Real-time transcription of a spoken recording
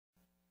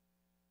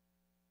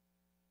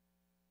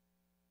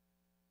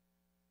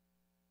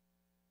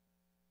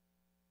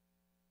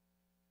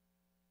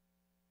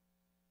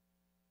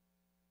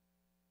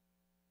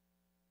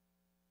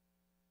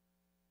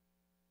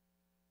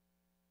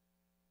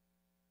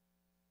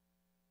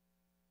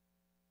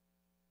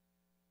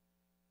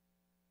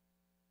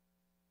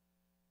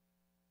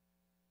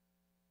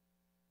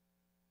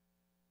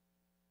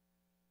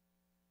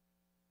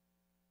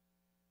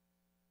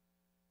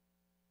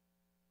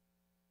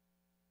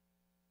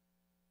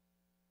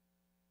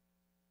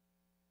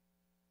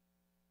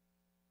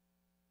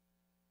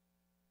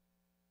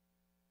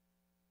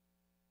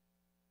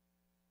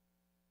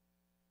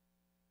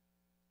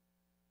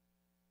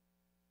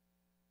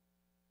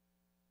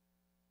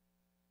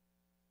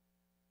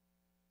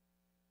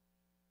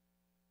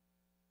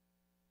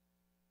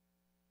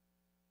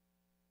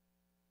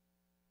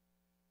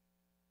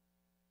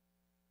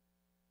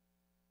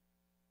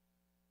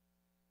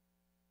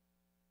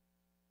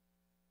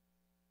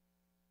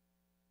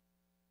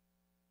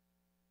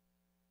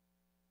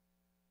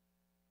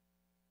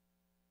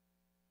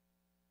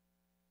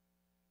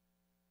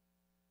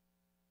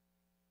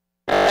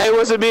Hey,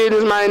 what's the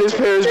business, man? This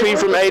Paris P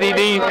from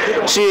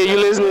ADD. Shit, you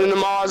listening to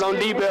Mars on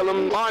Deep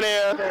Ellum on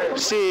air.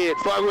 Shit,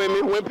 fuck with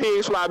me. When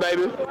pigs fly,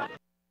 baby.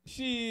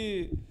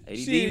 Shit. ADD,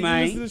 Shit,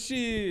 man. you listen to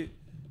shit.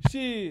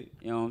 Shit.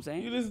 You know what I'm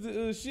saying? You listen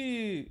to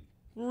shit.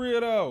 For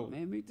real though.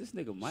 Man, meet this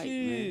nigga Mike,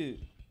 Shit.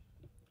 man.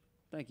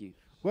 Thank you.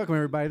 Welcome,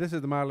 everybody. This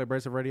is the Mildly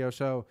Abrasive Radio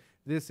Show.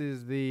 This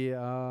is the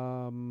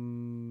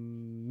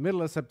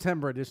middle of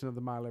September edition of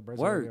the Mildly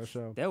Abrasive Radio Words.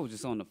 Show. That was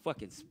just on the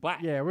fucking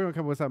spot. Yeah, we're going to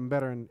come up with something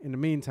better in the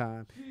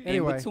meantime. In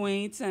Anyway,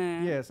 between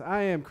time. yes,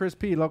 I am Chris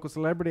P., local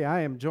celebrity.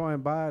 I am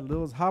joined by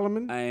Lils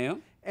Holloman I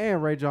am.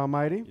 and Ray John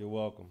Mighty. You're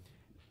welcome.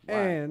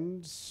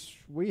 And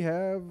we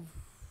have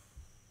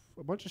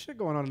a bunch of shit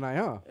going on tonight,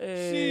 huh?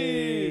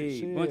 Hey,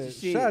 Shit. bunch of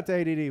shit. Shout out to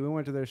ADD. We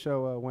went to their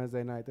show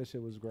Wednesday night. That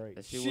shit was great.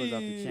 That shit was off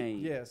the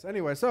chain. Yes.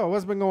 Anyway, so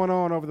what's been going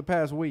on over the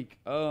past week?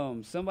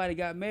 Somebody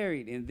got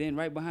married, and then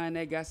right behind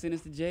that got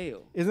sentenced to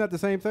jail. Isn't that the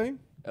same thing?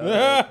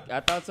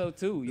 I thought so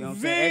too. You know what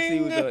I'm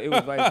saying? Zing! Actually, it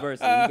was vice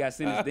versa. He got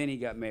sentenced, then he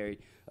got married.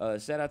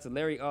 Shout out to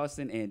Larry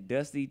Austin and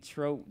Dusty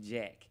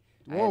Trojak.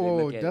 I had to Whoa,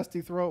 look at it.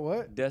 Dusty Throat,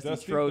 what? Dusty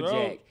Dusty Trojak.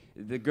 Throat.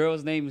 The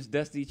girl's name is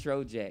Dusty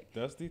Trojak.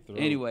 Dusty throat.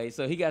 Anyway,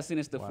 so he got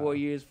sentenced to Wow. 4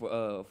 years for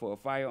a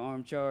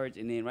firearm charge,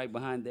 and then right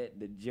behind that,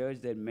 the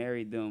judge that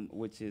married them,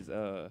 which is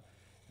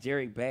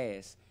Jerry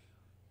Bass,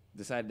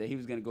 decided that he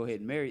was gonna go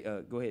ahead and marry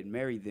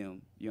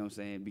them. You know what I'm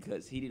saying?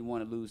 Because he didn't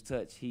want to lose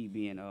touch. He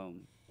being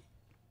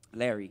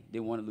Larry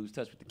didn't want to lose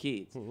touch with the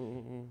kids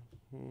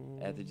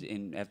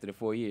after the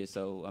 4 years.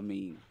 So I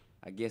mean,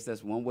 I guess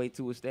that's one way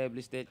to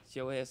establish that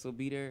your ass will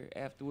be there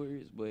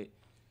afterwards. But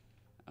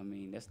I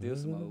mean, that's still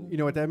some old. You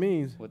know what that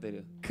means? What they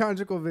do?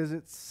 Conjugal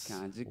visits.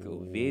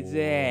 Conjugal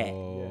visit.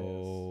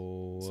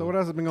 So what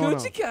else has been going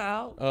Coochie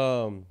call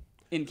on?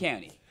 in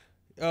county.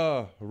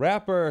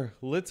 Rapper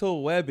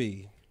Little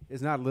Webby.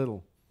 It's not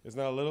little. It's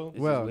not little?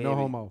 Well, just no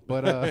Webby. homo.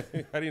 But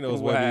How do you know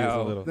it's Webby is a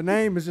Wow. little? the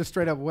name is just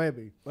straight up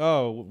Webby.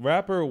 Oh,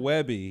 rapper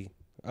Webby.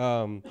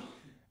 Didn't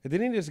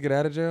he just get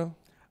out of jail?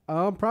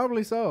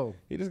 Probably so.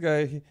 He just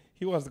got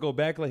he wants to go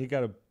back like he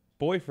got a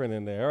boyfriend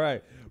in there. All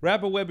right.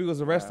 Rapper Webby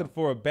was arrested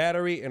for a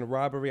battery and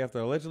robbery after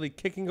allegedly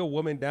kicking a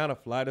woman down a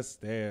flight of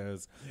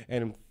stairs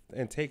and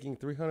taking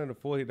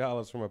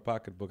 $340 from her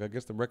pocketbook. I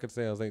guess the record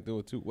sales ain't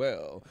doing too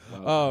well.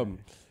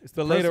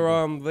 So later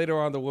on,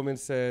 the woman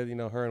said, you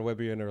know, her and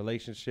Webby are in a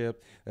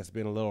relationship that's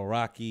been a little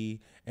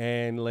rocky.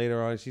 And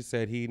later on, she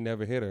said he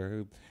never hit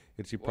her.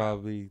 And he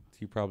probably,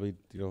 you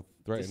know,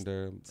 threatened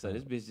her. So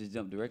this bitch just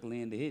jumped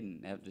directly into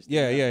hitting after.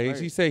 Yeah.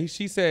 She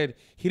said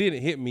he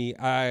didn't hit me.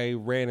 I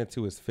ran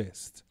into his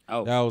fist.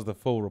 Oh. That was the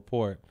full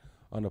report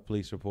on the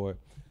police report.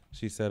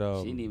 She said,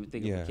 She didn't even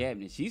think of a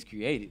cabinet. She's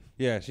creative.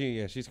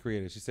 she's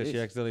creative. She said she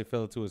accidentally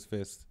fell into his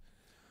fist.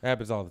 It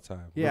happens all the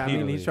time. Yeah, I mean,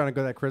 repeatedly. he's trying to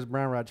go that Chris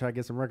Brown route, try to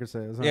get some record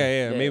sales. Huh?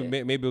 Yeah. Yeah.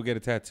 Maybe we'll get a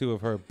tattoo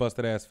of her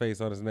busted ass face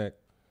on his neck.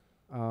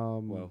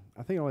 Well.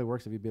 I think it only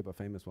works if you beat up a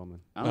famous woman.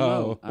 I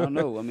don't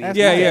know. I mean, That's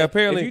Yeah, nice. yeah.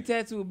 Apparently, if you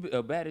tattoo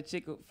a battered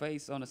chick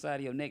face on the side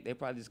of your neck, they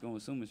probably just gonna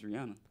assume it's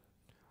Rihanna.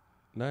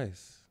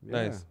 nice.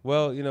 Yeah.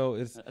 Well, you know,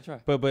 it's I try.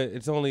 but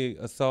it's only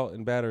assault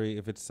and battery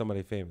if it's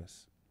somebody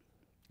famous.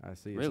 I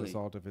see. Really? It's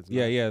assault if it's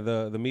Yeah, not. yeah.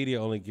 The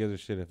media only gives a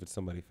shit if it's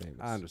somebody famous.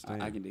 I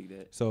understand. I can dig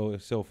that. So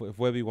if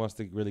Webby wants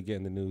to really get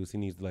in the news, he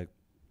needs to like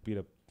beat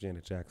up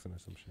Janet Jackson or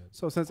some shit.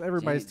 So since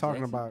everybody's Janet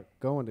talking Jackson? about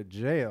going to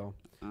jail,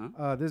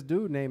 this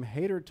dude named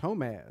Hater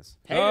Tomaz.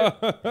 Hater,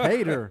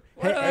 Hater.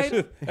 What up,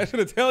 hater? I should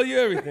have tell you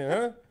everything,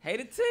 huh?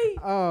 Hater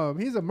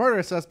T. He's a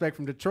murder suspect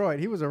from Detroit.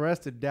 He was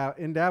arrested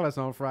in Dallas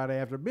on Friday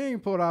after being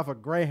pulled off a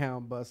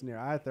Greyhound bus near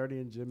I-30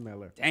 and Jim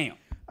Miller. Damn.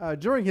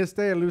 During his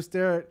stay at Lew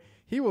Sterrett,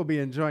 he will be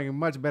enjoying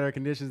much better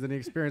conditions than he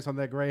experienced on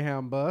that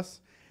Greyhound bus.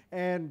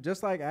 And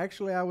just like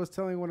actually I was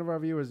telling one of our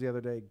viewers the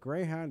other day,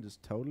 Greyhound is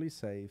totally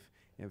safe,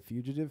 and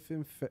fugitives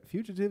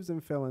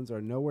and felons are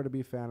nowhere to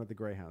be found at the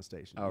Greyhound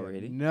station. You have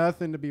Already?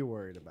 nothing to be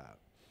worried about.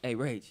 Hey,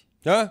 Rage.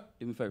 Huh?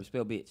 Do me a favor.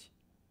 Spell bitch.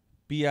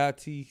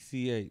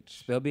 BITCH.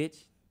 Spell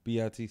bitch.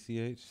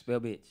 BITCH. Spell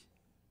bitch.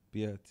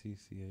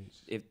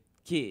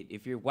 BITCH.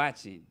 If you're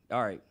watching,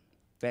 all right.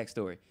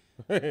 Backstory.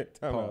 Time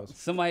out. Pause.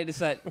 Somebody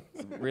decide.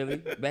 Really?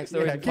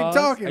 Backstory. Yeah, and keep pause?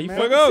 talking, Are you man.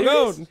 fucking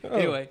Go. serious?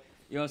 Anyway,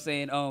 you know what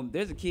I'm saying?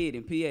 There's a kid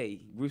in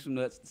PA. Gruesome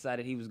Nuts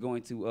decided he was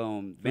going to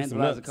vandalize a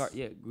Nuts. car.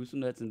 Yeah,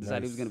 Gruesome Nuts, and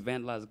decided he was Nice.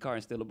 going to vandalize a car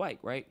and steal a bike.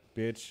 Right.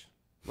 Bitch.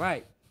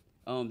 Right.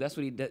 That's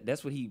what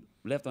he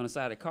left on the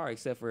side of the car.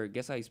 Except for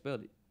guess how he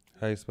spelled it?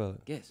 How you spell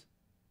it? Guess.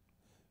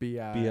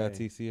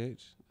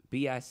 BITCH.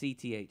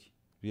 BICTH.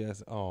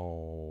 Yes.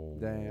 Oh.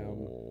 Damn.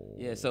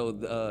 Yeah,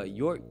 so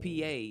York,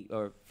 PA,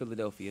 or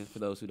Philadelphia, for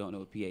those who don't know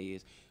what PA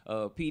is,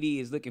 PD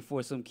is looking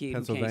for some kid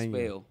who can't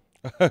Pennsylvania. spell.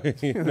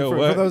 You know for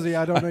what? those of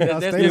y'all don't know y'all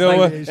That's, state You know what?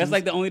 abbreviations. that's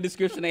like the only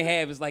description they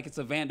have is like it's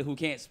a vandal who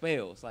can't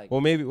spell. It's like,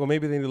 Well, maybe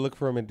they need to look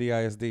for him in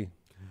DISD.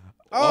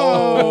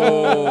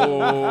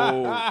 oh,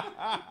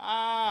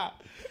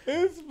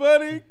 It's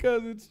funny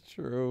because it's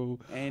true.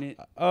 ain't it?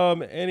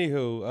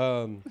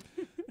 Anywho,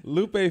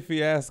 Lupe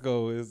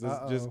Fiasco is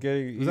just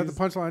getting. Was that the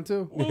he's- punchline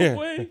too?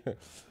 Yeah.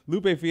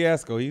 Lupe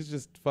Fiasco. He's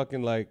just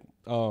fucking like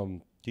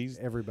He's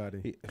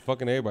Everybody.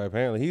 fucking everybody.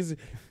 Apparently, he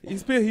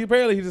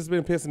apparently he's just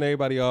been pissing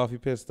everybody off. He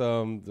pissed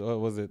what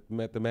was it?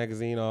 The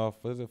magazine off.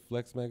 What is it?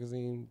 Flex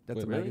magazine. That's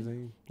What- a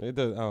magazine. It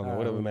does. I don't know.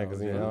 Whatever Who knows,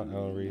 magazine. yeah. I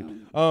don't read.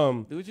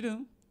 Do what you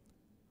do.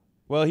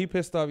 Well, he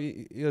pissed off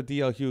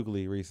DL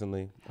Hughley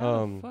recently.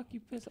 How the fuck you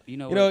piss off?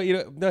 No,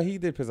 he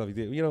did piss off. He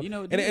did.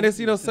 And it's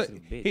so,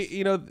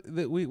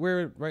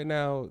 we're right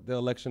now. The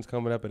election's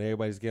coming up, and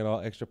everybody's getting all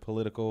extra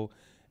political,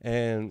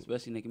 and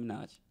Especially Nicki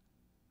Minaj.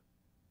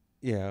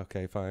 yeah,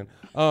 okay, fine.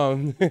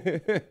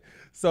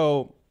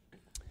 So,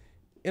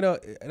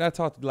 and I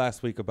talked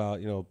last week about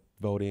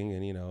voting,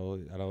 and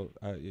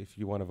if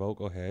you want to vote,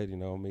 go ahead.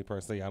 Me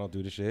personally, I don't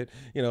do the shit.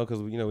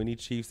 Because we need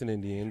chiefs and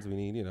Indians. We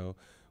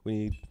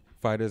need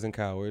fighters and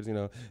cowards.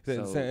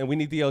 And we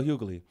need DL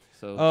Hughley.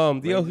 So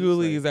DL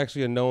Hughley is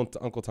actually a known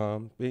to Uncle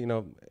Tom. But,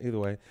 either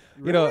way,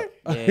 Really?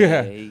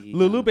 yeah.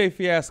 Lupe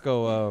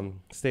Fiasco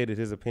stated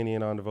his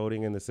opinion on the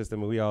voting in the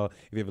system, and if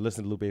you ever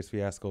listen to Lupe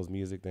Fiasco's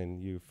music, then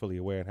you're fully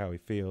aware of how he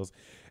feels.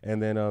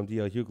 And then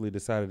DL Hughley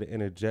decided to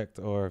interject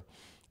or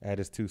add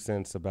his 2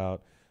 cents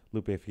about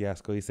Lupe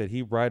Fiasco. He said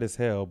he bright as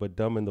hell, but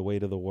dumb in the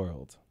weight of the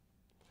world.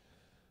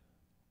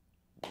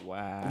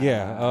 Wow.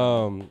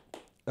 Yeah.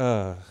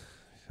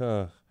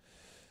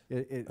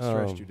 It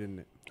stressed you, didn't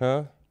it?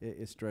 Huh?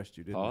 It stressed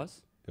you, didn't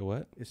Pause. It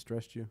what? it? It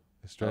stressed you.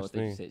 It stressed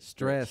me.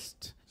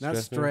 Stressed, not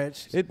Stressed me?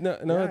 stretched. It no.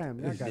 Damn,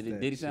 y'all it, got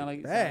Did that he sound shit like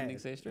it bad.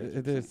 nigga say stretch?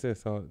 it did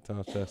sound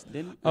stressed.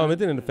 Didn't It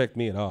didn't affect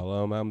me at all.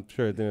 I'm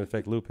sure it didn't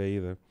affect Lupe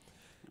either.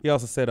 He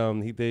also said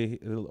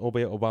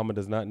Obama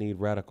does not need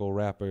radical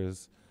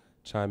rappers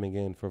chiming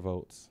in for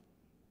votes.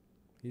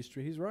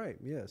 He's right.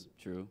 Yes.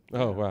 True.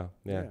 Oh wow,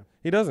 yeah. Yeah.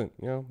 He doesn't.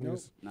 He Nope.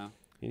 No.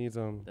 he needs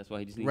That's why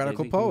he just needs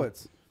Radical Jay-Z.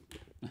 poets.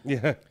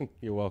 Yeah,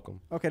 you're welcome.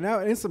 Okay, now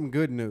in some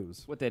good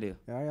news. What that is?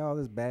 All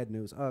this bad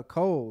news.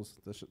 Kohl's,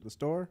 the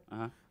store,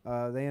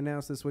 Uh-huh. they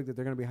announced this week that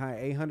they're going to be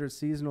hiring 800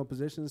 seasonal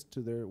positions to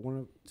their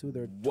Work.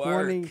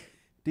 20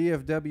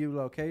 DFW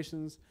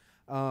locations.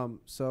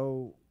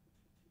 So,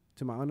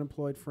 to my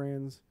unemployed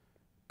friends,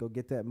 go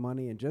get that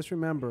money, and just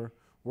remember,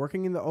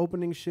 working in the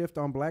opening shift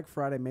on Black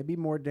Friday may be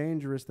more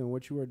dangerous than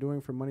what you are doing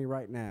for money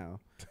right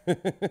now.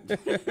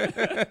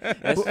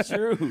 That's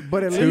true.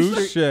 But at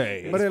Touche.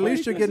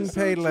 least you're getting This is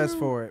so paid less true.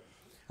 for it.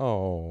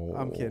 Oh,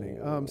 I'm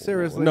kidding.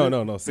 Seriously.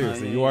 No.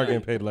 Seriously, yeah, you are yeah.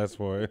 getting paid less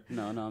for it.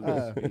 No, I'm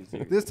Uh, being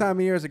serious. This time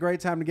of year is a great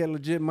time to get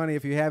legit money.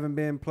 If you haven't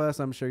been, plus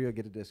I'm sure you'll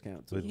get a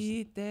discount too.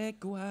 Get that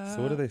guap.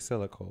 So what do they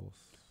sell at Kohl's?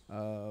 I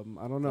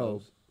don't know.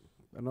 Clothes.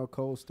 I know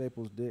Cole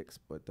Staples Dicks,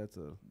 but that's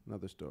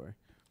another story.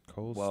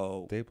 Kohl's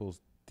Whoa.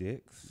 Staples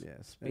Dicks.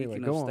 Yes. Speaking Anyway,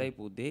 of go on.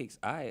 staple dicks,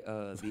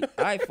 the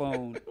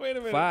iPhone Wait a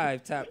minute.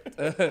 5 topped.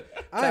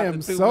 I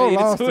am so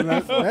lost in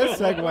that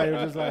segue.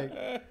 Was just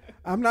like,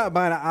 I'm not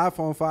buying an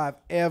iPhone 5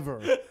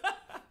 ever.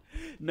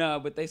 No,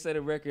 but they set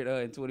a record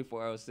in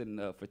 24 hours sitting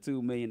for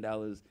 $2 million.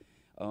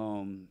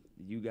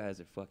 You guys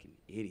are fucking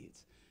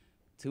idiots.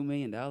 $2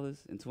 million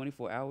in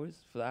 24 hours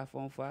for the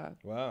iPhone 5?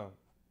 Wow.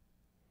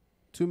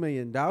 $2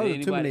 million.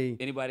 Too many.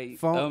 Anybody?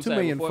 phone- 2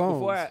 million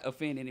before I phones.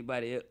 offend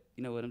anybody else,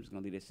 you know what? I'm just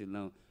gonna leave that shit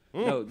alone.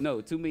 Mm. No,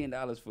 $2 million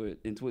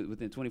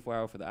within 24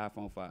 hours for the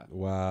iPhone 5.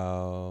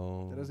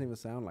 Wow. That doesn't even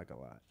sound like a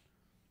lot.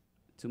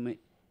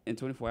 In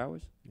 24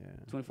 hours? Yeah.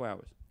 24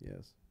 hours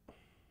Yes.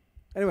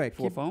 Anyway,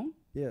 for a phone?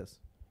 yes.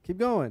 Keep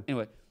going.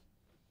 Anyway,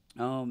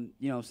 you know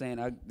what I'm saying?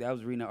 I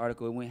was reading an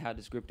article. It went how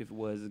descriptive it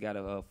was. It's got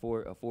a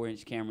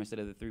 4-inch camera instead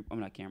of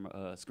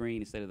the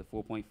screen instead of the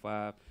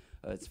 4.5.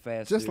 It's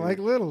faster. Just like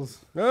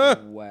Littles.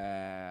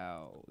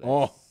 Wow. That's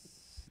Oh.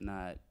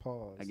 not.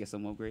 Pause. I guess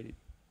I'm upgraded.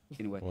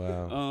 Anyway.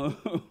 Wow.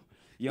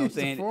 You know what I'm It's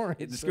a saying?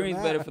 4-inch, The screen's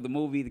so better now- for the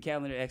movie. The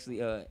calendar actually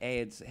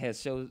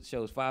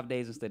shows 5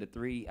 days instead of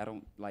 3. I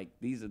don't like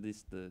these are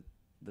just the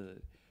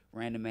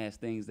random ass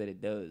things that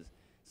it does.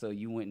 So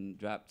you went and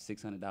dropped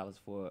 $600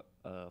 for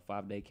a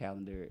 5-day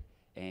calendar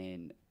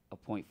and a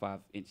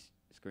 0.5-inch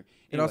screen.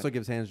 It also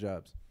gives hand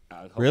jobs.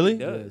 I hope Really? It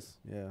does.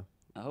 Yeah.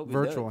 I hope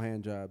Virtual it does.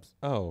 hand jobs.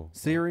 Oh.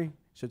 Siri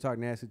should talk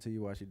nasty to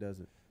you while she does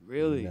it.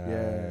 Really? Nice.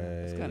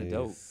 Yeah. That's kinda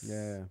dope.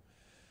 Yeah.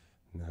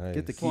 Nice.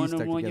 Get the key- Point stuck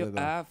them on your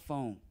together,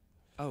 iPhone.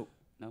 Oh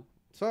no.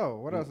 So,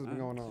 what else has been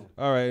going on?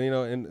 All right,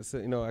 and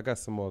so, I got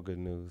some more good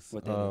news.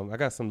 What that is? I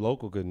got some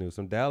local good news,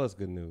 some Dallas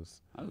good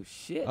news. Oh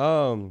shit.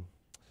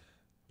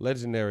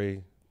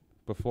 Legendary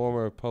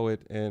performer,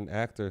 poet, and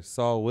actor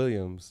Saul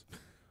Williams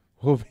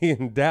will be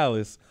in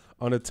Dallas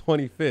on the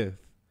 25th.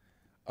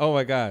 Oh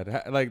my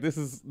God! Like this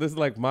is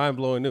like mind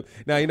blowing news.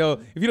 Now if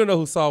you don't know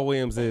who Saul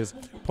Williams is,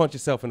 punch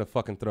yourself in the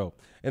fucking throat,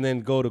 and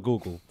then go to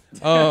Google.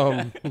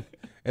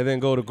 And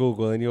then go to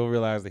Google, and you'll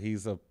realize that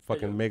he's a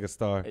fucking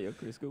megastar. Hey, yo,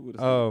 Chris,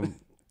 Google this.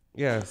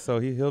 Yeah. So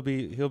he'll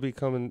be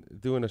coming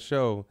doing a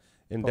show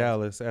in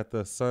Dallas at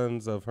the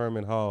Sons of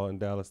Herman Hall in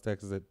Dallas,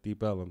 Texas, at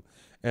Deep Ellum,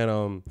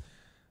 and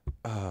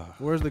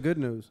Where's the good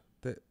news?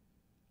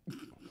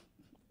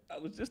 I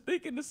was just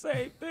thinking the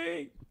same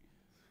thing.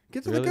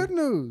 Get to Really? the good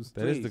news.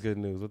 that is the Please. good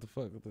news. What the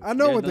fuck? I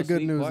know There's what no the good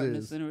sweet news part in the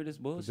is. center of this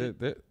bullshit.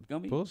 That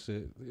Gummy.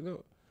 bullshit.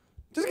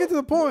 Just get to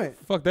the point.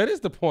 Fuck, that is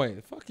the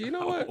point. Fuck, you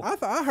know what?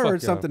 I heard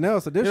Fuck something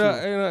else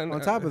additional on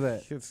top of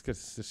that.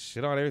 It's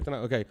shit on everything.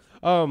 Okay.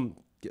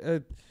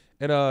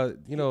 You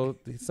know,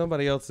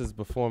 somebody else is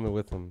performing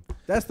with him.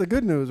 That's the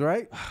good news,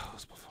 right?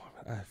 Who's performing?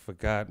 I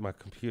forgot. My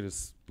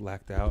computer's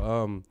blacked out.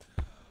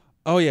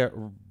 Oh yeah,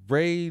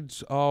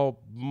 Rage All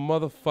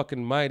Motherfucking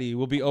Mighty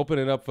will be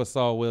opening up for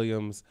Saul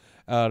Williams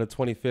the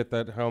 25th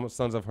at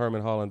Sons of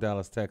Herman Hall in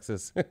Dallas,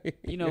 Texas.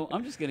 You know,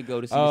 I'm just gonna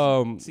go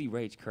to see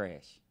Rage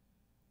crash.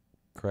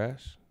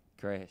 Crash.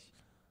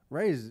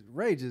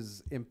 Rage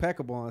is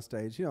impeccable on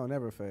stage. He don't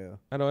never fail.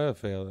 I don't ever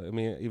fail. I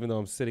mean, even though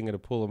I'm sitting at a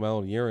pool of my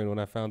own urine when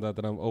I found out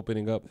that I'm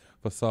opening up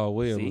for Saul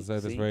Williams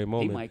at this very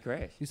moment. He might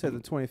crash. You said the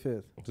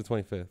 25th. The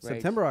 25th. Rage,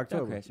 September,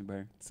 October. Crash and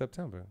burn.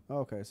 September.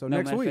 Okay, so No,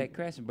 next matter of week. fact,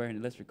 crash and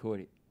burn. Let's record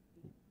it.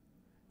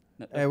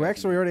 No, Hey, we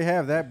actually already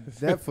have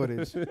that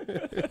footage.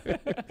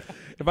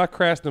 If I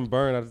crashed and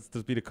burned, I'd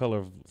just be the color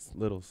of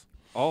Littles.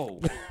 Oh.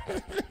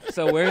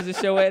 So where's the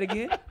show at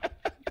again?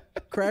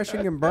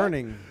 Crashing and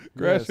burning.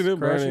 Crashing and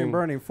Crashing and burning.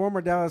 burning.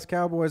 Former Dallas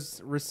Cowboys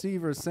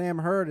receiver Sam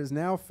Hurd is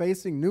now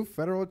facing new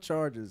federal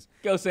charges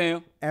Go,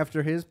 Sam.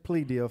 after his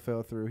plea deal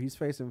fell through. He's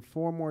facing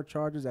 4 more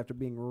charges after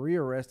being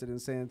rearrested in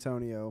San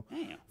Antonio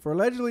for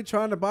allegedly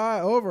trying to buy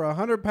over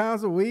 100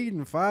 pounds of weed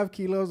and 5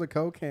 kilos of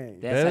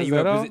cocaine. That's how you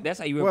represent. That's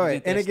how you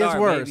represent and that it gets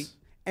star, worse. baby.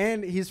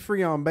 And he's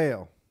free on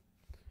bail.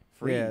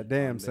 Free Yeah,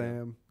 damn, on bail.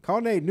 Sam.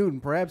 Call Nate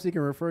Newton. Perhaps he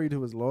can refer you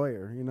to his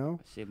lawyer, you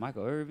know? Shit,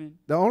 Michael Irvin.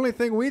 The only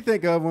thing we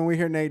think of when we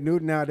hear Nate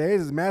Newton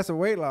nowadays is massive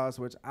weight loss,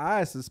 which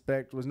I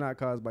suspect was not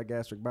caused by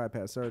gastric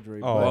bypass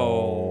surgery,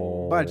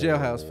 Oh. but by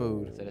jailhouse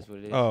food. So that's what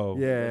it is. Oh.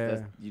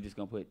 Yeah. You just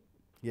gonna put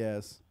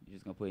Yes.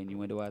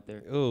 innuendo out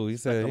there. Oh, he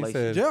said.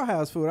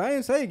 Jailhouse food. I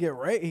didn't say he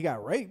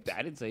got raped.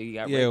 I didn't say you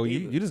got Yeah, raped well,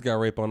 either. you just got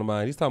rape on the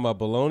mind. He's talking about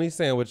bologna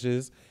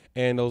sandwiches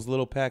and those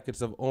little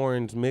packets of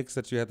orange mix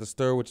that you have to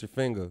stir with your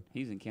finger.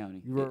 He's in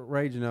county.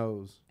 Rage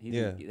knows. He's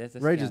Yeah. that's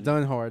Rage has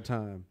county. done hard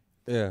time.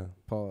 Yeah.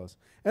 Pause.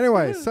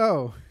 Anyway,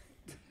 so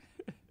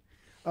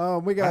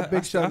we got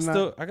Big Show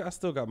tonight. I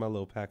still got my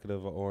little packet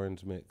of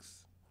orange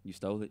mix. You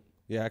stole it.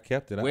 Yeah, I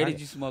kept it. Where did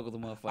you smuggle the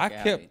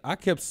motherfucker? I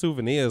kept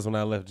souvenirs when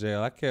I left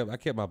jail. I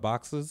kept my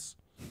boxes.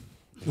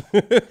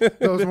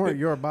 Those weren't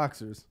your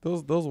boxers.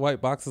 Those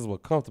white boxes were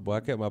comfortable.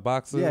 I kept my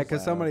boxes. Yeah,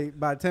 because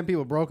about 10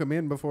 people broke them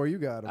in before you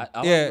got them.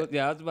 I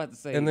was about to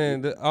say. And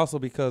then also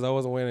because I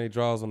wasn't wearing any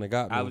drawers when they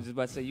got me. I was just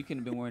about to say you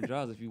couldn't have been wearing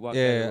drawers if you walked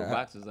Yeah, out with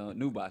boxers on,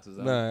 new boxers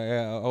on. Nah,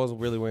 yeah, I wasn't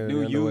really wearing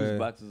New any used underwear.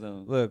 boxers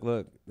on.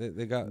 Look,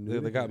 they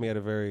got me at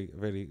a very,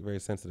 very, very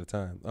sensitive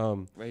time.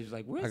 Rage was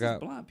like, where's this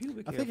blonde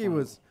pubic hair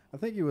I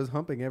think he was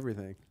humping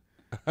everything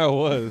I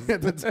was,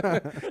 at the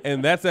time.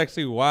 and that's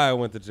actually why I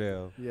went to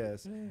jail.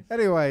 Yes.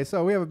 Anyway,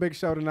 so we have a big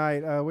show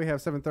tonight. We have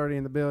 7:30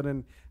 in the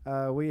building.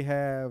 We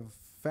have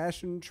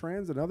fashion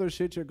trends and other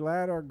shit you're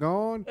glad are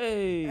gone.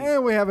 Hey.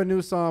 And we have a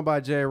new song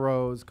by Jay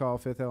Rose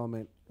called Fifth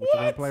Element, which we're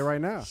going to play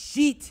right now.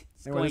 Shit.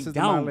 It's Anyway, this going is the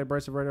Mildly down.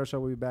 Abrasive Radio Show.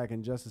 We'll be back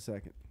in just a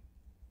second.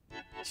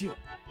 Chill.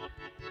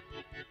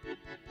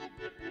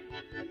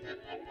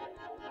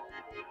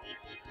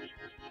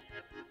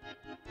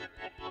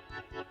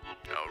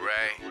 All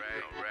right. Well,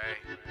 all right.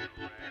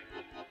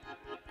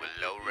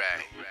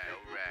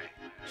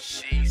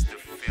 She's the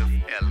fifth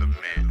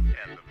element.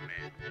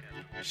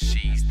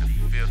 She's the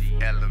fifth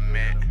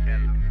element.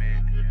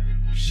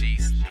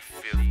 She's the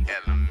fifth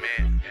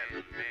element.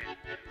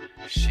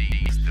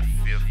 She's the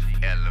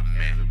fifth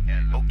element.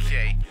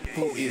 Okay.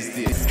 Who is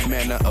this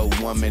man or a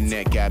woman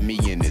that got me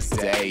in this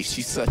day?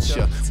 She's such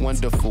a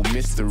wonderful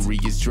mystery,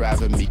 it's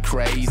driving me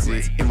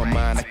crazy. In my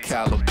mind, I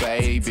call her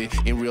baby.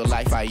 In real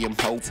life, I am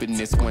hoping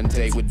this one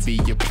day would be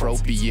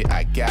appropriate.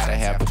 I gotta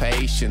have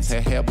patience. Her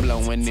hair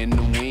blowing in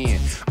the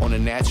wind on a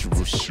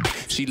natural shit.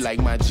 She like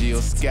my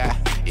Jill Scott,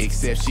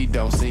 except she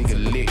don't sing a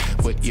lick.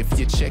 But if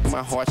you check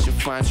my heart, you'll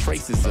find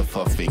traces of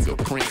her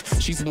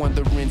fingerprints. She's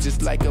wondering,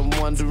 just like I'm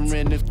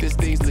wondering if this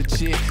thing's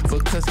legit.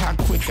 Because how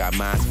quick our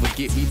minds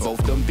forget, we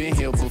both done been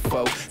here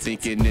before.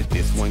 Thinking that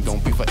this one gon'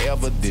 be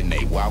forever, then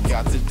they walk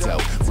out the door.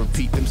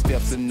 Repeat them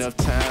steps enough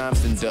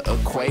times, and the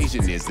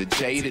equation is a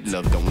jaded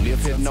love. Don't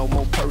live here no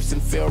more, person,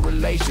 fair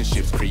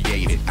relationships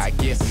created. I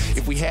guess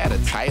if we had a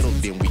title,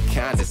 then we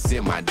kinda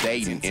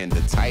semi-dating. And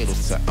the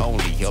title's to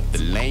only help the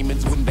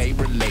layman's when they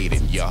relate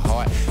in your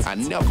heart. I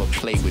never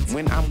play with.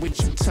 When I'm with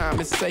you, time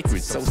is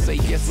sacred. So say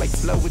yes like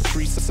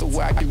poetry, so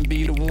I can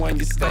be the one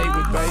you stay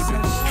with, baby.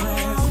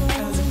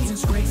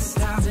 Elegance, great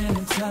style and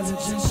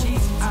intelligence.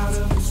 She's out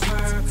of this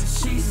world.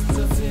 She's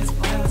the fifth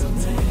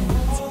element.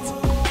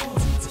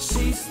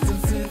 She's the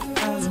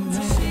fifth element.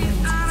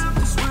 She's out of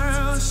this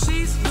world.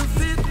 She's the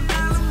fifth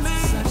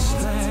element. Such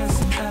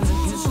class and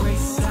elegance, great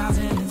style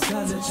and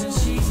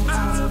intelligence. She's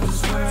out of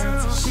this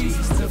world.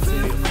 She's the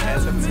fifth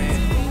element.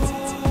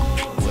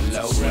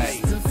 Well, alright.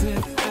 She's the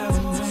fifth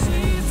element.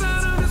 She's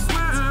out of this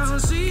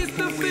world. She's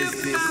the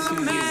fifth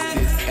element.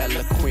 This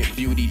eloquent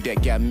beauty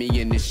that got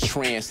me in this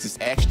trance, this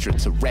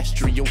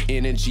extraterrestrial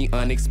energy,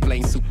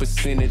 unexplained super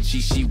synergy.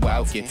 She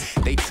walking,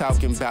 they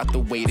talking about the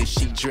way that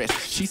she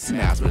dressed. She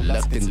smiles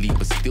reluctantly,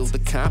 but still the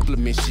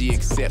compliment she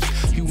accepts.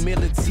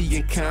 Humility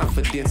and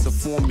confidence, a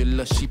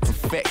formula she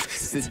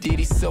perfects.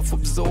 Sedity,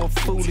 self-absorbed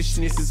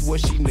foolishness is what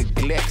she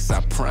neglects.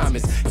 I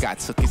promise, God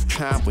took his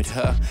time with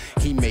her.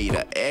 He made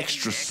her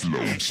extra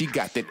slow. She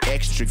got that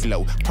extra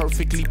glow,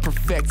 perfectly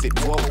perfected.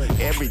 Whoa,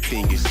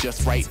 everything is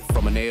just right,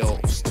 from a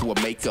nails to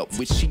a makeup,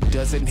 which she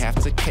doesn't have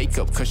to cake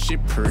up, cause she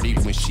pretty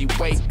when she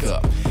wake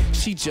up.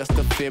 She just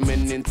a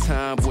feminine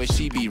tomboy,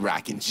 she be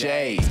rocking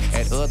J's.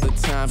 At other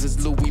times it's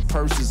Louis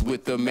purses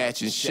with the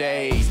matching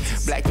shades.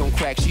 Black on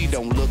crack, she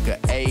don't look her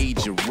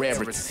age or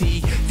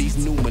rarity. These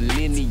new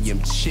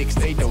millennium chicks,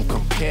 they don't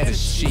compare to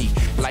she.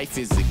 Life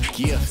is a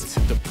gift,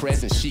 the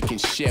present she can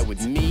share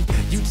with me.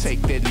 You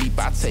take that leap,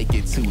 I take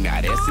it too.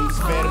 Now that seems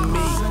fair to me.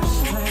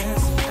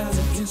 Class,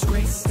 elegance,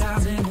 great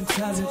style and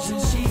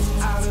intelligence.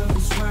 She's out of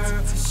this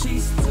world.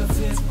 She's the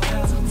fifth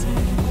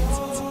element.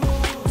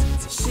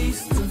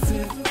 She's the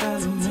fifth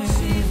element.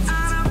 She's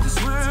out of this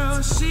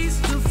world.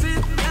 She's the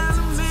fifth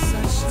element.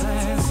 Such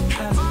class and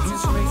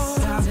elegance, great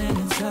style and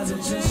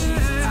intelligence.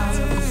 She's out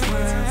of this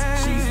world.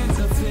 She's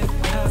the fifth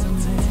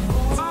element.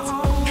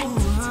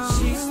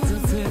 She's the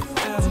fifth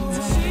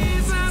element.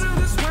 She's out of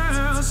this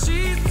world.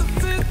 She's the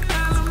fifth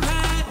element.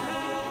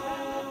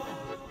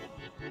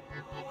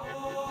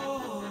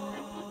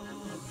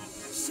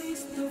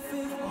 She's the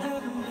fifth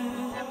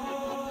element.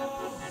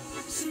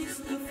 She's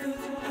the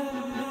fifth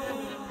element.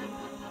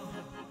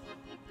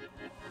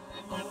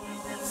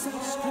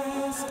 Such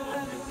grace,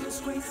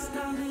 elegance, great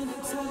style and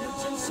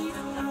intelligence. She's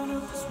out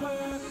of this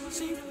world.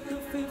 She's the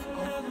fifth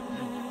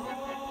element.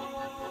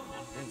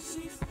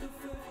 She's the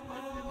fifth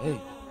element.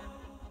 Hey,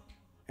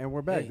 And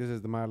we're back. Hey. This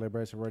is the My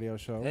Liberation Radio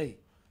Show. hey.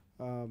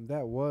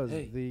 That was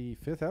Hey. The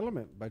Fifth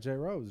Element by J.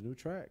 Rose. New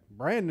track.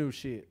 Brand new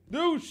shit.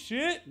 New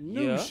shit.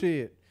 New Yeah.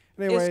 shit.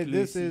 Anyway,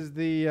 this Exclusive. is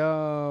the, I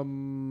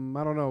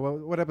don't know,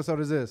 what episode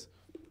is this?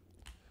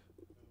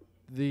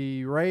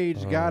 The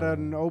Rage got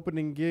an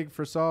opening gig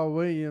for Saul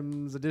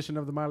Williams edition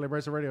of the My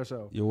Liberation Radio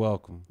Show. You're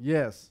welcome.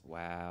 Yes.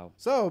 Wow.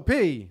 So,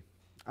 P,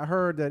 I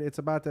heard that it's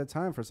about that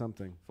time for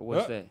something. For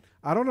what's that?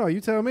 I don't know. You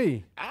tell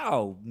me.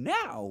 Ow,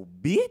 now,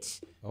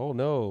 bitch. Oh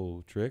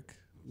no, Trick.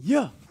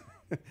 Yeah.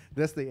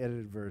 That's the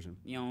edited version.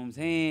 You know what I'm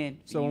saying?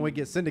 So when we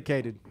get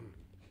syndicated,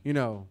 you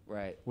know,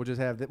 right. we'll just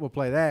have we'll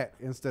play that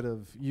instead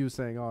of you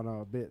saying, "Oh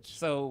no, bitch."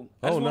 So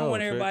I Oh, just want to no,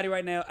 warn Trick. everybody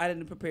right now. I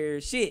didn't prepare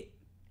shit.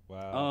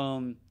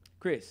 Wow.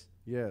 Chris,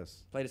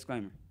 Yes. play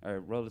disclaimer or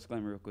roll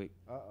disclaimer real quick.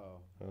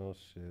 Oh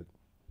shit.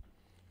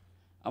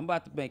 I'm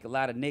about to make a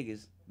lot of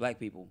niggas, black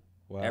people,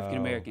 Wow. African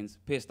Americans,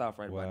 pissed off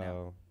right about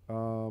now.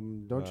 Wow.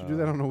 Don't you do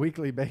that on a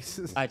weekly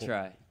basis? I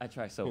try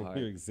so Your hard.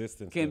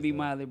 existence. Can't does be that.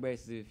 mildly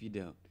racist if you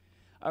don't.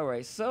 All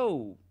right,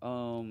 so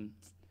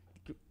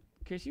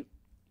Chris, you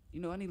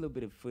know I need a little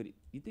bit of footage.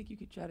 You think you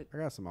could try to I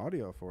got some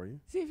audio for you.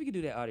 see if you can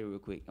do that audio real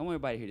quick? I want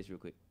everybody to hear this real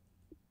quick.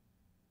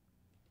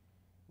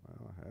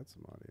 Well, I had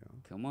some audio.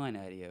 Come on,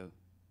 audio.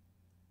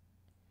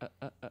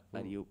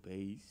 Audio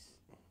base.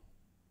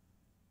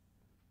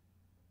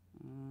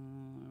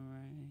 All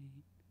right.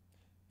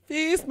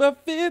 Feast my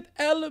fifth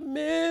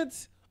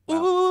element.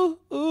 Ooh,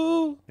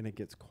 ooh. And it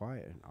gets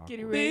quiet and awkward. Get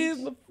it ready.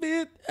 Feast my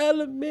fifth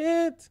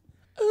element.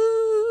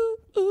 Ooh,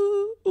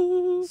 ooh,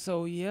 ooh.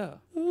 So yeah,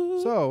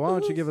 So why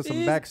don't you give us some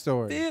Feast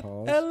backstory? fifth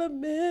Pause.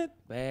 element.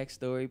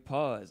 backstory.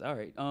 Pause. All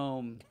right.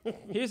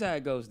 Here's how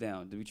it goes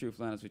down. To be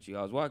truthfully honest with you,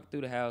 I was walking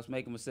through the house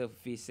making myself a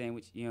fish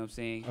sandwich. You know what I'm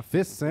saying? A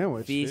fist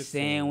sandwich. Fish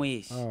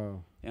sandwich.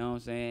 Oh, You know what I'm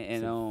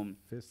saying? And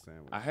fist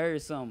sandwich. I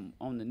heard something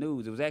on the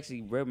news. It was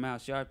actually Red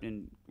Mouth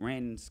Sharpton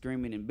ran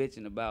screaming and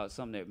bitching about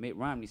something that Mitt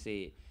Romney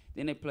said.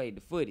 Then they played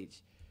the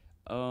footage.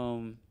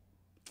 I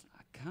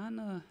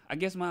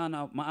guess my on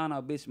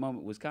bitch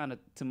moment was kind of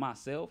to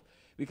myself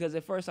because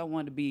at first I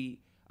wanted to be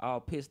all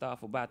pissed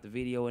off about the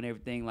video and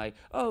everything like,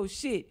 oh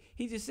shit,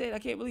 he just said, I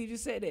can't believe you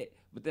said that.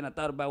 But then I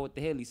thought about what the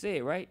hell he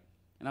said, right?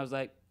 And I was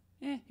like,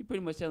 he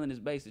pretty much telling his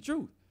base the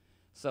truth.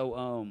 So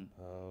Oh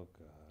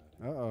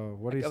god.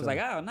 What do you I say? was like,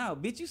 oh no,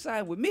 bitch, you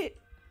signed with Mitt.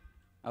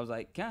 I was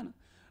like, kinda.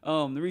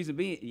 The reason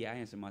being, I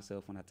answer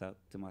myself when I talk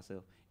to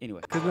myself. Anyway.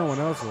 Because no one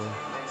else will.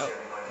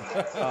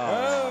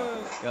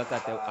 I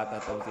thought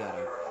that was the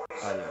audio.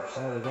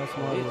 Oh, that's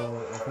my audio,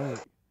 I think.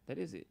 That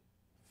is it.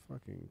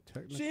 Fucking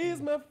technical. She's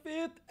my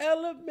fifth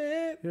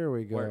element. Here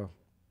we go. Work. All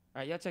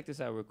right, y'all check this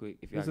out real quick.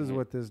 If y'all This can is hear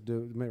what this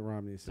dude, Mitt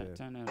Romney, it. said.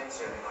 Turn that. Oh,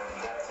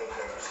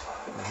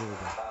 here we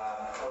go.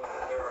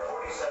 There are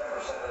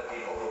 47% of the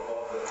people who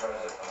vote for the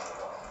president on the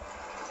phone.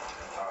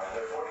 All right,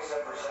 there are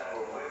 47% who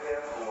are with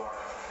him, who are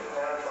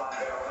dependent on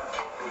government,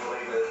 who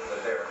believe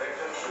that they're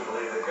victims, who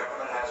believe the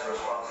government has a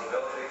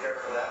responsibility to care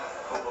for them,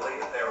 who believe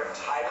that they're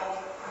entitled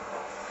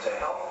to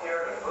health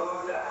care, to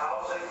food, to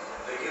housing,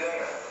 to you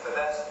name it. But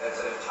it's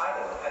an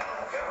entitlement, and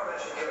the government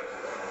should give it to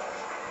them.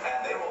 And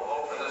they will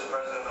vote for this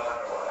president no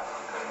matter what.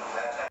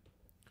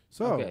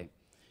 So, Okay.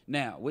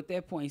 Now, with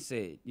that point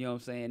said, you know what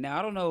I'm saying? Now,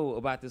 I don't know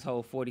about this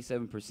whole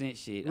 47%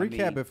 shit.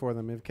 Recap it for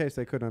them in case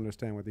they couldn't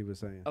understand what he was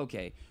saying.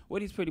 Okay,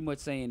 what he's pretty much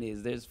saying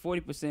is there's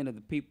 40% of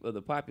the people of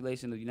the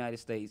population of the United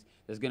States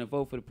that's going to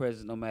vote for the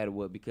president no matter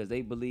what, because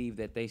they believe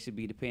that they should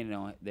be dependent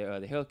on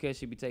the health care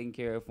should be taken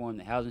care of for them,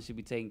 the housing should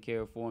be taken care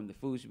of for them, the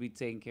food should be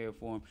taken care of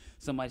for them.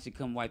 Somebody should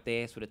come wipe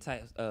their ass with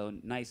a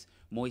nice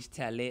moist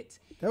towelette.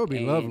 That would be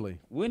lovely.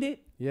 Wouldn't it?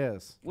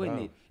 Yes.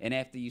 Wouldn't it? And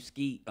after you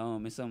skeet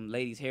in some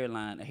lady's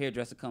hairline, a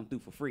hairdresser come through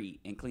for free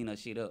and clean her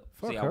shit up.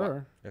 Fuck See,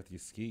 her. After you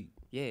skeet.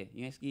 Yeah,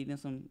 you ain't skeeting in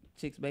some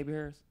chick's baby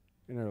hairs?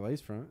 In her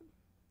lace front.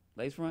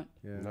 Lace front?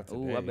 Yeah. Not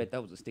Oh, I today. bet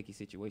that was a sticky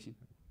situation.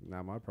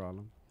 Not my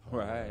problem.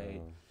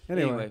 Right.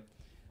 Anyway.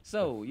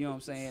 So, you know what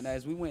I'm saying,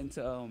 as we went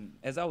into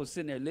as I was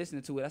sitting there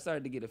listening to it, I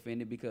started to get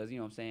offended because, you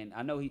know what I'm saying,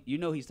 I know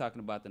he's talking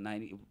about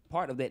the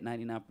part of that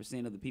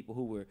 99% of the people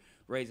who were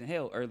raising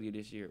hell earlier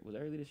this year. Was it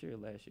earlier this year or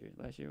last year?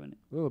 Last year, wasn't it?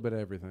 A little bit of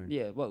everything.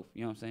 Yeah, both.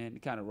 You know what I'm saying?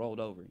 It kind of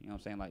rolled over. You know what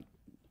I'm saying? Like,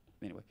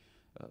 anyway,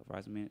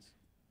 Rising Minutes.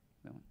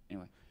 That one.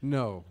 Anyway.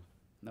 No.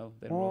 No,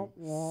 they don't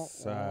roll.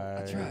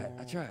 Side.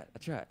 I tried.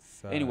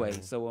 Side. Anyway,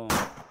 so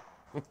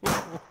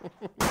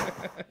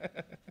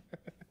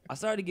I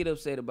started to get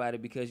upset about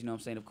it because, you know what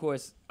I'm saying, of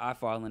course, I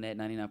fall in that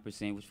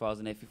 99%, which falls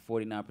in that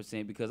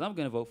 49% because I'm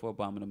going to vote for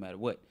Obama no matter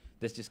what.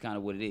 That's just kind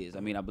of what it is. I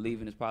mean, I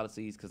believe in his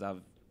policies because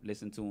I've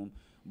listened to him,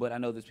 but I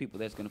know there's people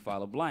that's going to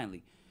follow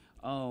blindly.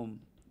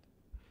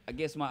 I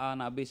guess my "ah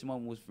nah bitch"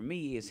 moment was for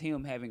me is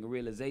him having a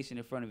realization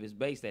in front of his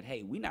base that,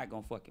 hey, we're not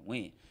going to fucking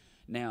win.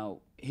 Now,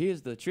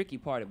 here's the tricky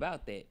part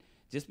about that.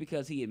 Just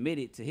because he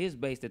admitted to his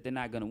base that they're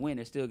not going to win,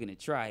 they're still going to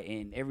try,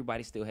 and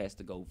everybody still has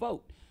to go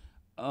vote.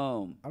 I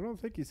don't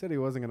think he said he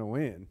wasn't going to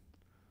win.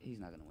 He's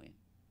not going to win.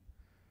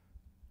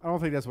 I don't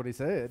think that's what he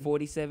said.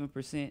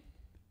 47%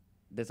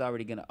 that's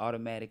already going to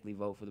automatically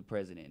vote for the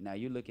president. Now,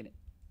 you're looking at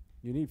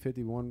You need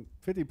 50.1%.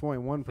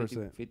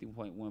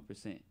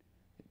 50.1%.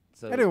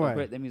 So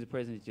Anyway. that means the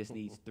president just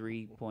needs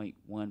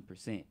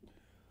 3.1%.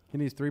 He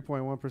needs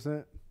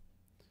 3.1%.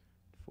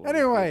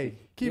 Anyway,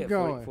 keep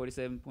going.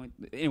 47 point.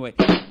 Anyway,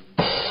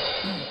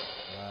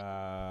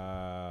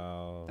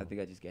 Wow. I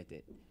think I just got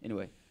that.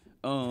 Anyway,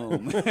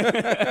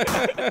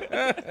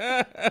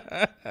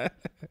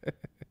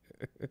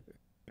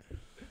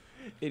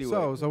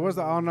 anyway. So what's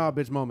the "oh no,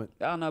 bitch" moment?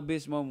 I don't know,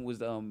 bitch moment was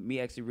me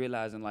actually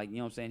realizing, like, you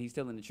know what I'm saying, he's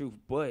telling the truth,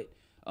 but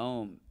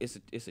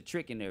it's a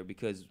trick in there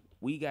because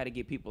we got to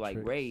get people like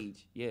Trick.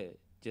 Rage, yeah,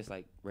 just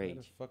like What the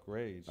Rage, fuck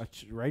Rage?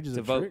 Rage is to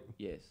a vote. trick?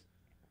 Yes.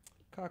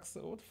 Cox,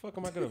 what the fuck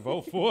am I gonna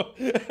vote for?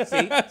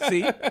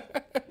 See.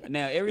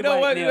 Now everybody. You know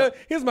what? Now,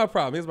 Here's my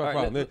problem. All right,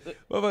 problem.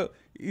 But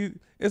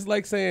it's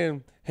like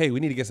saying, "Hey, we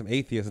need to get some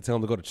atheists and tell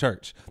them to go to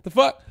church." The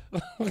fuck?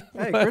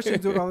 Hey,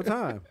 Christians do it all the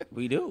time.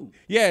 we do.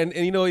 Yeah, and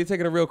you know you're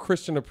taking a real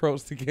Christian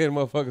approach to getting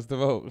motherfuckers to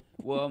vote.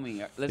 Well, I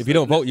mean, If you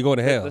don't vote, you're going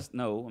to hell.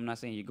 No, I'm not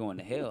saying you're going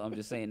to hell. I'm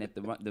just saying that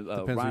the Depends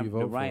who you vote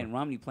for. Ryan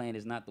Romney plan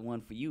is not the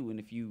one for you. And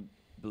if you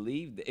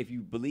believe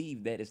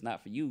that it's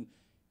not for you,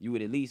 you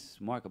would at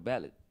least mark a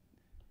ballot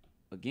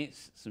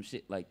against some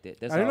shit like that.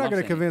 That's You're all not I'm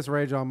going to saying. convince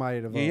Rage Almighty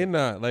to vote. Yeah, you're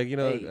not. Like, you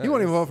know. Hey, He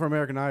won't even vote for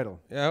American Idol.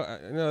 Yeah,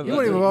 you know, You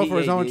won't even vote for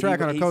his own track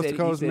on a he Coast said- to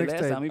Coast he said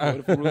last mixtape. time he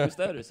voted for Ruben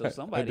Studdard, so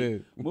somebody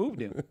did. moved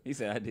him. He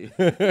said, I did.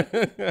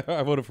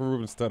 I voted for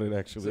Ruben Studdard,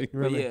 actually.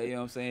 But yeah, you know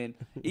what I'm saying?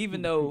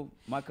 Even though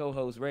my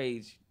co-host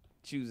Rage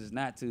chooses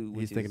not to, which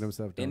He's thinking is- to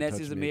himself, "Don't and that's touch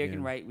his me American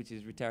again." right, which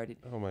is retarded.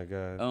 Oh my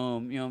god. You know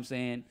what I'm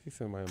saying? He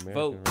said my American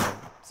Vote. right.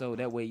 So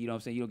that way, you know what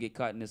I'm saying, you don't get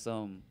caught in this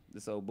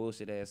old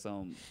bullshit ass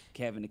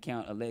having to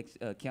count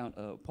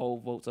poll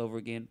votes over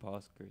again.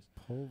 Pause, Chris.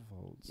 Poll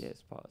votes.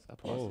 Yes, pause. I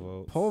Poll paused it.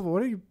 votes. Poll vote?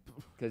 What are you?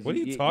 'Cause What are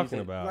you talking said-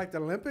 about? Like the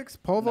Olympics?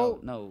 Poll No,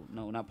 vote?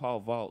 no, not Paul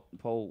Vault.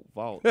 Pole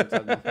vault. I'm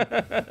talking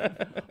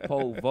about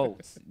pole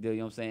votes. You know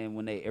what I'm saying?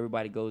 When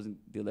everybody goes in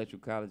the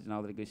electrical college and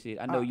all that good shit.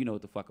 I know you know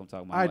what the fuck I'm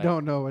talking about. I right?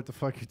 don't know what the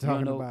fuck you're You don't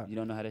talking know, about. You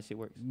don't know how that shit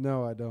works.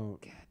 No, I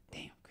don't. God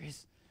damn,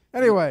 Chris.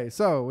 Anyway,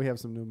 so we have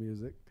some new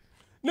music.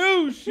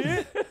 No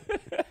shit.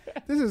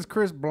 This is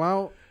Chris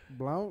Blount.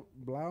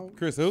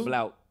 Chris who?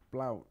 Blout.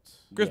 Blount.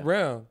 Chris Yeah.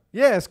 Brown.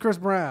 Yes, Chris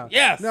Brown.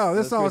 Yes! No, this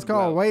That's song is Chris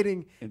called Blount.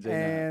 Waiting, And J9.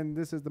 and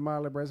this is the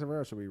Miley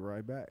Bracelet. She'll be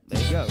right back.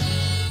 There you go.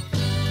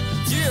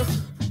 Yeah.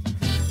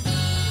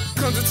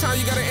 Comes a time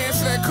you gotta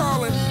answer that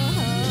calling.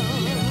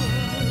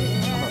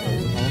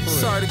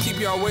 Sorry to keep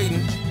y'all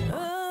waiting.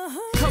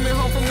 Coming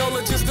home from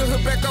NOLA just to hook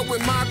back up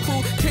with my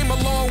crew. Came a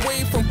long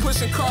way from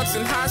pushing carts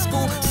in high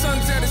school.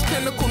 Sun's at its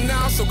pinnacle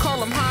now, so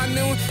call him high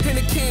noon. And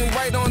it came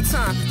right on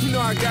time. You know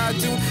I gotta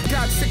do.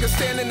 Got sick of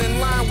standing in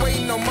line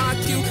waiting on my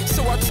cue.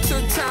 So I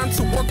took time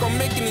to work on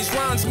making these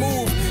rhymes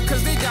move.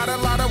 Cause they got a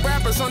lot of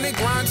rappers on their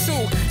grind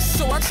too.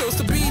 So I chose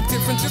to be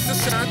different just to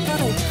shine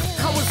through.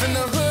 I was in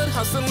the hood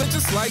hustling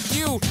just like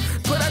you.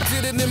 But I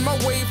did it in my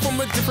way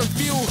from a different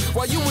view.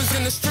 While you was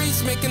in the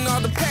streets making all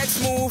the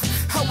packs move,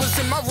 I was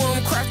in my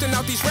room crafting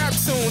out these rap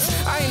tunes.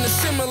 I ain't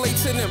assimilate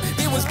to them,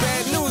 it was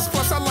bad news.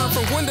 Plus I learned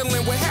from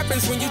Gwendolyn what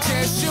happens when you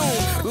jazz June.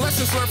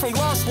 Lessons learned from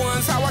lost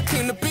ones, how I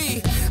came to be.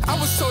 I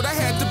was told I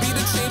had to be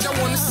the change I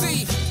wanna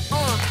see.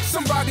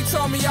 Somebody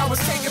told me I was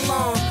taking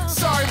long.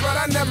 Sorry, but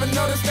I never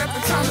noticed that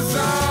the time is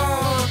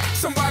on.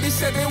 Somebody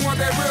said they want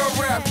that real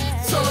rap.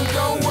 Told them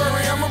don't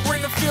worry, I'ma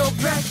bring the feel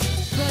back.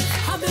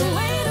 I've been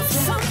waiting for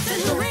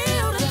something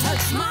real to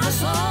touch my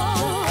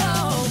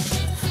soul.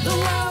 The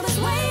world is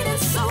waiting,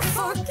 so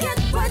forget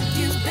what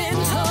you've been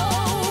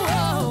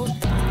told.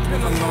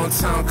 Been a long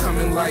time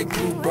coming like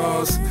blue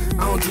balls.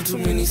 I don't do too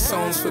many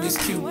songs for these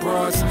cute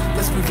broads.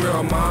 Let's be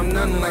real, mom,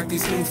 nothing like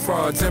these new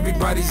frauds.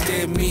 Everybody's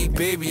dead meat,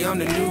 baby, I'm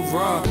the new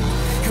raw.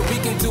 And we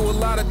can do a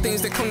lot of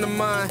things that come to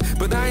mind,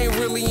 but I ain't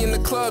really in the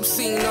club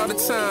scene all the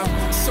time,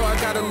 so I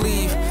gotta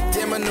leave.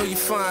 Damn, I know you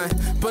fine,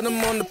 but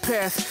I'm on the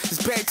path.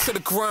 It's back to the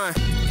grind.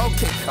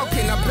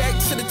 Okay, now back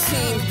to the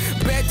team,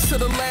 back to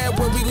the lab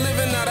where we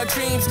living out our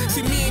dreams.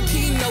 See me and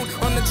Keynote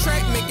on the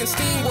track making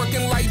steam,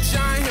 working like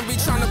John Henry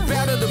trying to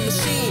battle the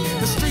machine.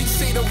 The streets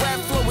say the rap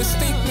flow is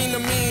stink mean to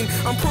mean.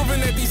 I'm proving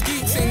that these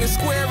geeks ain't as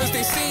square as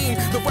they seem.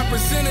 The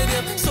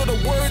representative, so the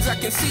words I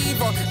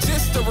conceive are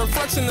just a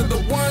reflection of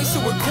the ones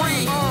who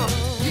agree.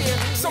 Yeah,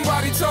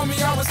 somebody told me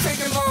I was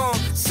taking long.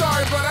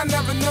 Sorry, but I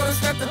never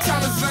noticed that the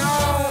time is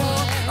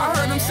on. I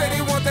heard them say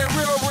they want that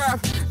real rap.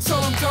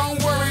 Told them don't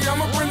worry,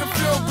 I'ma bring the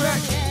feel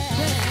back.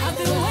 I've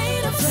been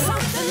waiting for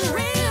something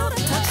real to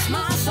touch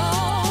my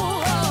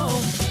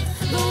soul.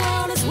 The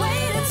world is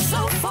waiting, so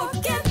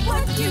forget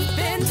what you've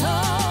been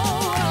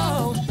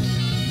told.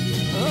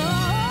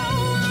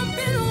 Oh, I've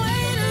been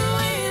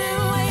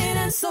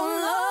waiting so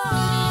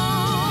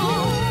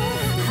long.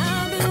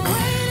 I've been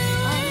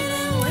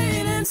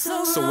waiting so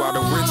long. So while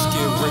the rich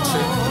get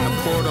richer and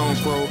the poor don't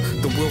grow,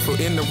 the willful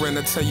ignorant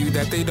will tell you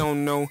that they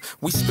don't know.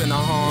 We spend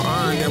our hard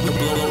earned and we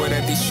blow it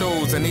at these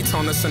shows, and they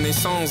taunt us in their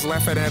songs,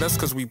 laughing at us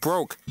cause we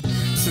broke.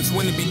 Since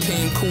when it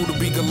became cool to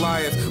be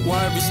Goliath,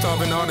 why every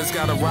starving artist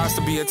gotta rise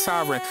to be a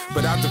tyrant?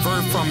 But I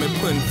divert from it,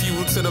 putting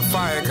fuel to the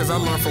fire, cause I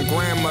learned from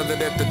grandmother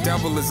that the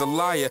devil is a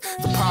liar.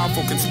 The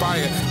powerful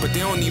conspire, but they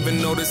don't even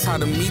notice how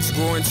the meat's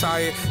growing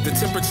tired. The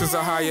temperatures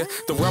are higher,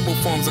 the rebel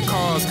forms a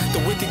cause. The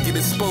wicked get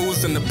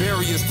exposed and the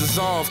barriers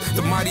dissolve.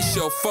 The mighty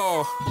shall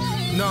fall.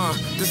 Nah,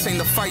 this ain't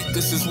a fight,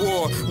 this is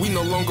war. We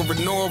no longer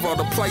ignore all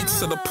the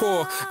plights of the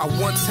poor. I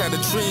once had a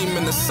dream,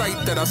 and the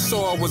sight that I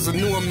saw was a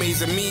new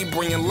amazing me,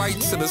 bringing light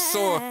to the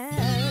sore.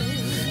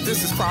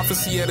 This is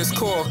prophecy at its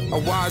core. A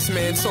wise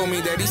man told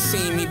me that he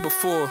seen me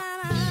before.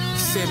 He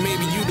said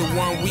maybe you the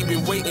one we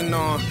been waiting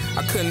on.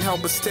 I couldn't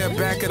help but stare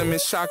back at him in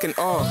shock and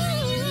awe.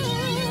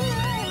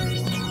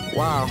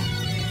 Wow.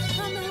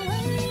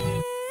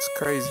 It's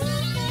crazy.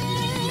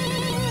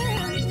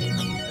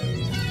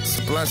 It's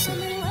a blessing.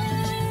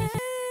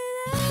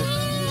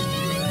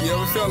 You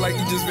ever feel like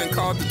you just been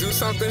called to do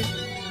something?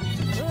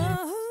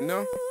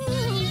 No?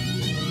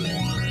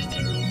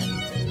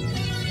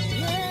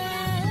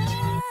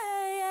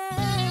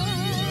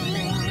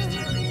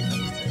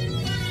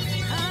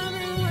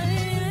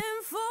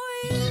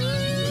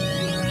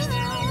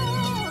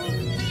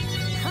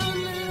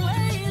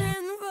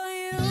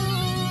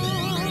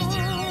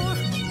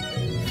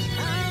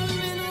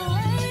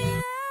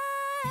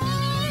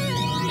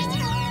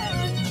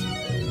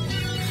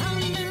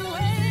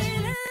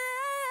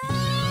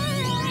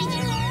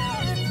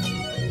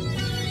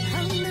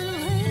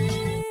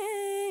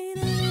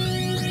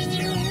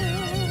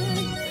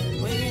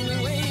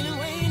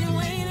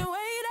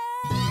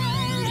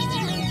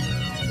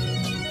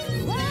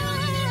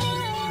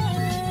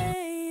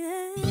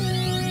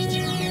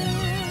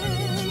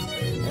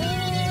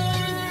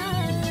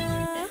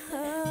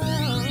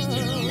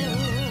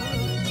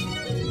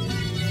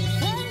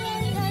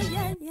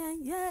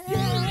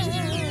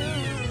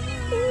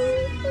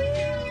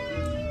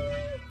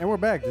 And we're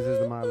back. This is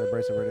the Mildly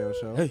Abrasive Radio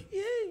Show. Hey.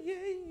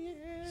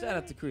 Shout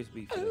out to Chris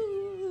B for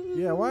that.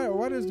 Yeah,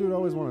 why does dude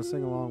always want to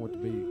sing along with the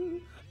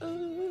beat? I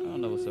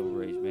don't know what's up with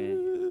Rage,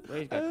 man.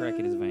 Rage got crack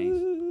in his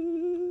veins.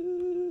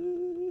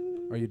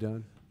 Are you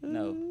done?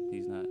 No,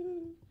 he's not.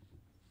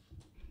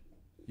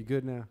 You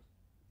good now?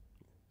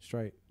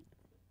 Straight.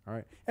 All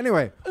right.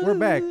 Anyway, we're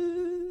back.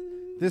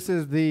 This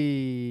is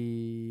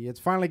it's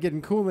finally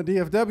getting cool in the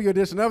DFW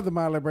edition of the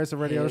Mildly Abrasive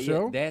Radio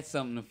Show. Yeah, that's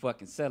something to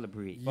fucking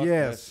celebrate. Fuck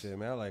Yes. that shit,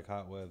 man. I like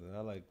hot weather.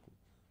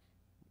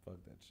 Fuck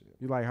that shit.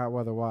 You like hot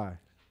weather? Why?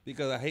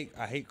 Because I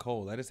hate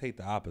cold. I just hate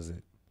the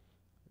opposite.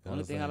 The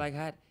only thing I like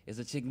hot is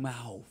a chick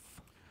mouth.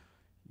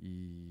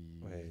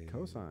 Wait.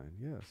 Cosign.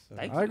 Yes.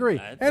 Thank I you. agree.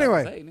 That's Anyway, what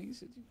I'm saying, nigga.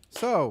 Shit, you-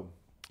 so,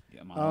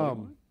 Yeah, my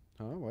only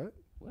one. what?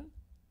 What?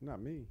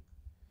 Not me.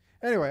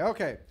 Anyway,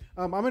 okay.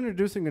 I'm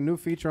introducing a new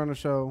feature on the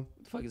show,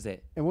 What the fuck is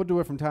that? and we'll do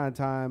it from time to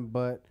time,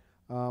 but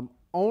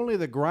only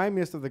the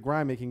grimiest of the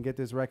grimy can get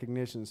this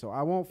recognition. So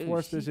I won't Oh,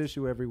 force this shit.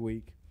 issue every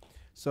week.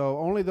 So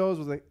only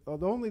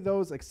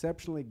those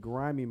exceptionally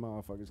grimy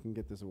motherfuckers can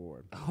get this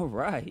award. All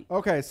right.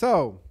 Okay,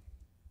 so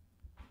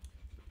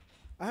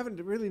I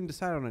haven't really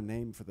decided on a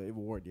name for the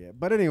award yet.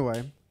 But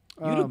anyway,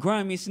 You the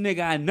grimiest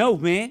nigga I know,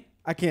 man.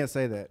 I can't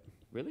say that.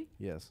 Really?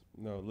 Yes,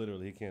 No,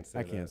 literally, he can't say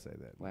I that. can't say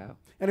that. Wow.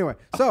 Anyway,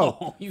 so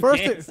Oh, you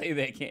first, can't say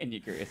that, can you,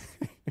 Chris?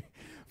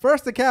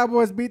 first the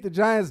Cowboys beat the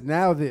Giants.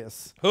 Now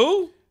this.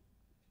 Who?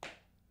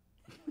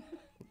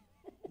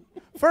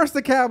 First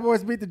the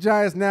Cowboys beat the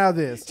Giants, now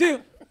this.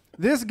 Chill.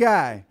 This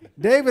guy,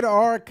 David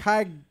R.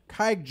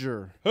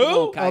 Kiger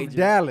Who? of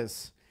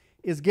Dallas,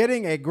 is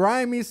getting a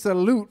grimy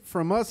salute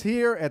from us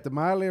here at the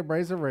Mildly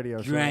Abrasive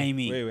Radio Show.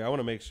 Grimy. Wait. I want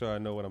to make sure I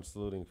know what I'm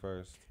saluting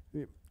first.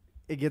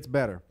 It gets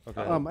better.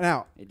 Okay.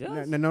 Now, It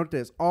does? Now note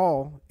this.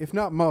 All, if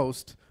not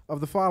most,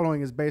 of the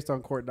following is based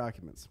on court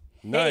documents.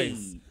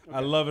 Nice.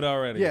 I love it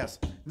already. Yes.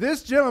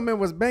 This gentleman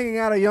was banging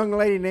out a young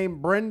lady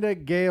named Brenda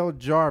Gale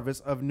Jarvis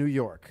of New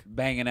York.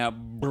 Banging out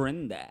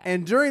Brenda.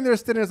 And during their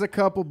stint as a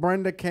couple,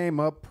 Brenda came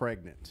up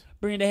pregnant.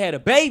 Brenda had a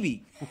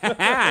baby. Hey,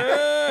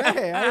 I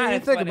didn't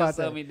even think about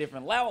So that. many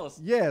different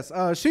levels. Yes.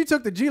 She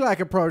took the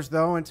G-like approach,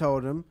 though, and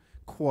told him,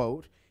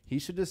 quote, he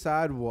should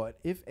decide what,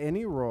 if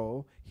any,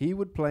 role he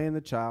would play in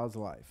the child's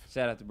life.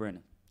 Shout out to Brenda.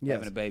 Yes.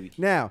 Having a baby.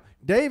 Now,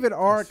 David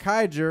R.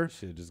 Kiger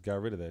Shit, just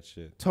got rid of that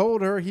shit.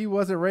 told her he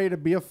wasn't ready to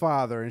be a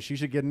father and she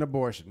should get an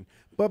abortion.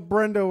 But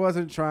Brenda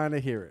wasn't trying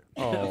to hear it.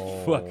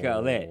 Oh. Fuck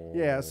all that.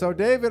 Yeah, so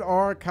David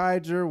R.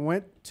 Kiger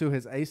went to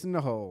his ace in the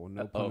hole,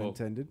 no pun Uh-oh.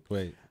 intended,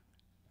 Wait.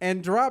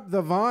 and dropped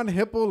the Von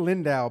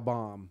Hippel-Lindau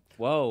bomb.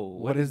 Whoa.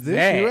 What is this,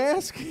 that? you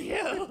ask?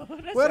 Yo,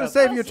 that Well, to sounds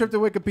save you a awesome. trip to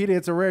Wikipedia,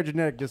 it's a rare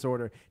genetic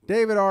disorder.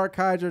 David R.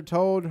 Kiger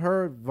told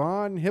her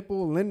Von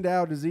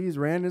Hippel-Lindau disease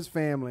ran in his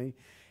family,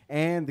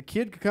 and the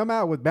kid could come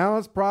out with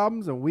balance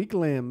problems and weak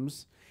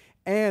limbs,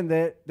 and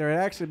that there had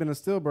actually been a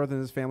stillbirth in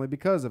his family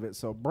because of it.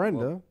 So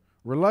Brenda,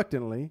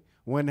 reluctantly,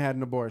 went and had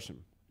an abortion.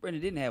 Brenda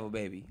didn't have a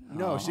baby.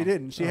 No, Aw. she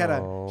didn't. She had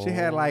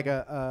like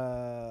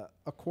a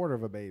quarter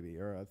of a baby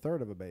or a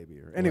third of a baby.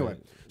 Or anyway,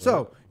 Right.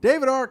 so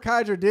David R.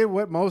 Kiger did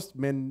what most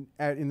men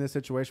in this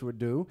situation would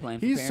do.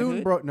 Plan for He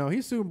soon Parenthood?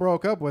 he soon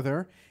broke up with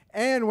her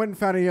and went and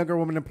found a younger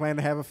woman and planned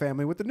to have a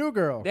family with the new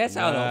girl. That's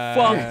how the Nice.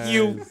 fuck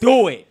you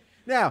do it.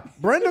 Now,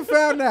 Brenda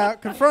found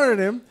out, confronted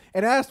him,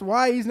 and asked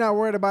why he's not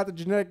worried about the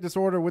genetic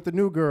disorder with the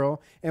new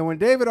girl. And when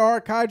David R.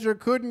 Kiger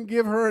couldn't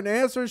give her an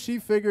answer, she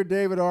figured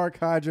David R.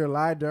 Kiger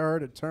lied to her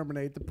to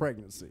terminate the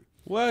pregnancy.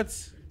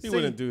 What? He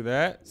wouldn't do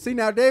that. See,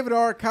 now David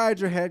R.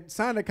 Kiger had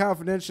signed a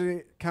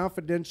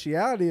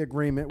confidentiality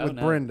agreement with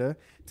no. Brenda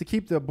to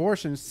keep the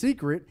abortion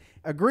secret,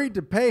 agreed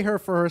to pay her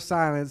for her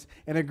silence,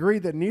 and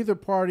agreed that neither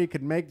party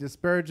could make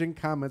disparaging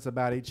comments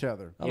about each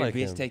other. I Here, like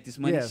bitch, him. take this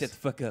money. Yes. Shut the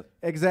fuck up.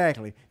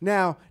 Exactly.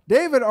 Now,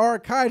 David R.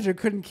 Kiger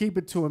couldn't keep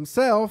it to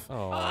himself.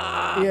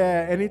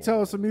 Yeah, and he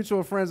told some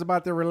mutual friends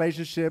about their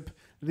relationship,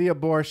 the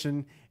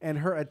abortion, and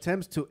her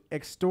attempts to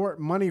extort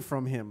money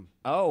from him.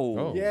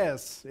 Oh.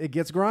 Yes, it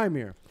gets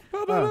grimier.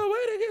 Wait,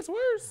 it gets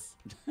worse.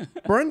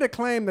 Brenda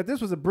claimed that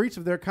this was a breach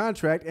of their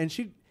contract, and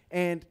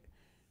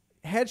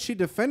had she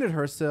defended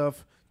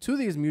herself to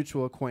these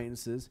mutual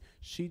acquaintances,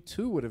 she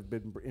too would have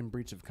been in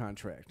breach of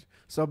contract.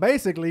 So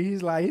basically,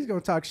 he's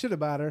gonna talk shit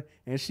about her,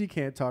 and she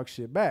can't talk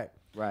shit back.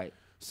 Right.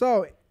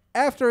 So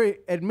after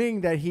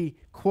admitting that he,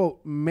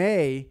 quote,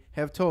 may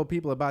have told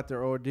people about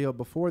their ordeal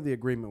before the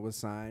agreement was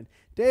signed,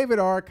 David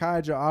R.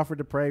 Kiger offered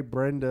to pay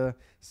Brenda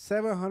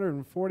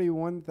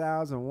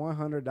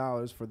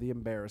 $741,100 for the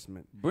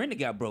embarrassment. Brenda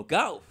got broke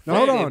off. No,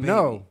 hold Hey, on, baby.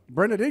 no.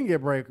 Brenda didn't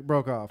get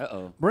broke off.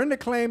 Uh-oh. Brenda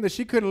claimed that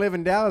she couldn't live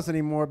in Dallas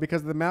anymore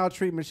because of the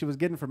maltreatment she was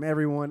getting from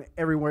everyone,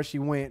 everywhere she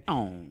went,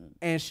 Oh.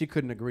 and she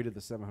couldn't agree to the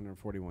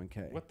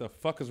 $741K. What the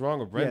fuck is wrong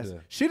with Brenda? Yes.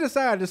 She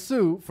decided to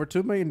sue for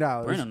 $2 million.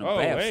 Brenda no Oh,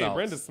 bath hey, salts.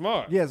 Brenda's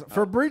smart. Yes,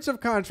 for breach of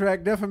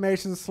contract,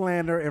 defamation,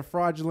 slander, and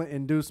fraudulent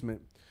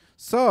inducement.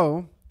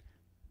 So,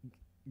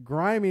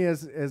 grimy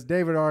as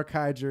David R.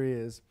 Kiger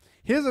is,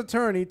 his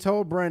attorney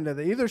told Brenda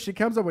that either she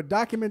comes up with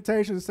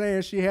documentation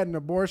saying she had an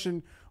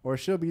abortion or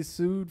she'll be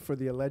sued for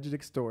the alleged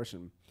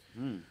extortion.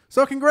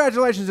 So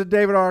congratulations to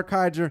David R.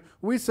 Kiger.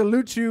 We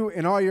salute you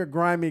in all your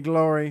grimy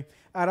glory.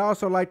 I'd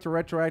also like to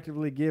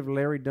retroactively give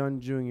Larry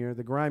Dunn Jr.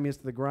 the grimiest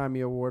of the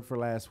grimy award for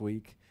last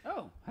week.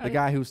 Oh. The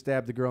guy who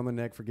stabbed the girl in the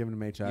neck for giving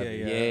him HIV.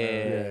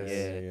 Yeah.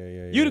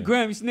 Yeah. You the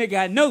Grammys nigga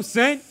I know,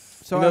 son.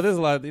 So you know, I- there's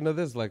a lot. You know,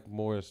 there's like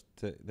more.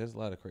 There's a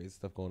lot of crazy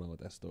stuff going on with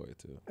that story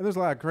too. And there's a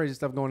lot of crazy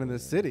stuff going in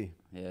this city.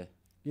 Yeah.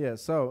 Yeah,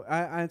 so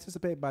I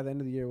anticipate by the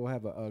end of the year we'll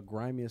have a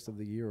grimiest of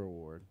the year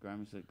award.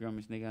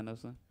 Grammys nigga I know,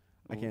 son.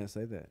 I can't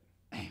say that.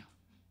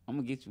 I'm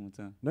gonna get you one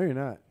time. No, you're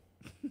not.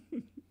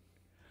 I'm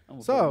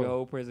gonna So- fuck your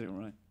whole president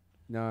run.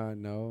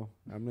 No.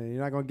 I mean,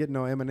 you're not gonna get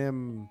no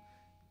Eminem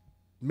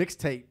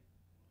mixtape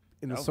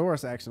in the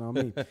source action on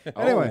me.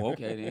 Anyway, Oh,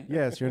 okay then.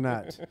 yes, you're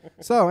not.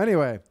 So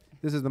anyway,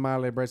 this is the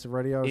Mildly Abrasive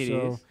Radio It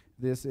Show. is.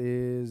 This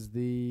is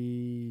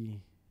the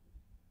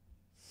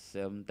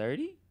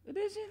 7:30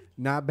 edition.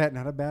 not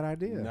a bad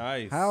idea.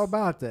 Nice. How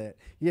about that?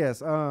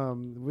 Yes.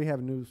 We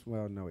have news.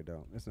 Well, no, we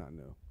don't. It's not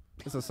new.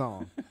 It's a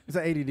song. It's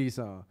an ADD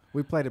song.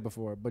 We played it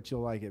before, but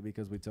you'll like it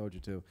because we told you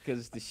to. Cause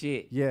it's the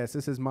shit. Yes,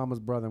 this is Mama's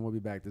Brother, and we'll be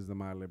back. This is the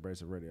Mildly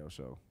Abrasive Radio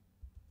Show.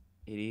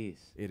 It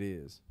is. It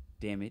is.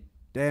 Damn it.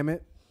 Damn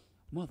it.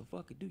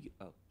 Motherfucker, do you?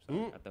 Oh,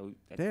 sorry. I thought.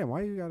 Damn,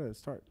 why you gotta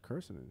start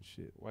cursing and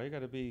shit? Why you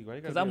gotta be? Why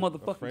you gotta? Cause I be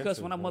motherfucking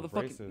cuss when I offensive,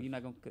 motherfucking. abrasive? You're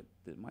not gonna cut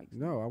the mic.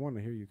 No, I want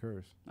to hear you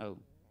curse. Oh,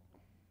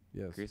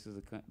 Yes. Chris is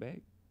a cunt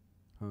bag.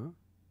 Huh?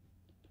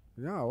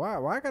 No,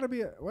 why I gotta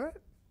be a what?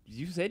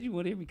 You said you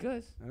want to hear me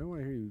cuss. I don't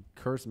want to hear you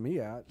curse me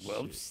out.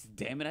 Well, Shit.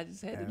 damn it, I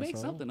just had to make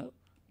Asshole. something up.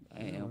 I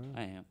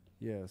am.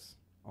 Yes.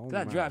 All in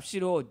 'Cause I the drop mouth.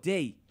 shit all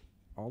day.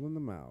 All in the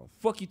mouth.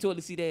 Fuck you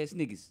toilet seat ass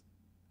niggas.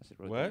 I should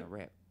wrote What? down a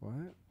rap.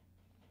 What?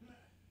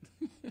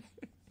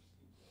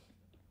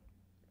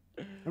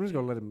 I'm just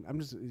gonna let him.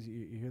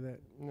 You hear that?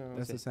 No.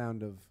 That's the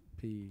sound of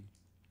pee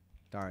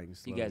dying You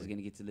slowly. guys are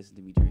gonna get to listen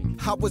to me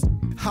drink. I was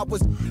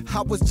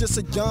just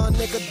a young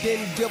nigga,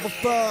 didn't give a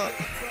fuck.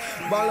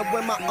 Ballin'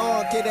 with my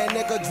aunt, get that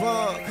nigga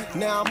drunk.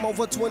 Now I'm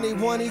over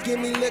 21, he give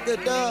me liquor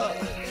up.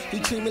 He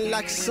treat me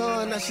like a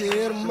son, I should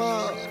hit him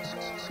up.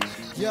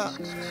 Yeah,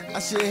 I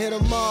should hit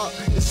him up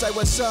and say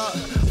what's up.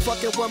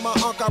 Fucking with my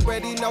uncle,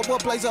 already know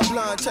what plays a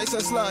blunt.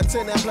 Chasing sluts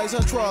in that place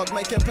a truck,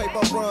 making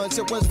paper runs.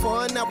 It was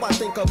fun, now I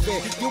think of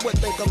it. You would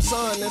think I'm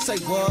son and say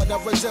what a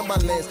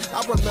resemblance.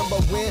 I remember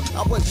when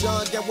I was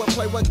young and would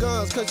play with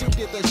guns, cause you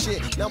did the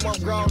shit. Now I'm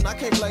grown, I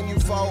can't blame you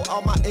for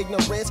all my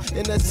ignorance.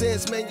 In a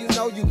sense, man, you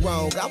know you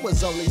wrong. I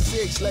was only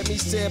 6, let me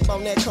sip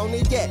on that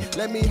cognac.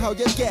 Let me hold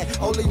your gat,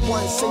 only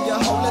once in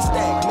your whole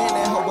stack. Man,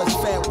 that hoe was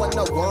fat,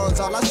 wasn't no ones.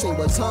 All I seen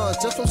was tons,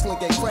 just from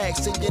slinging crack.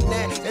 Seeing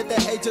that at the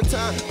age of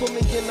time, put me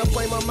in the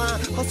frame of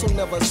mind. Hustle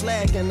never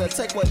slack and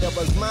take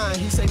whatever's mine.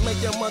 He say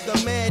make your mother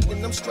mad,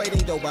 then I'm straight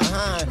in your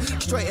behind.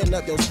 Straighten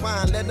up your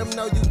spine, let them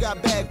know you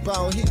got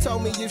backbone. He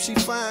told me if she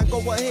fine, go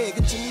ahead,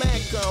 get your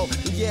Mac on.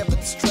 Yeah, put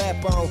the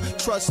strap on,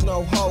 trust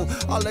no hoe.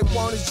 All they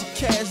want is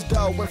your cash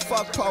dough and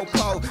fuck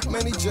po-po.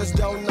 Man, he just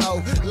don't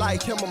know.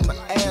 Like him, I'm an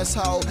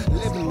asshole.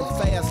 Living the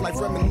fast life,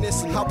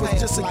 reminiscing. I was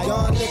just a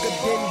young nigga,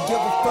 didn't give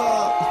a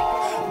fuck.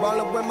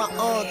 Rollin' with my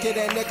aunt, get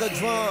that nigga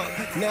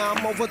drunk. Now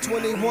I'm over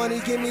 21, he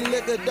give me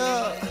liquor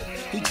up.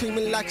 He treat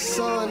me like a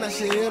son, I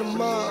should hit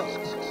him up.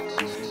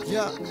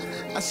 Yeah,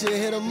 I should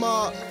hit him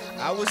up.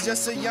 I was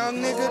just a young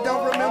nigga,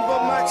 don't remember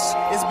much.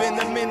 It's been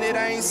a minute,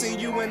 I ain't seen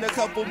you in a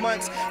couple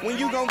months. When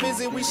you gon'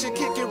 visit, we should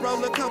kick it,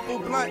 roll a couple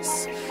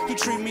blunts. He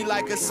treat me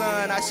like a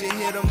son, I should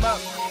hit him up.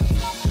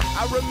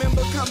 I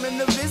remember coming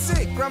to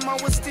visit, grandma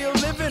was still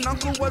living.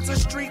 Uncle was a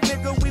street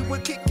nigga, we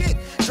would kick it.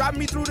 Drive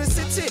me through the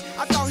city,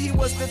 I thought he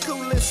was the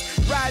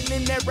coolest. Riding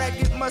in that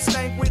ragged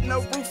Mustang with no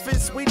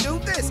Rufus, we do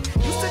this.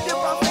 Used to dip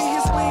off in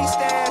his weed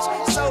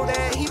stash, so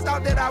that he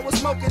thought that I was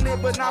smoking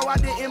it, but now I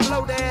didn't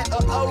blow that.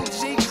 A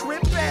OG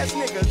crip ass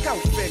nigga, go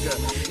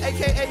figure.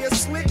 AKA a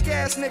slick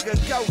ass nigga,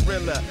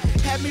 gorilla.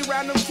 Had me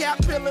round them cap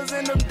pillars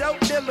and them dope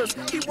dealers.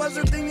 He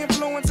wasn't the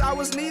influence I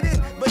was needed,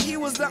 but he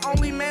was the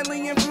only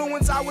manly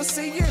influence I was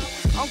seeing.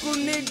 Uncle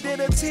Nick did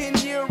a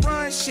 10-year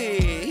run,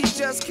 shit. He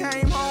just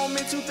came home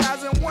in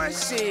 2001,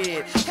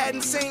 shit.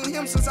 Hadn't seen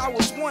him since I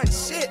was 1,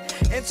 shit.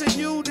 And to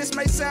you, this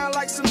may sound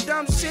like some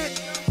dumb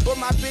shit, but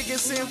my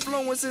biggest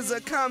influence is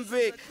a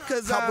convict.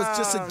 Cause I was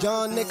just a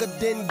young nigga,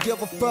 didn't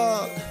give a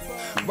fuck.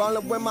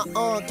 Rollin' with my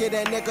aunt, get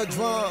that nigga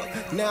drunk.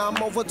 Now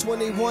I'm over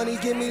 21, he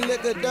give me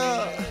liquor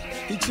up.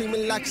 He treat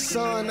me like a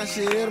son, I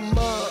should hit him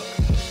up.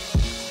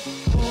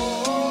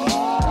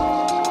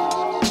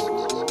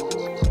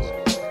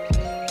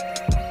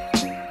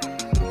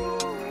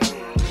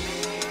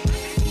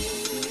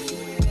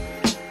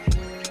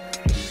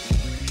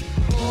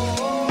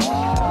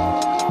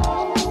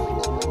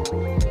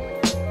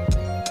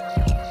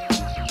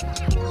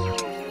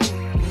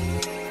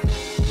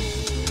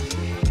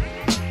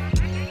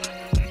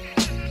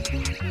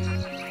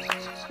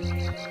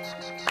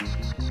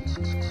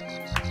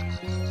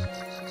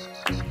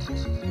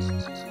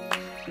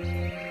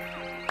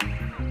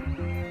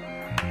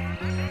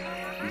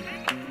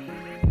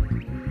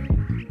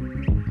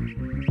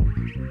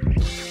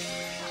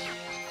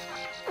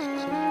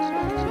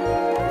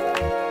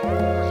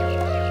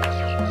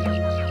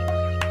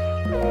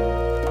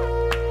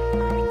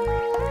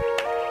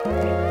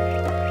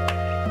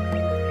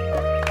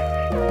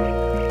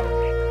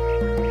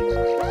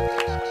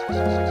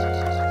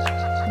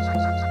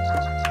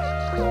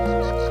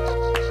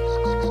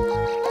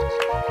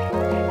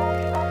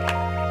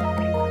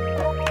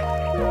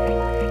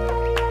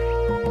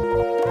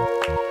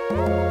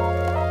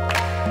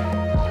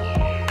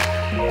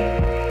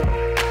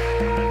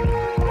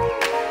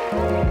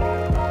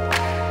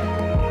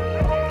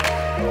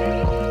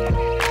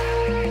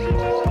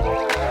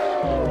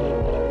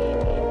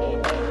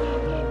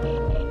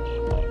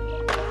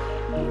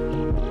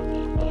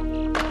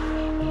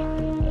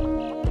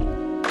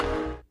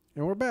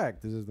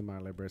 This is the My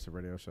Liberation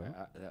Radio Show.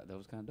 That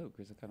was kind of dope,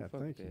 Chris. I kind Yeah, of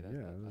fucked with thank that. you.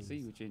 Yeah, I see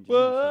what you're enjoying.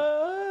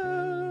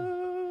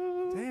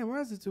 Whoa. Damn, why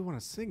does it do want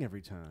to sing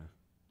every time?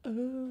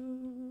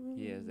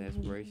 He has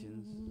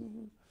aspirations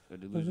or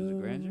delusions of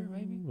grandeur,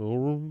 maybe.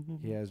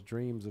 He has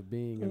dreams of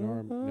being an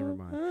arm. Never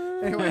mind.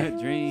 Anyway,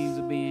 Dreams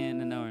of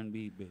being an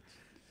R&B bitch.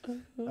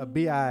 a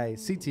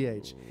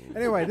BICTH.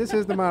 Anyway, this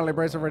is the My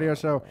Liberation Radio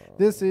Show.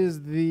 This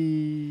is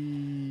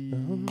the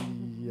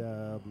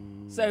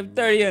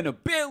 7:30 in the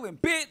building,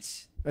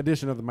 bitch.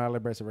 edition of the My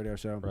Liberation Radio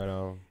Show. Right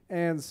on.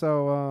 And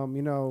so,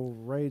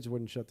 Rage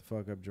wouldn't shut the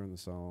fuck up during the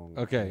song.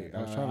 Okay,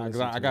 I was trying to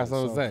listen I to got it.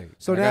 something to say.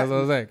 So I now- got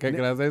something to say.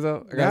 Can I say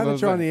so? I got Now something that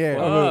to you're on say. the air,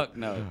 Fuck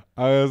no.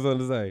 I got something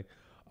to say.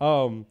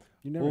 You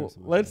never have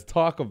something to Let's say.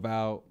 talk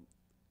about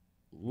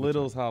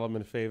Little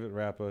Solomon favorite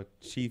rapper,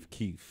 Chief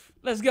Keef.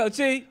 Let's go,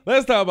 Chief.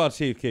 Let's talk about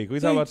Chief Keef. We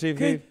talk about Chief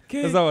Keef.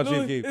 Keef, Let's talk about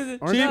Louis, Chief is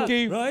Keef. it Chief John,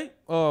 Keef,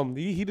 right?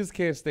 he just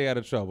can't stay out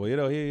of trouble. You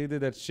know, he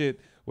did that shit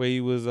where he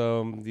was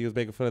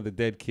making fun of the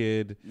dead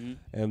kid,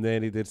 and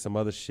then he did some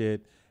other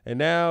shit. And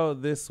now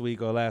this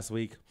week or last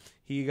week,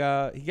 he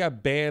got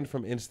banned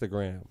from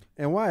Instagram.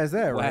 And why is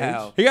that, right?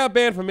 Wow. He got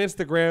banned from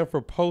Instagram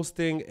for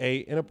posting a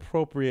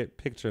inappropriate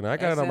picture. And I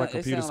got it on my It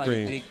computer sound like a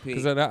screen dick pic.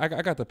 because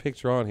I got the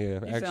picture on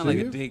here. You Actually, sound like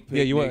a dick pic.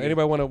 yeah. You want nigga.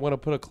 anybody want to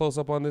put a close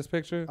up on this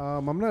picture?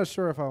 I'm not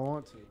sure if I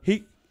want to.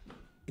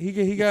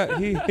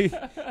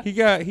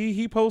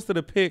 He posted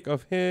a pic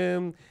of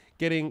him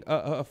getting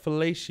a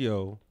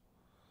fellatio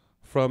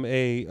from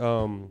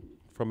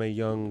a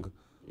young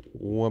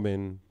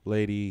woman,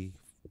 lady,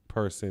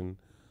 person.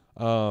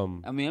 I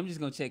mean, I'm just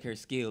gonna check her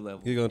skill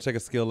level. You're gonna check a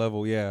skill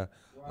level, yeah.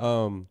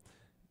 And,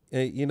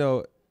 you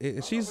know,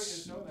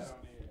 she's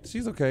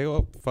okay.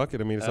 Well, fuck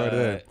it. I mean, it's already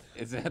there.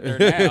 It's out there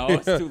now.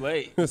 It's too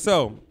late.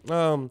 So,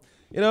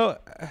 you know,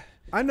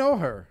 I know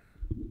her.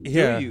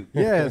 yeah. Do you?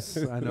 Yes,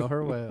 I know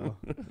her well.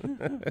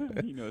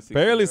 You know,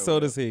 Barely so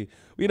does he.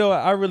 You know,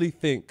 I really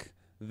think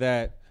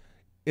that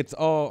it's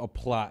all a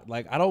plot.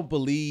 Like, I don't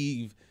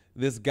believe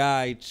this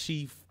guy,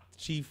 Chief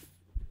Keef,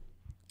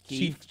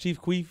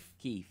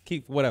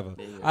 whatever.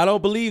 I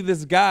don't believe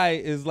this guy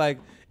is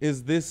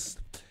this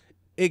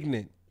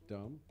ignorant.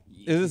 Dumb.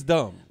 Is this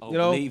dumb? Oh, you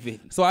know? believe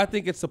it. So I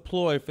think it's a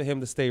ploy for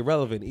him to stay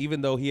relevant,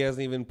 even though he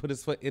hasn't even put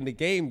his foot in the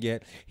game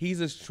yet. He's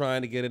just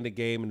trying to get in the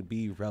game and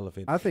be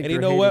relevant. I think and you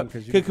you're know what?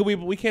 hating 'cause you-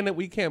 We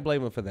can't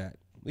blame him for that.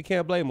 We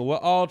can't blame him. We're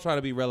all trying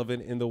to be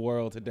relevant in the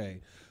world today.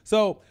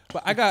 So,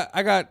 but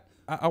I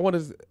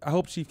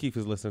hope Chief Keef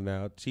is listening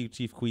now.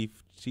 Chief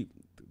Leaf,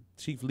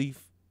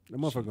 That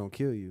motherfucker gonna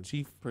kill you.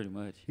 Chief Pretty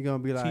much. He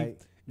gonna be like,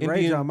 Indian-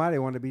 Ray John Mighty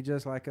want to be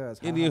just like us.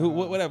 Ha, Indian, ha,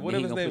 who, ha. whatever Then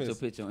he his gonna name put your is.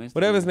 picture on Instagram.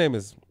 Whatever his name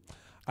is.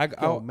 I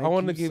Gonna make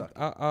want to you give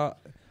suck.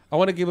 I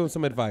want to give him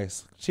some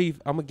advice. Chief,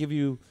 I'm gonna give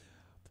you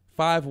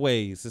 5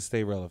 ways to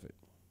stay relevant.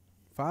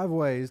 5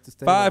 ways to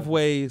stay. 5 relevant.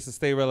 ways to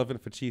stay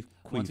relevant for Chief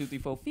Queef. 1, 2, 3,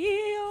 4.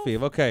 Feel.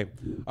 Fev. Okay.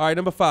 All right.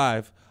 Number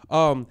 5.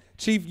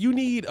 Chief, you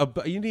need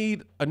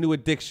a new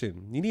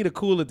addiction. You need a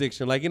cool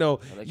addiction. Like, you know,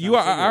 you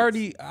are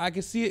already. I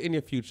can see it in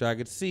your future. I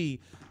could see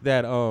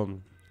that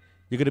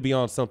you're gonna be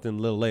on something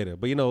a little later.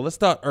 But you know, let's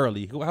start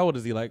early. How old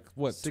is he? Like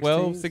what?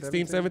 12,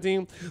 16,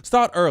 17?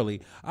 Start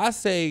early. I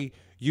say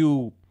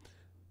you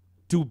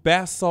do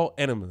bath salt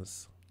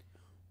enemas.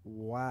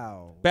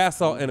 Wow. Bath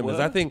salt enemas.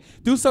 I think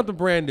do something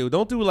brand new.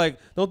 Don't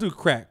do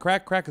crack.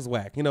 Crack is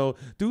whack. You know,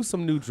 do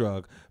some new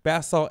drug.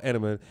 Bath salt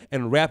enema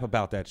and rap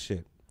about that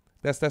shit.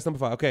 That's number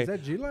 5. Okay. Is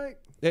that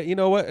G-Like? Yeah, you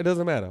know what? It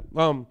doesn't matter.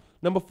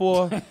 Number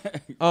 4.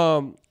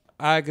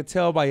 I could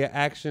tell by your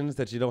actions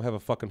that you don't have a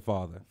fucking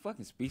father. I'm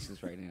fucking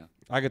speechless right now.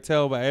 I could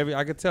tell that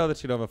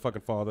you don't have a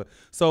fucking father.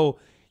 So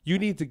you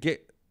need to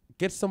get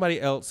somebody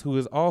else who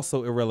is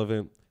also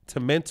irrelevant to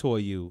mentor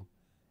you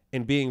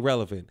in being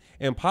relevant.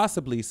 And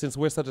possibly, since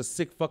we're such a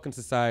sick fucking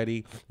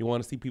society, we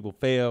want to see people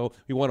fail,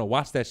 we want to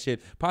watch that shit,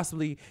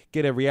 possibly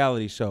get a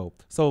reality show.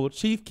 So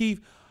Chief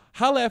Keef,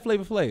 holla at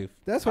Flavor Flav.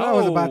 That's what I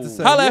was about to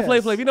say. Holla at yes.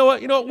 Flavor Flav. You know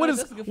what?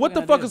 that's a good What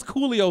the fucking fuck idea. is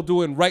Coolio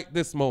doing right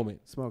this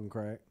moment? Smoking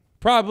crack.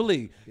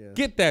 Probably. Yes.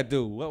 Get that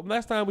dude. Well,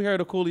 last time we heard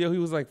of Coolio, he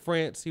was like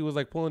France. He was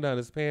like pulling down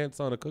his pants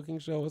on a cooking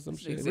show or some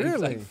shit. Seems Really?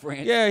 like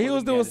France Yeah, he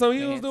was pulling doing down some.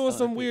 his He was pants doing on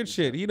some a weird cookie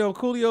shit. You know,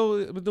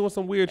 Coolio was doing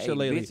some weird Hey, shit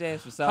lately. bitch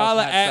ass for sausage,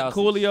 Holla hot at sausage.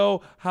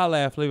 Coolio. Holla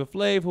at Flavor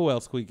Flav. Who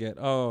else could we get?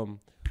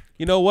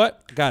 You know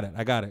what? Got it.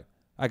 I got it.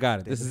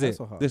 This is it.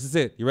 Hasselhoff. This is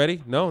it. You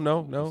ready? No.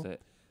 What's that?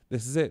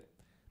 This is it.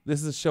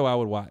 This is a show I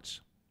would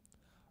watch.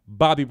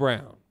 Bobby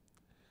Brown.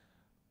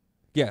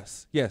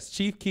 Yes.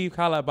 Chief Keef,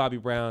 holla at Bobby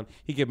Brown.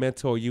 He can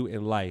mentor you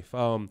in life.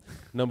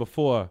 Number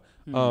 4.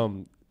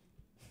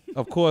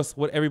 Of course,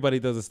 what everybody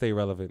does is stay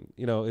relevant.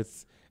 You know,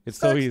 it's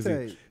so Sex easy.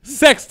 tape.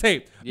 Sex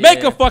tape. Yeah.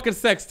 Make a fucking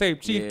sex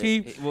tape, Chief Yeah.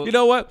 Keef. Well, you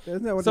know what?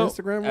 Isn't that what So-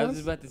 Instagram I was? was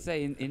just about to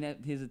say in that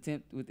his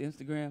attempt with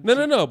Instagram.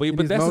 No. But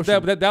needs that's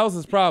motion. that was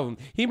his problem.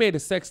 He made a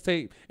sex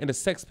tape and the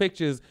sex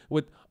pictures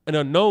with an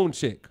unknown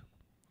chick.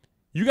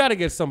 You got to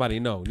get somebody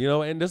known, you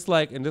know, and just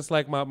like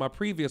my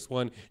previous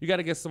one, you got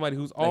to get somebody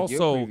who's Like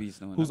your also previous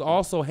one, who's okay.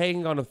 also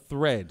hanging on a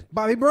thread.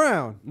 Bobby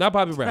Brown. Not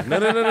Bobby Brown. No,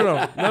 not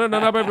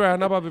Bobby Brown.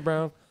 Not Bobby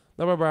Brown.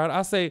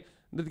 I say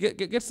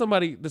get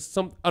somebody that's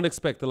some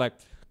unexpected. Like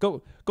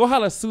go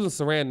holler at Susan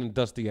Sarandon and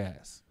Dusty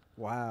Ass.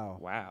 Wow.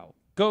 Wow.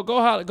 Go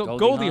holler.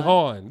 Goldie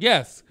Hawn.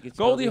 Yes. Get your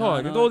Goldie Goldie Hawn.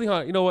 Hawn Get on. Goldie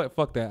Hawn. You know what?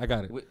 Fuck that. I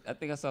got it. I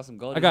think I saw some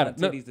golden I got it.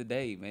 No. titties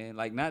today, man.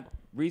 Like not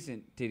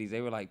recent titties.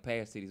 They were like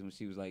past titties when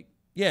she was like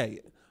Yeah.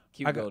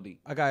 cute Goldie.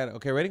 I got it.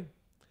 Okay, ready?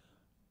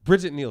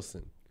 Bridget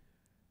Nielsen.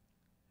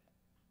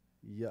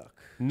 Yuck.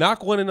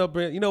 Knock one in up.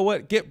 You know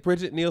what? Get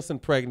Bridget Nielsen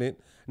pregnant.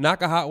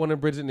 Knock a hot one in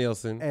Bridget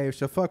Nielsen. Hey, if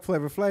she'll fuck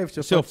Flavor Flav,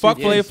 She'll fuck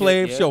Yeah, Flav shit,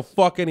 Flav. yes. She'll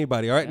fuck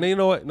anybody. All right. Now you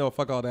know what? No,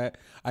 fuck all that.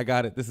 I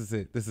got it. This is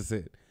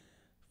it.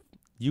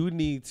 You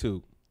need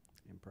to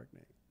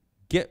Impregnate.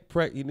 get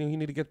pregnant. You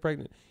need to get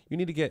pregnant. You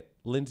need to get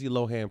Lindsay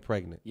Lohan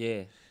pregnant.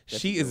 Yeah. that's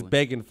She a good is one.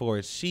 begging for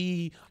it.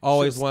 She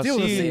always wants. steal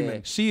the She,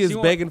 semen. she is She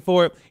want- begging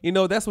for it. You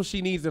know, that's what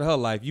she needs in her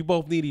life. You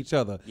both need each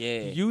other.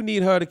 Yeah. You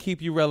need her to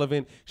keep you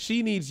relevant.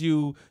 She needs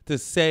you to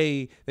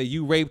say that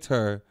you raped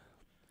her,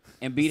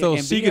 And beat so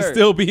and she beat can her.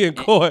 still be in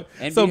court.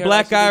 and Some beat her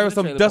black like she guy did or in the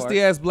some trailer dusty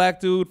park. ass black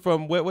dude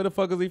from where the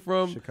fuck is he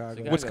from?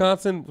 Chicago.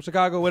 Wisconsin,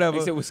 Chicago, whatever.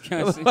 He said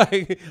Wisconsin.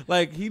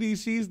 like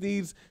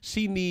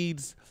she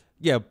needs,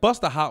 yeah,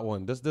 bust a hot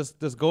one.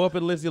 Just go up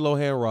in Lindsay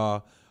Lohan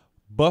raw,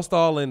 bust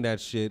all in that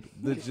shit.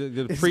 The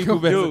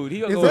prepubescent- Dude, he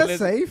gonna Is go that with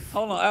safe?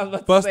 Hold on, I was about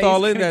to Bust say,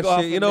 all he's in gonna that go off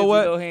shit. with You know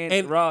Lindsay what? Lohan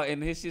And- raw,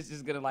 and his shit's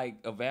just gonna like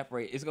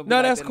evaporate. It's gonna be No,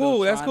 like that's that little cool.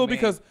 That's Sean cool man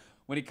because-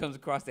 when he comes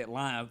across that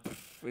line,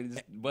 it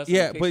just busts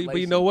Yeah, the but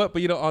you know pixelation. what?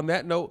 But you know, on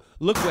that note,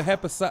 look what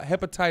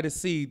hepatitis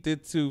C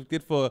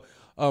did for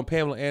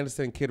Pamela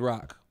Anderson and Kid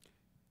Rock.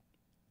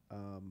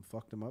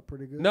 Fucked him up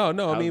pretty good. No, I I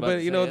was mean, about but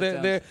to you say know,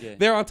 that they're sounds- yeah.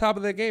 they're on top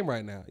of their game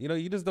right now. You know,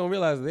 you just don't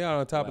realize they are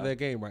on top of Wow. their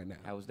game right now.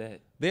 How was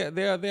that?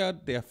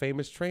 They're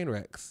famous train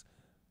wrecks.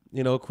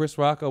 You know, Chris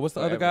Rock. What's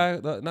the other guy?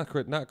 Not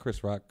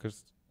Chris Rock.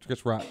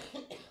 Chris Rock.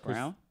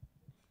 Brown?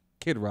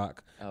 Kid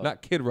Rock. Oh.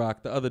 Not Kid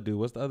Rock. The other dude.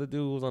 What's the other dude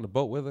who was on the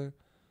boat with her?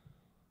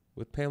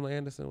 With Pamela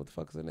Anderson. What the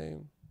fuck is her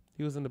name?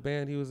 He was in the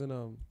band. He was in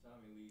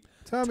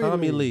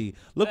Tommy Lee.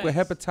 Look what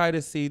Thanks.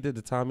 hepatitis C did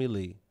to Tommy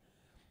Lee.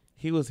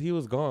 He was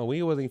gone.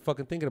 We wasn't even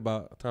fucking thinking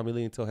about Tommy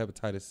Lee until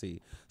hepatitis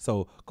C.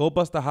 So go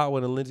bust a hot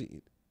one and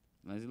Lindsay.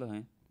 Lindsay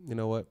Lohan. You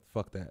know what?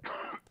 Fuck that.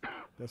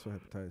 That's what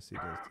hepatitis C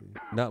does to you.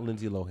 Not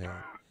Lindsay Lohan.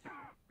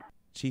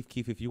 Chief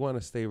Keef, if you want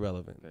to stay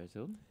relevant, Very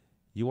soon.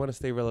 you want to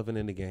stay relevant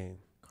in the game.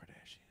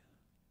 Kardashian.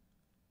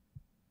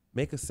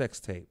 Make a sex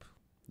tape.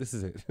 This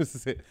is it. This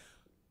is it.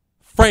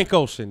 Frank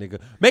Ocean, nigga.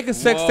 Make a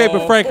sex tape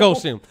with Frank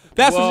Ocean.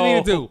 That's what you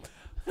need to do.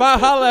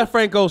 Holla at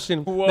Frank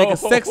Ocean. Make a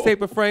sex tape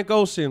with Frank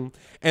Ocean,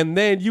 and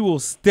then you will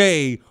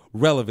stay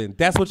relevant.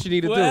 That's what you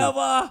need to do.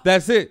 Forever.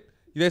 That's it.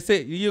 That's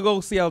it. You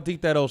go see how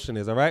deep that ocean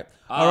is. All right.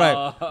 All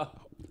right.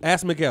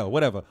 Ask Miguel.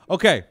 Whatever.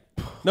 Okay.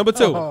 Number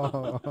two.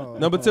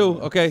 Number two.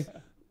 Okay.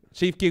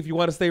 Chief Keef, you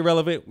want to stay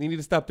relevant, you need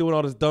to stop doing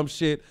all this dumb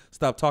shit.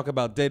 Stop talking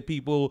about dead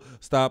people.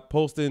 Stop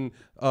posting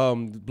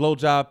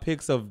blowjob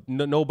pics of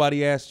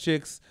nobody ass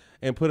chicks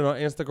and put it on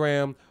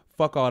Instagram.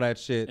 Fuck all that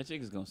shit. That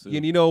chick is gonna sue.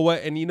 And you know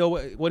what? And you know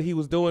what he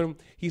was doing?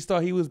 He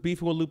was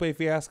beefing with Lupe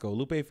Fiasco.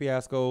 Lupe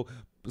Fiasco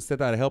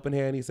sent out a helping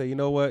hand. He said, you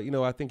know what? You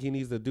know, I think he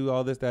needs to do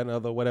all this, that, and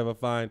other, whatever.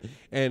 Fine.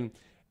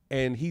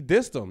 And he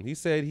dissed him. He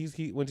said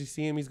when you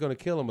see him, he's gonna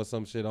kill him or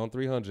some shit on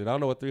 300. I don't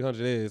know what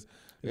 300 is.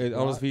 I don't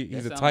know if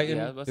he's a sounds- Titan.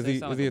 yeah, I was about to Is say, he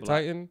sounds a like a block.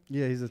 Titan?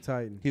 Yeah, he's a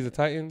Titan. He's a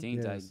Titan. Teen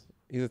Yes.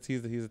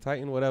 Titan. He's a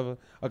Titan. Whatever.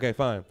 Okay,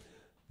 fine.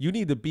 You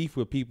need to beef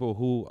with people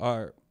who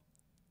are.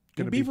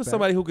 Gonna Beef beef with back.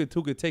 somebody who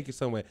could take you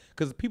somewhere,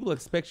 because people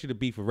expect you to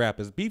beef with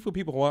rappers. Beef with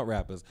people who aren't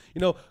rappers.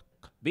 You know,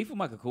 Beef with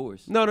Michael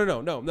Kors. no.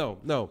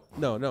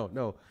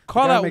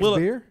 Call guy out makes Willow.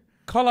 beer?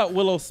 Call out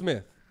Willow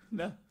Smith.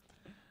 No.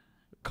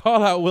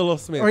 Call out Willow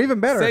Smith. Or even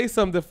better. Say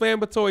some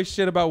defamatory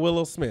shit about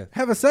Willow Smith.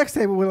 Have a sex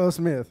tape with Willow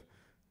Smith.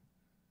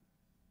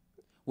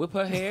 Whip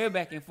her hair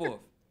back and forth.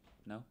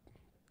 No.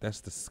 That's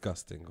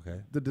disgusting. Okay.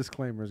 The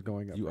disclaimer is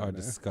going up. You right are now.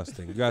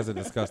 disgusting. You guys are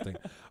disgusting.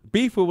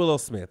 Beef with Willow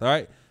Smith. All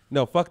right.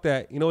 No, fuck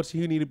that. You know what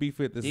you need to beef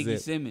with? This Diggy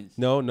is it. Simmons.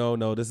 No.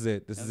 This is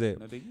it. This is it.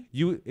 No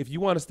Diggy? If you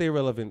want to stay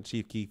relevant,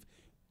 Chief Keef,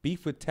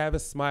 beef with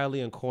Tavis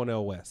Smiley and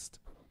Cornell West.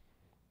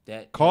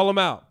 Call them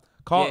out.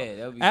 Yeah,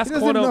 that would be- Ask He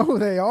doesn't even know Cornell. who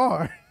they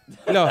are.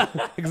 No,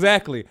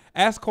 exactly.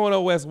 Ask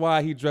Cornell West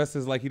why he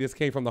dresses like he just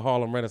came from the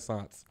Harlem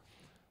Renaissance.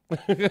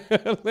 He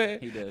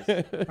does.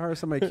 I heard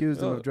somebody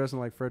accused him of dressing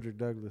like Frederick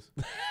Douglass.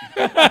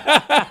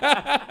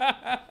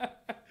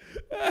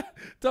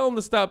 Tell him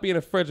to stop being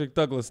a Frederick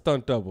Douglass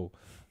stunt double.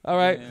 All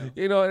right, Yeah.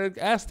 you know,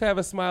 ask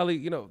Tavis Smiley.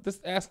 You know,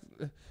 just ask.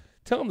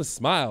 Tell him to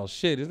smile.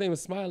 Shit, his name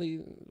is Smiley.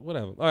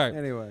 Whatever. All right.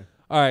 Anyway,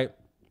 All right.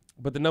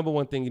 But the number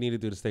one thing you need to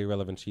do to stay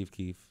relevant, Chief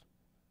Keef,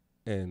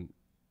 and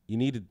you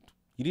need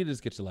to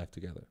just get your life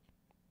together.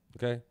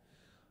 Okay?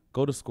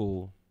 Go to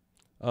school,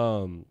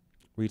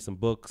 read some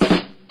books,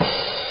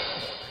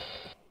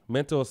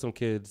 mentor some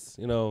kids,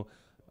 you know,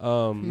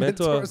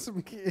 mentor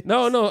some kids.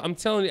 No, I'm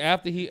telling you,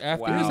 after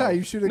Wow. Here's how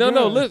you shoot a No,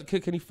 gun. look,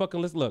 can you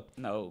fucking listen? Look,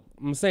 No.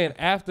 I'm saying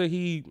after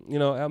he, you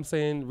know, I'm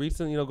saying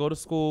recently, you know, go to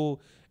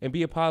school and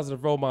be a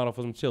positive role model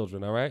for some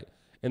children, all right?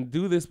 And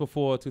do this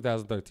before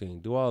 2013.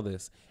 Do all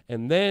this.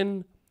 And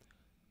then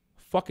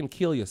fucking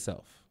kill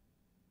yourself.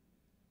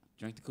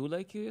 Drink the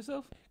Kool-Aid, kill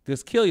yourself?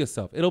 Just kill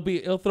yourself.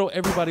 It'll throw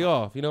everybody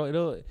off. You know,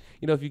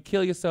 if you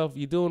kill yourself,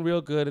 you're doing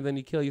real good, and then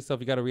you kill yourself.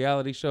 You got a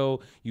reality show.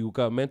 You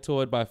got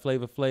mentored by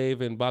Flavor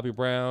Flav and Bobby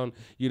Brown.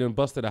 You done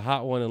busted a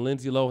hot one and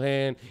Lindsay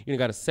Lohan. You done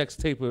got a sex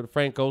tape with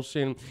Frank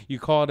Ocean. You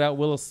called out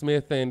Willow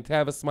Smith and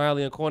Tavis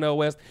Smiley and Cornell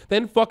West.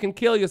 Then fucking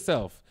kill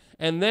yourself,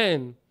 and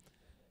then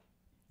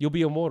you'll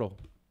be immortal.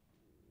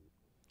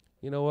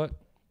 You know what?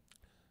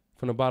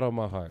 From the bottom of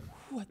my heart,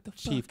 What the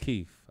Chief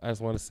Keef, I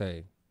just want to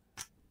say,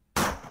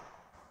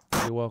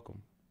 you're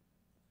welcome.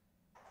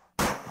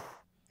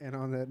 And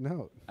on that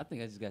note, I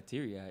think I just got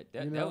teary-eyed.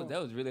 That, You that, know, was,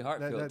 that was really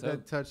heartfelt,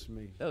 that touched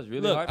me. That was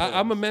really Look, heartfelt.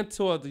 I'm a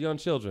mentor to young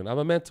children. I'm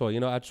a mentor. You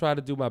know, I try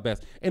to do my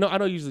best. And I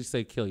don't usually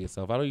say kill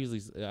yourself. I don't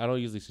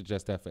usually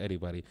suggest that for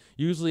anybody.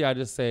 Usually, I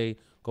just say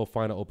go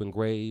find an open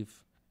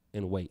grave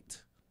and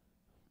wait.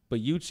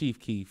 But you, Chief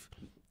Keef,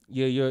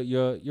 you're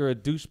a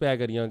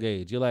douchebag at a young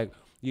age. You're like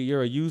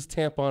you're a used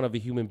tampon of a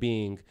human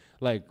being.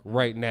 Like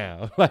right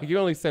now, like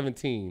you're only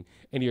 17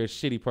 and you're a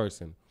shitty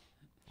person.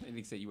 And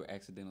he said you were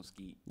accidental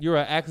skeet. You're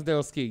an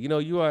accidental ski. You know,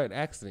 you are an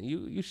accident.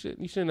 You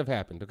shouldn't have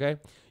happened, okay?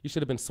 You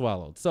should have been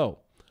swallowed. So,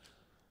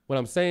 what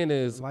I'm saying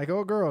is, Like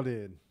old girl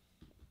did.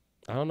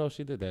 I don't know if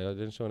she did that. I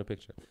didn't show in a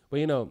picture. But,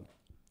 you know,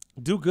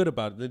 do good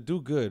about it. Do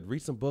good.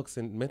 Read some books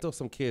and mentor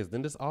some kids.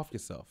 Then just off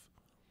yourself.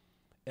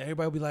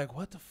 Everybody will be like,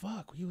 what the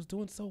fuck? He was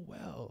doing so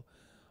well.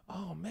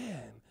 Oh,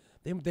 man.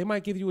 They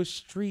might give you a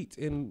street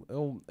in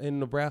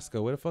Nebraska.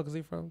 Where the fuck is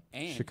he from?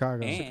 And,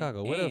 Chicago. and,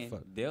 Chicago. Where the and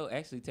fuck? They'll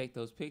actually take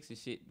those pics and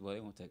shit. Well,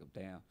 they won't take them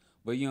down.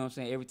 But you know what I'm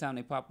saying? Every time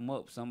they pop them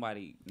up,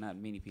 somebody, not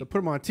many people. put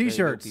 'em on very little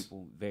T-shirts.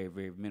 People, very,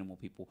 very minimal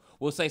people.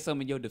 Will say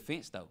something in your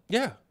defense, though.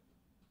 Yeah.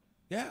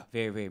 Yeah.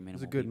 Very, very minimal.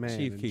 He's a good people. man.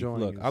 Chief Keef, enjoying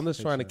look, his I'm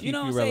just trying to picture. keep You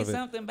you don't say relevant.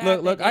 something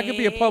about Look, the I could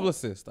be a day.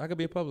 publicist. I could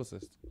be a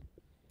publicist.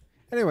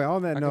 Anyway,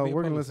 on that I could note, be a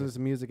we're going to listen to publicist.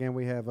 some music, and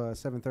we have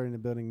 7:30 in the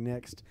building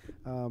next.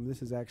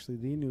 This is actually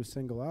the new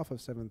single off of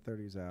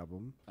 7:30's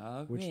album,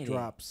 which Already.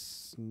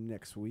 drops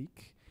next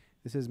week.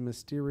 This is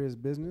Mysterious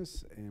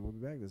Business, and we'll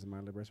be back. This is My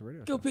Liberation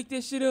Radio. Go Show. pick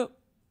that shit up.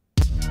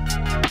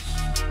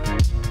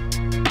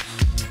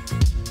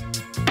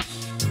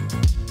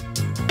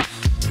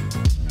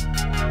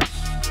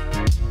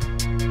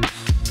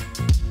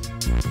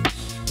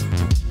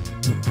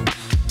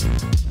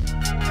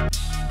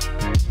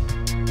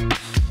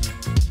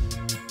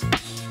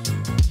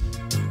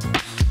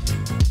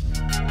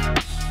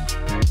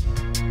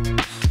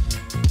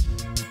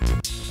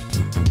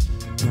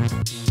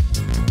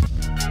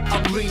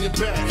 I'm leaning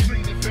back,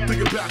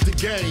 thinking about the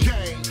game,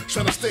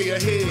 trying to stay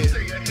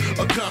ahead,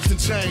 a constant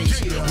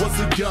change. Was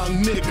a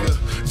young nigga,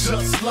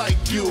 just like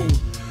you.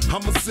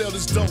 I'ma sell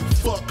this dope,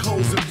 fuck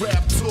hoes and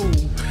rap too.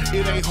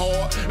 It ain't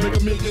hard, make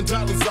 $1 million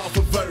off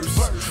a verse.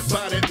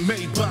 Buy that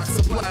Maybach,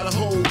 supply the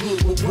whole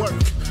hood with work.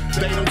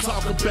 They don't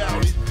talk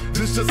about it,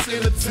 this just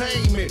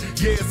entertainment.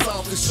 Yeah, it's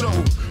off the show.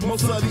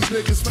 Most of these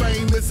niggas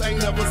famous, ain't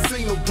never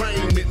seen a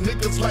raiment.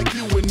 Niggas like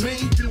you and me,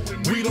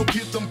 we don't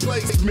get them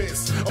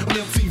placements on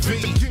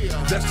MTV.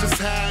 That's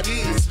just how it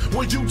is,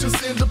 well you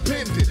just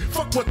independent.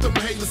 Fuck what them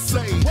haters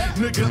say,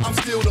 nigga, I'm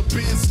still the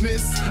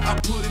business. I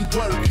put in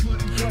work,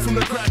 from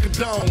the crack of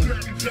dawn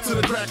to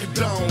the crack of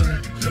dawn,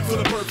 for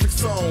the perfect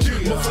song.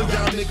 Most of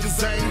y'all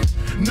niggas ain't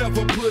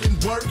never put in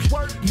work,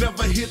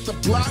 never hit the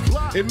block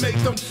and make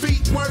them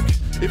feet work.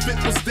 If it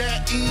was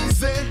that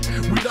easy,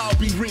 we'd all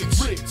be rich.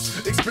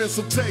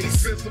 Expensive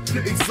taste,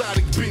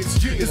 exotic bitch.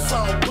 It's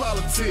all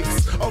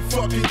politics, a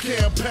fucking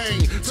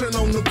campaign. Turn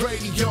on the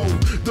radio,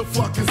 the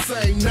fucking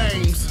same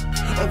names.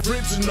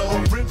 Original.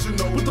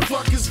 What the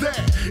fuck is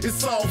that?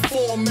 It's all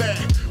format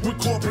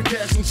with corporate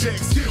cash and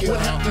checks.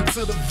 What happened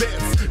to the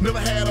vets? Never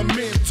had a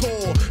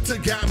mentor to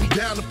guide me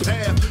down the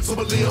path, so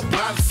I live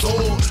by the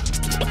sword.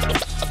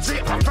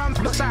 From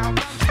the south,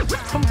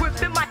 from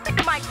whipping my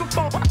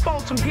microphone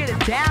phones from here to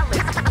Dallas.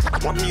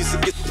 My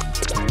music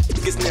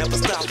is never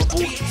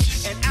stoppable.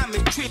 And I'm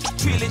in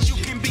trillage,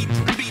 you can beat.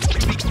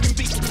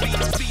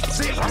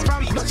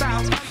 From the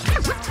south,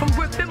 from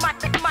whipping my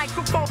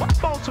microphone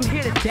phones from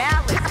here to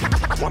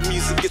Dallas. My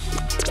music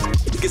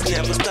is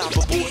never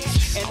stoppable.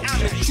 And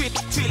I'm in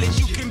trillage,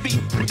 you can beat.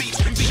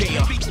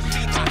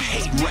 I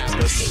hate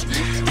rappers.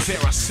 There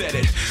I said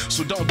it.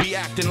 So don't be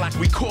acting like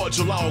we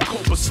cordial, all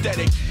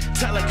copacetic.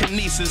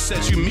 Telekinesis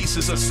says you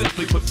Mises are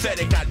simply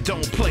pathetic. I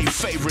don't play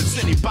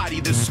favorites. Anybody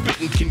that's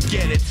spitting can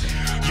get it.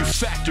 You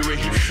factory,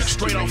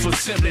 straight off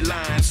assembly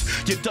lines.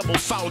 You're double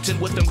faulting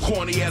with them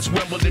corny ass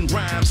Wimbledon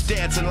rhymes.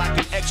 Dancing like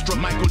an extra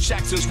Michael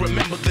Jackson's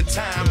Remember the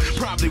Time.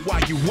 Probably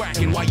why you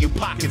whacking, why your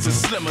pockets are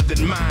slimmer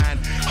than mine.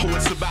 Oh,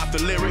 it's about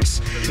the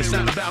lyrics, it's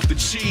not about the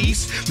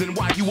cheese. Then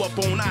why you up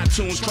on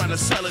iTunes trying to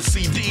sell us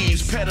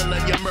CDs?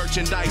 Peddling your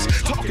merchandise,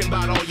 talking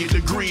about all your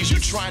degrees. You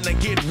trying to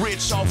get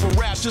rich off of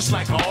raps just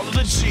like all of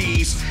the G's.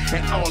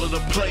 And all of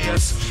the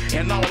players,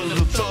 and all of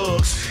the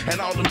thugs,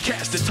 and all them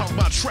cats that talk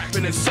about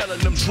trapping and selling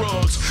them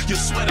drugs. Your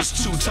sweater's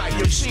too tight,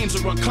 your jeans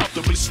are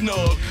uncomfortably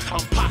snug. I'm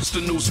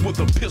Postonous with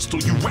a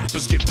pistol, you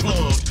rappers get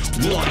plugged.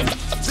 One.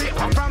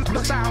 From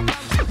the south,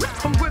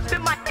 from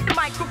whipping my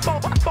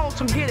microphone phones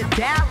from here to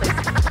Dallas.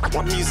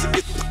 My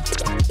music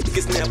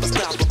is never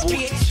stoppable.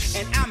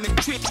 And I'm in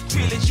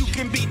trillage, you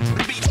can beat.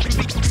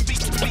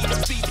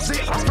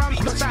 From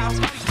the south,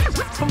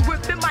 from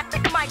whipping my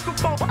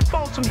microphone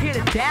phones from here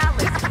to Dallas.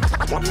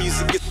 My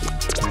music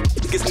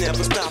is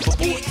never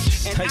stoppable.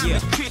 And I'm in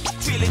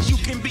feel it, you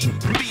can be.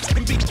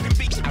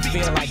 I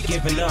feel like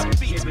giving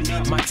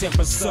up. My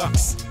temper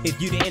sucks.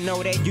 If you didn't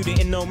know that, you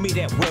didn't know me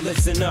that well.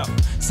 Listen up.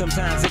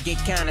 Sometimes I get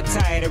kinda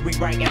tired of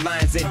rewriting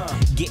lines and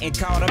getting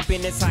caught up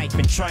in this hype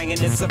and trying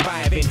to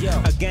survive it.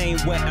 A game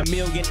where a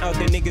million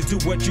other niggas do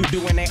what you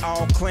do and they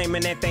all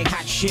claiming that they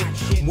hot shit.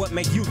 What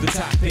make you the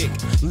top pick?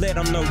 Let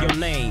them know your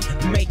name.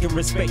 Make them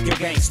respect your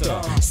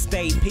gangster.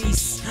 Stay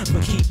peace,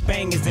 but keep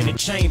bangers in the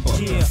chamber.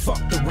 Fuck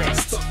the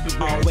rest.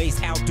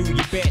 Always outdo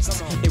your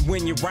best. And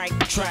when you're right,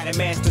 try to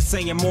master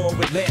saying more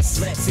with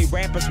less. See,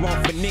 rappers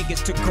want for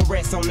niggas to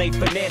caress on they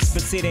finesse,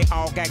 but see, they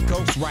all got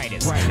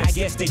ghostwriters. I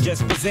guess they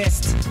just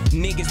possessed.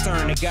 Niggas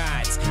turn to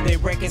gods. They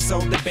records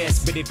sold the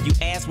best, but if you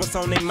ask what's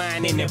on their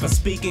mind, they never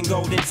speak in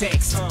golden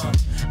text.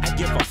 I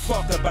give a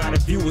fuck about a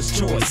viewer's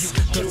choice,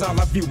 cause all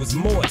I view is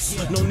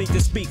moist. No need to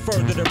speak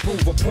further to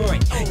prove a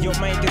point. Your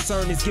main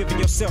concern is giving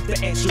yourself the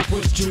extra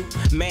push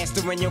to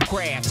mastering your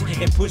craft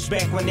and push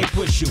back when they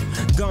push you.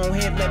 Go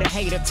ahead, let a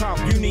hater talk.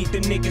 You need the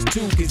niggas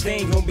too, cause they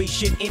ain't gonna be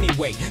shit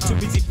anyway. Too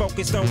busy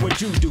focused on what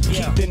you do.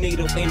 Keep the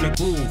needle in the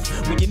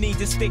groove. When you need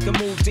to stick a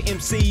move to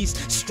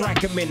MCs,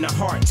 strike them in the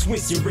heart,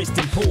 twist your wrist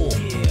and pull.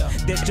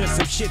 That's just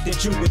some shit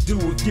that you would do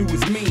if you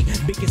was me.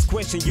 Biggest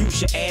question you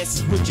should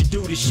ask is would you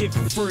do this shit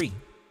for free?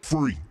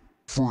 Free.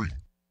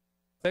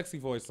 Sexy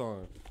voice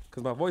on,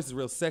 because my voice is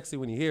real sexy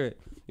when you hear it.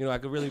 You know, I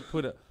could really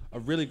put a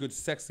really good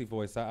sexy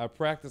voice. I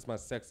practice my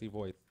sexy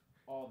voice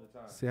all the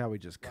time. See how we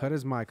just cut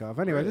his mic off.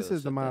 Anyway, this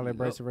is the Mildly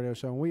Abrasive Radio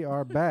Show, and we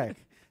are back.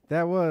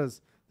 That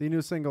was the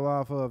new single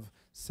off of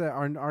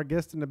our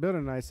guest in the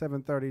building tonight,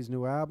 730's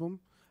new album,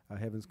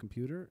 Heaven's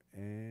Computer,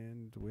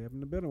 and we have him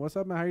in the building. What's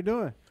up, man? How you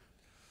doing?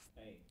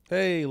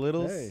 Hey,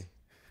 Littles. Hey.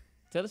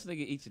 Tell this nigga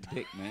eat your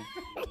dick, man.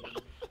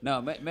 No,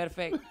 matter of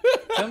fact,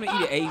 tell him to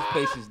eat an AIDS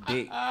patient's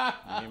dick.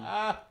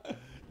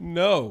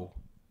 No.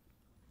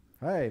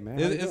 Hey, man.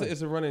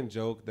 It's a running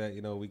joke that,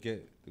 you know, we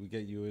get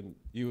you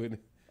and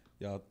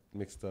y'all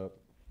mixed up.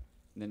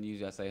 And then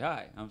usually I say,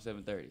 hi, I'm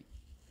 730.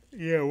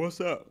 Yeah, what's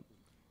up?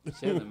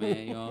 Chilling,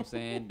 man, you know what I'm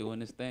saying? Doing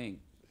this thing.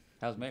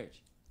 How's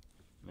marriage?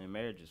 Man,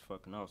 marriage is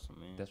fucking awesome,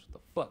 man. That's what the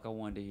fuck I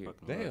wanted to hear.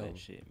 Fucking Damn. love that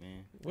shit,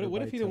 man.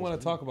 What if he didn't want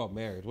to talk about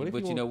marriage? What if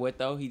But you know what,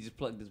 though? He just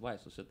plugged his wife,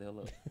 so shut the hell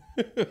up.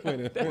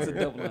 That's a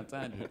double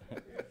entendre.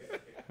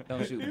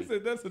 Don't shoot me. He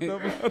said that's a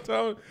double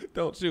entendre.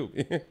 Don't shoot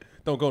me.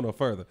 Don't go no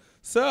further.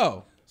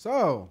 So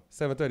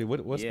 730.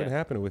 What's been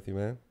happening with you,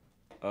 man?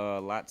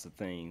 Lots of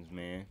things,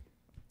 man.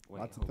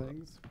 Lots of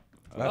things.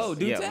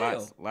 Do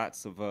tell.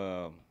 Lots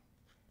of.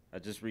 I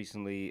just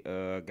recently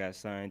got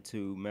signed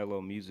to Mellow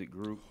Music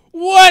Group.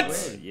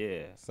 What?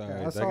 Yeah.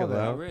 Sorry, I saw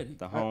that already.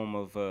 The home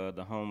of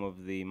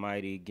the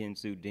mighty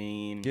Ginsu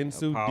Dean,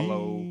 Ginsu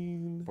Apollo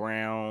Dean.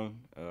 Brown,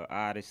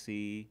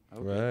 Odyssey,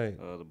 Right.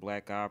 the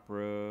Black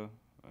Opera.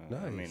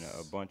 I mean,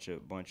 Nice. a bunch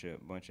of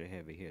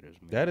heavy hitters,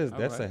 man.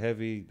 That's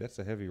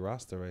a heavy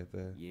roster right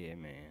there. Yeah,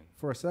 man.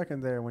 For a second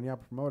there, when y'all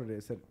promoted it,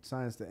 it said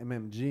signs to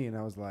MMG, and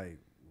I was like,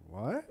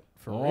 what?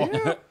 For Oh.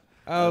 real?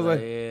 I was like,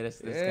 yeah, that's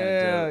kind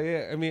of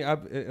yeah. I mean,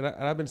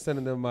 I've been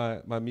sending them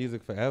my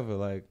music forever.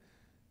 Like,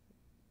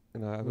 you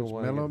know, I've been Which,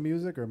 wanting Mellow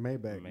Music or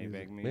Maybach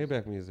music?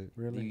 Maybach music.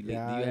 Really? Do you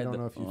Yeah, I have don't the-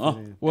 know if you Oh.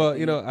 fit in. Well,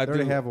 you know, I They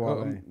already do have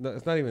Wale. no,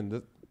 it's not even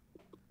this.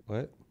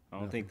 What? I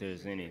don't think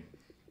there's any.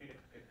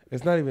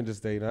 It's not even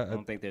just that. I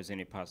don't think there's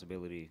any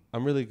possibility.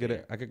 I'm really good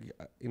at.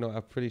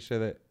 I'm pretty sure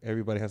that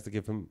everybody has to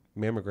give him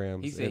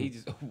mammograms. He said and he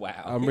just,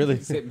 wow. I'm really,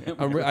 He said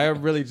I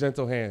have really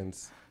gentle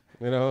hands.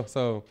 You know,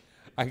 so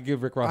I could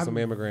give Rick Ross a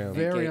mammogram.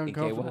 Very and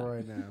uncomfortable KY.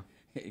 right now.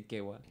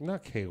 KY.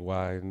 Not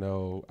KY,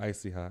 no,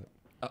 icy hot.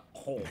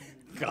 Oh,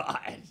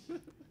 God.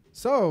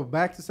 So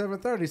back to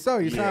 730. So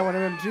you signed with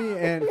MMG,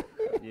 and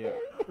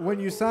when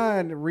you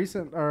signed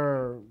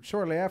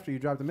shortly after, you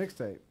dropped the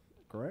mixtape,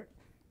 correct?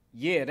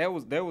 Yeah, that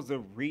was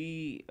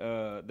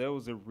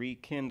a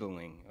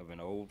rekindling of an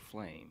old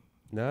flame.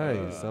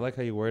 Nice. I like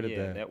how you worded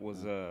that. That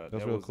was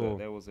That's real cool.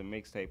 That was a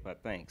mixtape.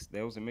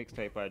 That was a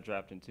mixtape I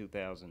dropped in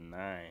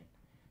 2009,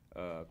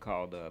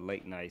 called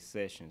Late Night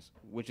Sessions,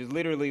 which is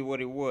literally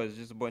what it was,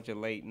 just a bunch of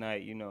late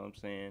night. You know what I'm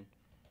saying?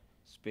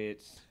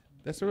 Spits.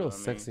 That's a real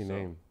sexy So,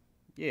 name.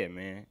 yeah,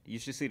 man. You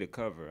should see the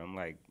cover. I'm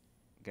like,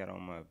 got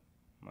on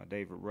my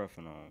David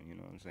Ruffin on. You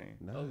know what I'm saying?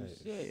 Nice.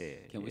 Oh, shit.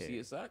 Yeah, Can we yeah. see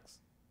his socks?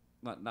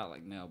 Not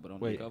like now, but on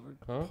Wait, the cover.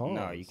 huh?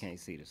 No, you can't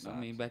see the socks. I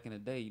mean, back in the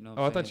day, you know.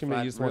 Oh, I thought you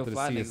meant you just wanted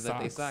to see his his at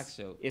their socks.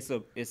 sock show.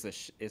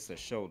 It's a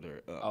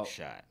shoulder up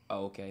shot.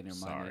 Oh, okay, never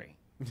mind.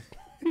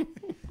 Sorry.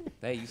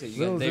 Hey, you said you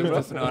Little got Dave Zip.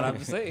 Ruffin on. I'm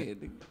just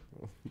saying.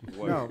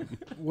 No.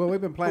 Well,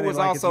 we've been playing Who it was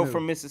like also it's new.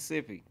 from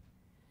Mississippi.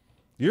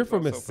 You're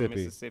from Also from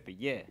Mississippi. Mississippi,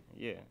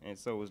 yeah, and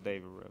so was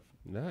David Ruffin.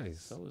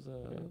 Nice. So was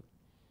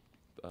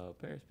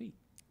Paris Pete.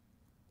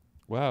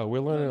 Wow, we're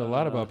learning a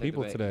lot I about take it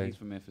people back. today. He's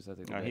from Memphis. I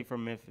think. He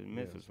from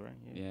Memphis, right?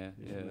 Yeah.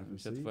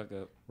 Shut the fuck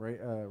up.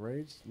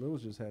 Rage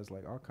Lewis just has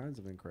like all kinds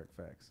of incorrect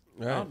facts.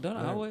 Don't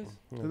I always?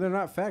 So they're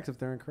not facts if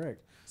they're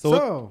incorrect.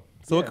 So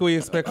what can we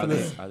expect from Are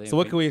this? they So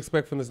what fake? can we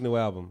expect from this new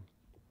album?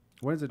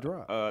 When does it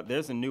drop?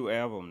 There's a new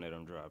album that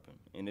I'm dropping,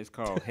 and it's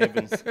called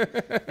Heaven's.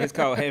 It's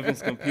called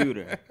Heaven's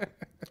Computer.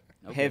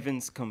 Okay.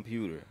 Heaven's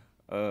Computer.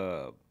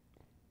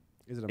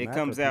 Is it a It Mac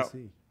comes or out.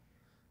 PC?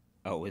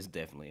 Oh, it's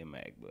definitely a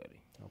Mac,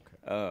 buddy.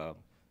 Okay.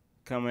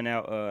 Coming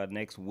out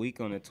next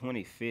week on the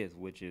 25th,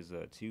 which is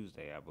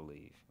Tuesday, I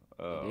believe.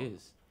 It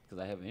is, because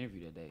I have an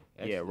interview that day.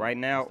 Yeah, Actually, right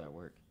now, start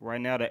work.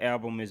 the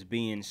album is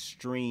being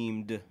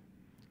streamed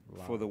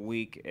for the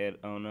week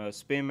on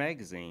Spin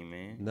Magazine,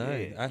 man.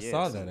 Nice. Yeah, I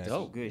saw some that,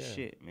 Dope, actually. good Yeah.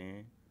 shit,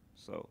 man.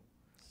 So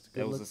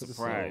good that was look a for the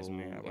surprise, So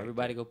man. I like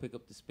everybody that. go pick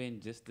up the Spin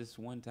just this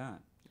one time.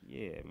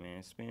 Yeah,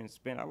 man. Spin.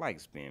 I like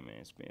Spin,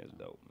 man. Spin's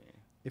dope, man.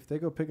 If they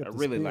go pick up I the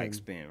really Spin, like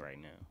Spin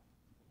right now.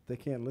 they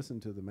can't listen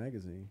to the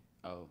magazine.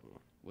 Oh,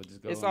 we'll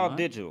just go It's online? all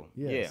digital.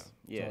 Yes,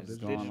 Yeah, it's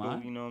it's all digital.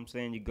 online? You know what I'm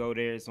saying? You go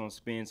there, it's on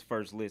Spin's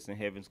first list in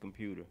Heaven's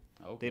Computer.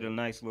 Okay. Did a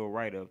nice little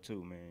write up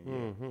too, man. Yeah,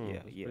 Mhm.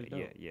 That's pretty dope.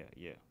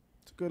 yeah.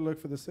 It's a good look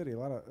for the city.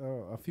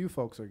 A few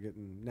folks are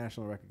getting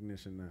national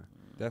recognition now.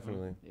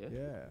 Definitely. Yeah.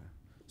 Yeah.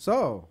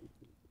 So,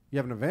 you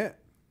have an event?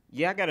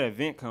 Yeah, I got an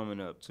event coming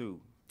up too.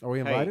 Are we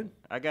Hey, invited?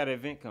 I got an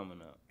event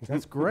coming up.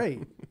 That's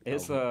great.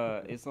 It's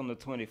on the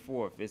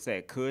 24th. It's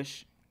at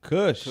Kush.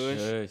 Kush.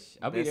 Kush.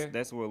 I'll be there.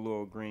 That's where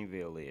Lower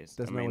Greenville is.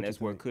 That's I not mean, what you that's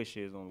where think. Kush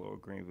is on Lower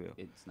Greenville.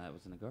 It's not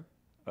what's in the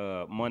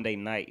car. Monday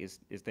night is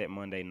that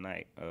Monday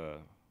night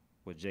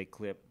with Jay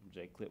Clip.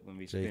 Jay Clip when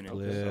we Jay spinning.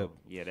 Clip. So,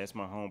 yeah, that's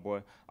my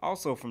homeboy.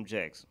 Also from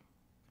Jackson,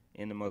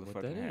 in the What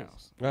motherfucking that is?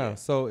 house. Wow. Yeah.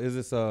 So is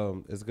this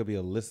is it gonna be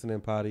a listening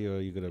party or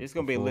are you gonna? It's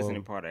gonna be a perform?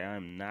 listening party. I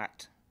am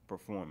not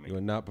performing. You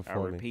are not I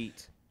performing.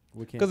 repeat.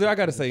 We can't. Because I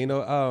gotta say,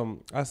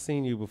 I've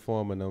seen you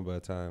perform a number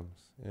of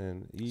times,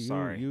 and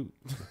Sorry. you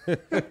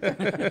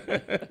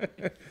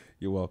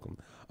you're welcome.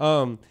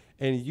 And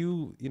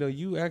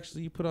you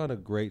actually put on a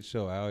great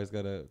show. I always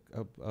gotta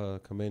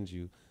commend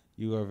you.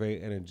 You are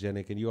very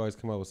energetic, and you always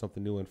come out with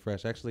something new and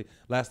fresh. Actually,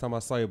 last time I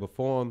saw you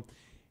perform,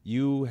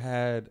 you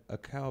had a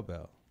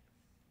cowbell,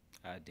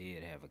 I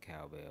did have a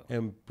cowbell.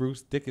 and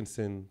Bruce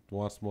Dickinson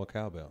wants more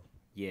cowbell.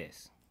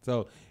 Yes.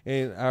 So,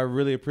 and I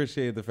really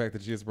appreciate the fact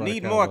that you just brought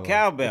Need a more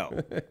cowbell.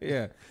 cowbell.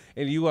 Yeah,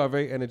 and you are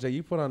very energetic.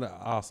 You put on an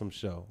awesome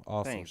show.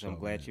 Awesome Thanks. show. I'm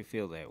glad man. you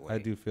feel that way. I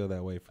do feel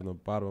that way from the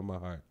bottom of my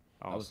heart.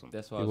 Awesome.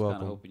 That's why I You're was kind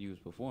welcome. of hoping you was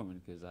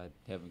performing because I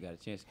haven't got a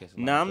chance to catch.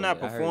 Nah, I'm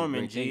not I heard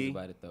performing, great things G.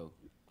 about it though.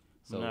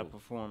 So I'm not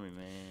performing,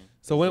 man.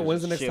 So Just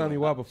when's the next time chilling.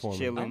 you are performing?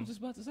 I Chilling, was just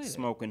about to say that.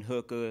 smoking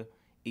hookah,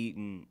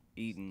 eating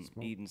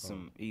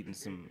some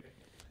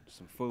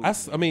food.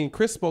 I mean,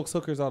 Chris smokes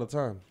hookers all the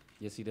time.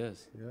 Yes, he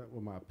does. Yeah,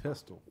 with my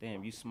pistol.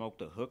 Damn, you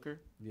smoked a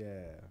hooker? Yeah.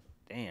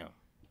 Damn.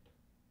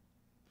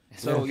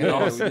 So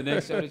yeah, the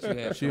next show that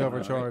you have. She coming on,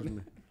 overcharged right?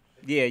 me.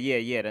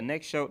 Yeah. The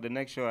next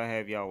show I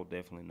have, y'all will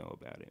definitely know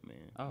about it,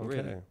 man. Oh really?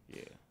 Okay.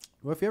 Yeah.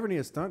 Well, if you ever need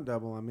a stunt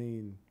double, I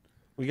mean,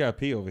 We got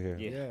P over here.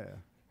 Yeah.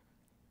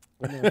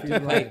 I mean, if you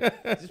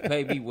like, Just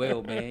pay me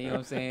well, man. You know what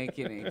I'm saying?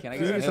 Can I You get need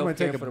some somebody help to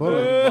take care a for the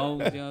bullet. broken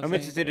bones? You know what I'm I'm saying?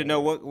 interested to know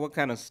what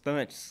kind of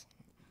stunts.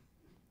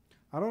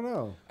 I don't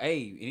know.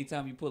 Hey,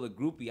 anytime you pull a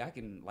groupie, I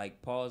can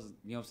like pause.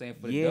 You know what I'm saying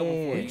for the Yeah. double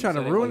for You you. trying to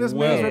so they ruin can- this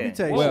man's Well,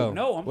 reputation. Whoa,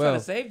 no, I'm trying well. to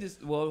save this.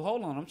 Well,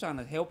 hold on. I'm trying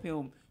to help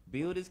him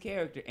build his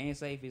character and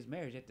save his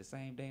marriage at the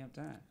same damn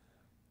time.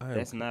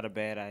 That's not a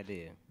bad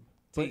idea.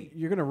 But T,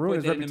 you're gonna ruin put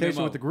his that in the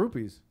reputation memo. with the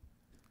groupies.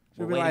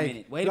 She'll Well, be wait a like,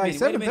 minute, wait a like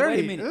minute, wait a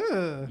minute, wait a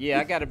 7:30. minute. Yeah,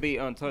 I gotta be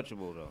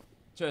untouchable though.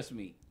 Trust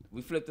me.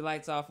 We flip the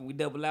lights off and we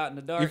double out in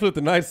the dark. You flip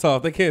the nights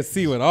off. They can't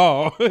see you at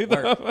all.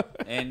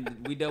 Work.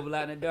 And we double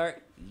out in the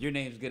dark. Your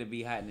name's gonna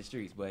be hot in the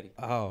streets, buddy.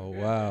 Oh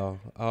wow.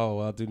 Oh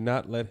well. Do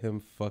not let him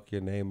fuck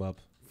your name up,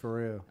 For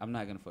real. I'm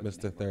not gonna fuck your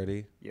Mr. name up.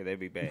 30. Yeah, that'd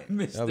be bad.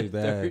 That'll be Mr.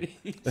 bad.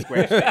 30.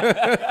 Scratch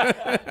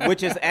that.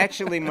 Which is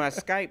actually my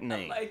Skype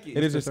name, like it.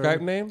 It is your Mr. 30.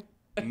 Skype name.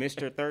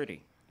 Mr.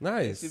 30. That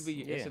Nice. should be.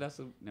 Yeah. Should I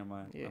sub- Never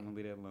mind. Yeah. I'm gonna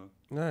leave that alone.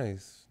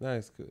 Nice.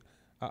 Good.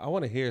 I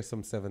want to hear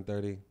some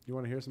 7:30. You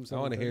want to hear some?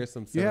 I wanna 7:30? hear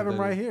some You have him 7:30.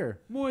 right here.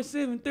 More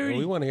 7:30. Well,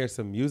 we want to hear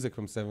some music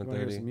from You want to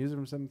hear some 7:30. music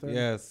from 7:30?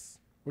 Yes.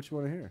 What you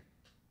want to hear?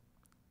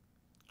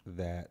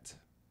 That.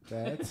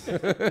 That's.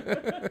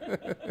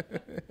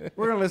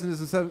 We're gonna listen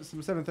to some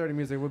 7:30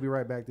 music. We'll be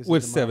right back. This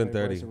With is the Monday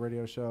 7:30. Voice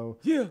Radio Show.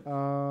 Yeah.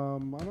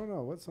 I don't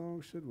know what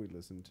song should we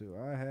listen to.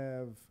 I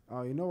have.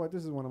 Oh, you know what?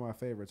 This is one of my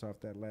favorites off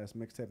that last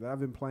mixtape that I've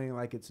been playing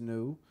like it's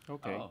new.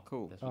 Okay, Oh,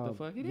 cool. That's what the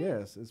fuck it is.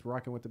 Yes, it's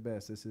rocking with the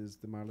best. This is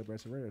the Miley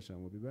Bryson Radio Show.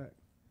 We'll be back.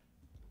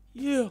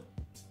 Yeah.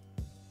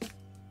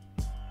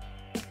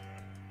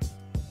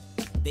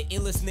 The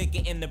illest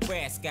nigga in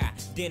Nebraska,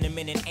 denim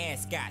in an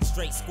ascot,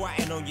 straight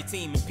squatting on your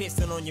team and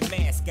pissing on your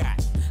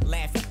mascot.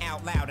 Laughing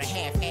out loud, a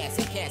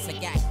half-assed cats. I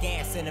got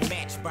gas in a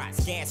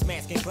matchbox, gas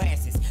mask and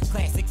glasses,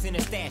 classics in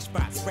a stash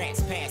box, rats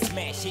pass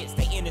smash hits.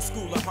 They in the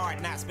school of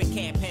hard knocks, but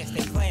can't pass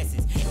their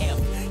classes.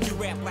 F, you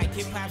rap like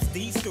hip-hop's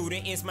D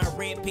student. It's my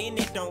red pen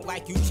that don't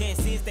like you.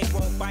 Chances they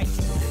won't bite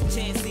you,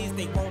 chances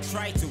they won't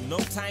try to. No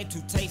time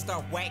to taste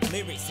off whack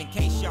lyrics. In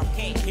case y'all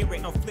can't hear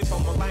it, I'm flip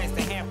on my lines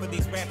to half of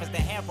these rappers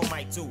that half of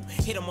my too.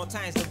 Hit them on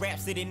times the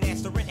Rhapsody,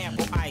 Napster, and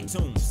Apple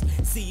iTunes.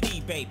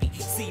 CD baby,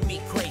 see me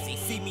crazy,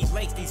 see me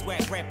lace these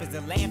whack rappers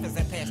and laugh as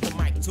I pass the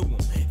mic to them.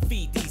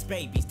 Feed these these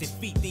babies,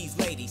 defeat these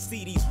ladies.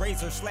 See these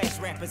razor slash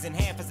rappers in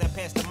half as I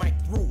pass the mic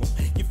through them.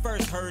 You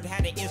first heard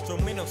how the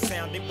instrumental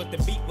sounded, but the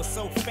beat was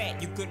so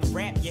fat you couldn't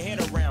wrap your head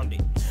around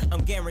it.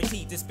 I'm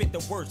guaranteed to spit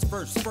the worst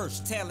verse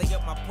first. Tally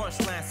up my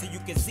punchline so you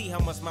can see how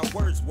much my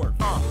words worth.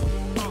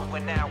 We're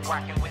now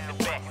rocking with the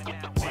best.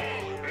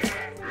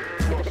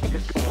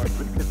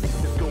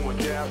 It's going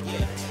down.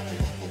 Yeah.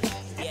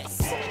 Yes.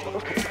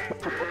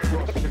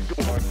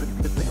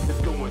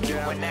 It's going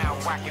down. We're now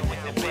rocking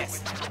with the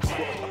best.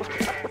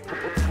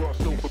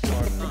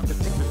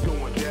 It's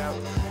going down.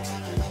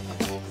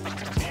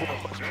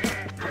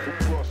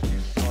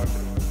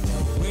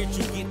 Where'd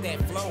you get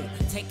that flow?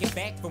 Take it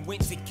back from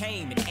whence it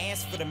came and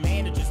ask for the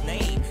manager's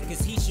name,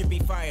 cause he should be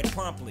fired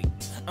promptly.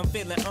 I'm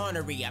feeling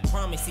ornery, I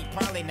promise he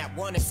probably not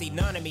wanna see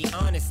none of me,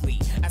 honestly.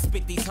 I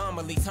spit these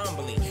homilies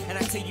humbly, and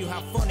I tell you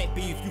how fun it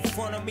be. If you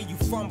front of me, you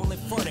fumble in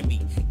front of me.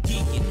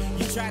 Geeking,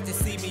 you tried to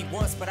see me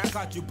once, but I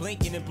caught you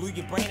blinking and blew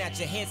your brain out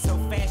your head so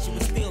fast you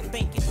was still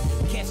thinking.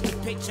 Catch the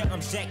picture,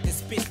 I'm Jack the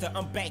Spitter,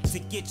 I'm back to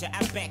get ya.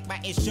 I back my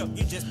ish up,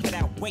 you just put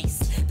out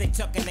waste. They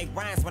tucking they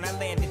rhymes when I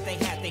landed, they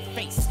had they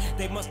face.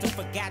 They must have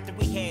forgot that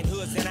we had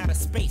hoods in outer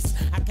space.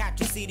 I got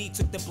your CD,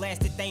 took the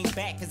blasted thing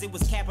back, cause it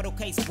was capital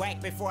case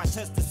whack before I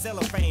touched the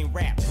cellophane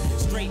rap.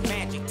 Straight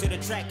magic to the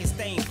track and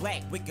stained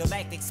black with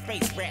galactic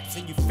space raps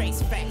and you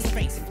face facts,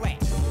 face flat.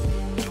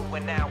 You are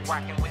now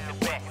rocking with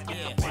the best.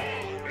 Yeah.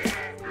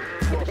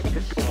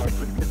 It's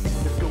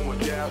going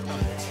down.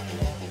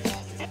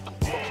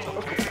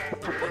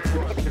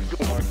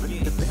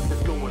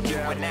 It's going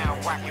down. We're now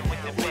rocking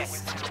with the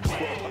best.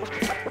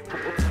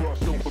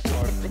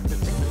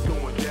 It's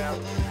going down.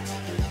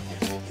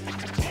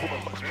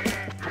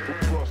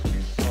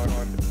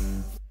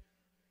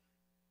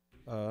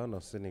 No,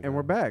 Sydney. And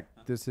we're back.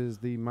 This is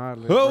the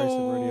Mildly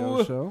Abrasive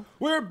Radio Show.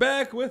 We're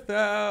back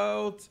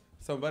without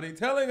somebody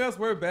telling us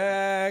we're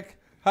back.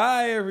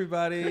 Hi,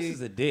 everybody. This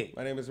is a dick.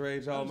 My name is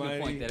Rage I was gonna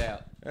Almighty. point that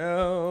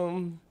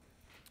out.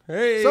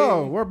 Hey.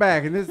 So we're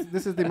back, and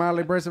this is the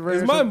Mildly Abrasive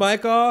Radio Is Show. my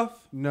mic off?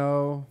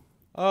 No.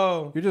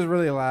 Oh. You're just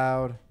really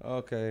loud.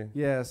 Okay.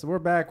 Yeah, so we're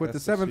back with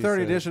That's the what she 7:30 said.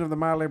 edition of the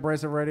Mildly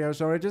Abrasive Radio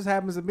Show. It just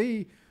happens to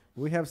be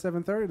we have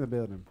 7:30 in the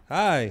building.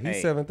 Hi, he's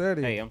Hey.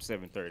 7:30. Hey, I'm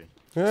 7:30.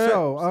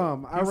 So,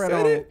 I He read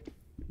said on. it?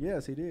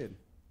 Yes, he did.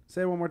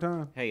 Say it one more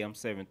time. Hey, I'm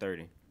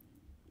 7:30.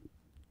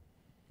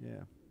 Yeah,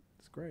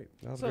 it's great.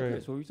 That was What's up, great.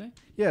 Chris? What were you saying?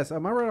 Yes, I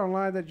read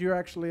online that you're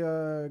actually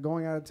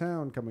going out of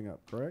town coming up,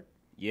 correct?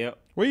 Yep.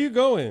 Where you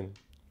going?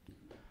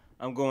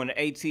 I'm going to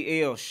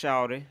ATL,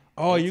 shawty.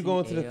 Oh, you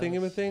going to the ATL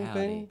thingy-ma-thing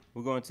thing?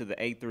 We're going to the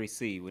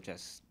A3C, which I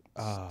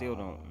still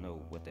don't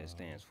know what that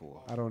stands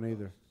for. I don't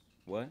either.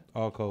 What?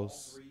 All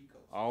coast.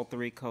 All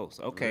three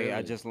coasts. Okay, I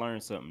Really? just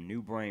learned something.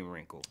 New brain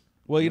wrinkle.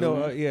 Well, you know,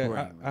 Really? yeah,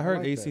 Right. I heard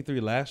I like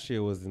AC3 last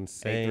year was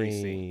insane.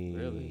 A3C.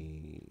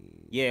 Really?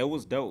 Yeah, it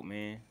was dope,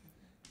 man.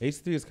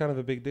 AC3 is kind of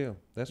a big deal.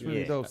 That's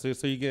really Yeah. dope. So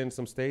you getting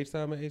some stage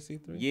time at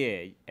AC3?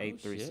 Yeah,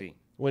 A3C. shit.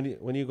 When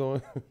you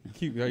going? Are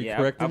you Yeah,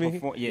 correcting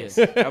me? Yes,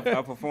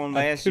 I performed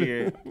last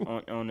year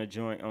on the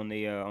joint on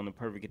the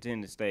Perfect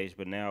Attendance stage,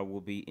 but now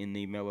we'll be in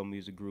the Mellow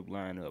Music Group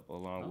lineup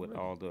along with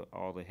all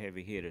the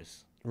heavy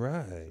hitters.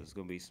 Right. It's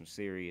gonna be some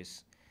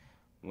serious.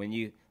 When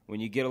you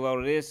get a load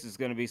of this, it's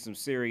gonna be some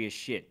serious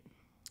shit.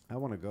 I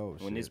want to go.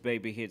 When this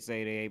baby hits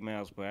 88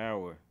 miles per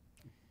hour,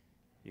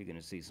 you're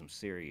gonna see some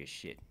serious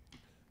shit.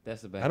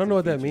 That's a Back I don't to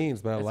know the what that Future-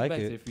 means, but I that's a like Back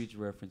it. to the Future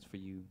reference for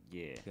you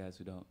Yeah. guys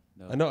who don't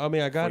know. I know. I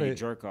mean, I got For you it.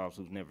 jerk offs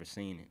who've never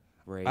seen it.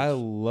 Rage. I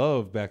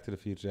love Back to the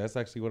Future. That's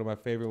actually one of my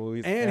favorite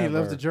movies. And he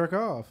loves ever. to jerk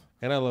off.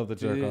 And I love the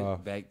jerk Dude,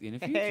 off. Back in the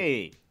Future.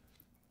 Hey,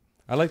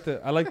 I like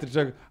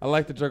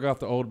the jerk off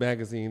the old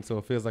magazine, so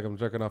it feels like I'm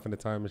jerking off in the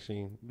time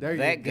machine. There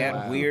that you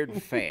got go. weird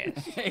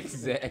fast.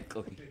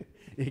 Exactly.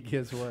 It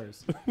gets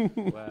worse.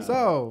 Wow.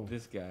 So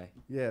this guy.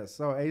 yeah,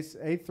 so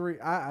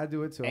A3, I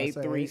do it too. I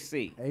say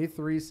A3C.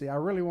 A3C. I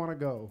really want to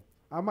go.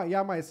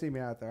 Y'all might see me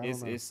out there. I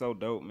don't know. It's so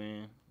dope,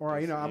 man. Or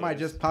It's- I yeah, might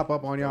it's- just pop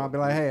up on y'all and be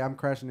dope, like, man. "Hey, I'm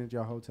crashing into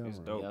your hotel It's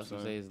room." dope. Yeah, I was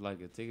gonna son. say it's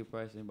like a ticket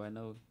price. Anybody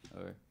know?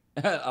 Or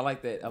I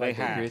like that. I They like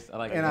that, high. Chris. I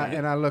like And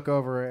that. I look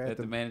over At at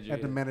the manager,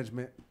 at the yeah.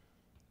 management.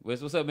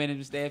 What's up,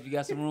 management staff? You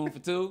got some room for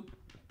two?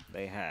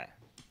 They high.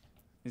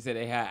 He said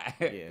they high.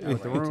 Yeah, With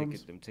the them rooms?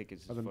 tickets, them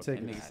tickets. Oh, them is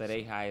fucking That nigga tickets. said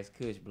they high as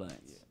Kush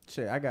blunts.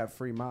 Shit, I got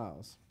free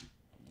miles.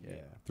 Yeah,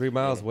 3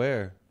 miles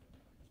where?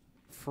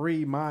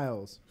 free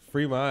miles.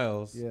 Free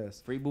miles.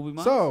 Yes. Free booby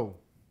miles. So,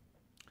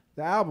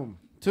 the album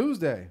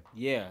Tuesday.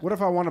 Yeah, What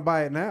if I want to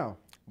buy it now?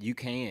 you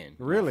can.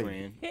 my Really?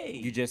 friend. Hey.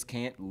 You just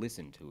can't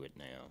listen to it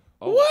now.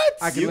 Oh, What?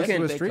 I can You listen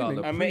can- to they it call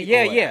streaming. the I mean,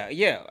 pre-order.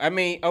 yeah. I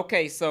mean,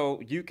 okay, so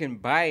you can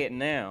buy it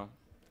now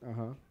Uh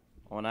huh.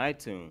 on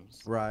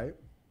iTunes. Right.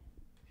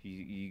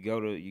 You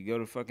go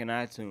to fucking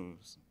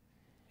iTunes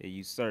and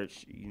you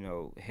search,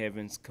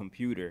 Heaven's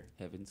Computer,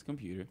 Heaven's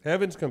Computer.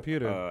 Heaven's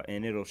Computer.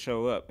 and it'll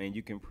show up, and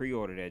you can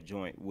pre-order that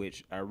joint.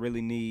 Which I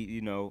really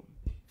need, a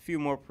few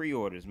more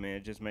pre-orders, man.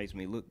 It just makes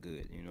me look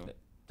good,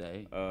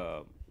 They.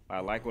 I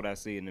like what I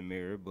see in the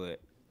mirror,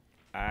 but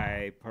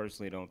I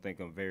personally don't think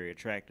I'm very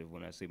attractive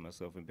when I see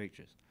myself in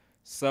pictures.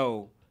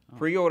 So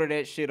pre-order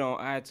that shit on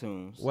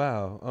iTunes.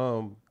 Wow.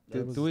 That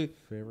Do was we?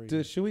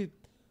 very Should we?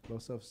 low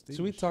self-esteem.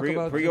 Should we talk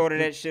about pre-order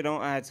that shit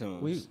on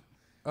iTunes? We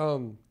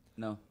No.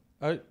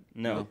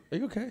 No. Are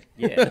you okay?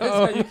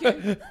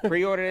 Yeah.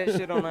 Pre-order that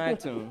shit on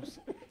iTunes.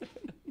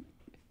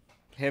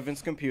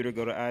 Heaven's Computer.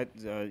 Go to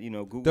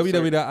Google.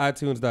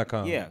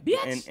 www.itunes.com. Yeah.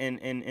 Bitch.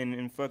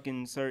 And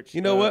fucking search.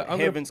 You know what?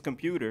 Heaven's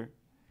Computer.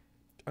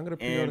 I'm gonna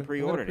And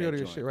pre-order your that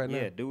joint. shit right now.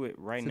 Yeah, do it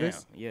right See now.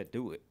 this? Yeah,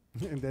 do it.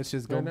 And that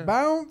shit's Right gonna now.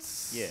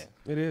 bounce. Yeah.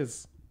 It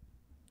is.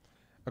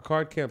 A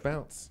card can't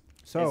bounce.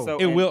 So,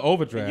 It will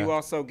overdraft. And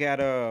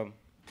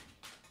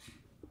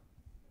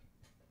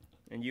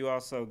you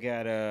also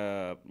got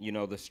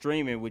the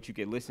streaming, which you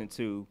can listen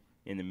to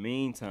in the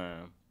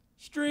meantime.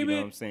 Stream You know it.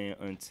 what I'm saying?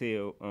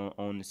 Until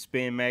on the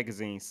Spin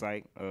Magazine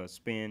site,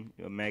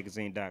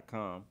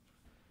 spinmagazine.com.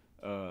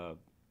 And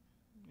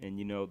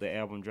the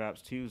album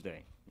drops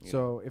Tuesday. you know.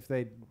 so if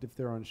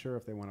they're unsure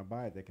if they want to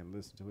buy it, they can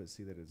listen to it,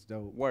 see that it's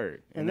dope.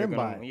 Word. And they're then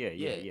gonna- buy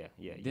it.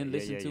 Yeah. Then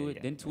listen to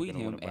it, then They're tweet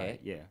gonna wanna him buy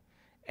at- it,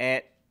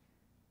 at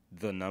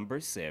the number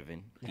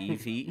 7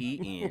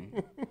 EVENTHIRTY.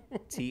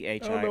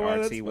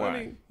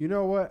 You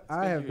know what?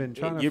 I have been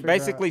trying to. You're figure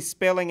basically out,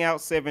 spelling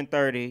out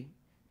 730,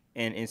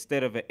 and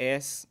instead of an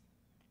S,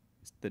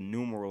 it's the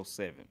numeral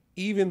 7.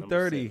 Even Number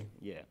 30. 7.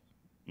 Yeah.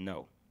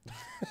 No. It's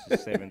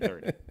just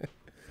 730.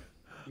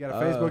 you got a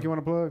Facebook you want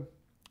to plug?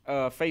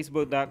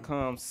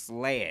 Facebook.com/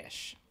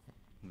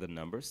 the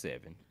number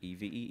 7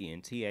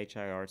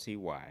 EVENTHIRTY,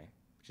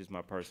 which is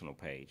my personal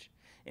page.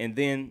 And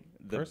then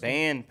the Personal?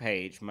 band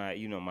page,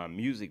 my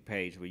music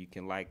page, where you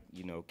can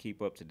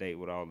keep up to date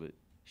with all the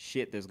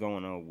shit that's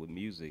going on with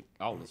music.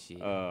 All the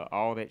shit.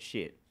 All that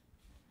shit.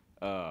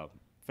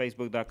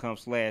 Facebook.com/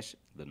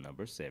 the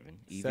number 7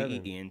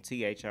 EVENTHIRTY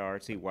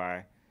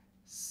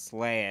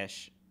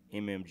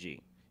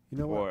 / You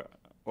know what?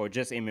 or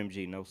just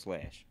MMG, no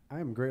slash. I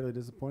am greatly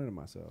disappointed in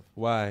myself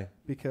Why?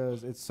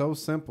 because it's so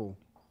simple.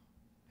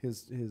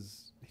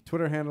 His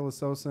Twitter handle is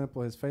so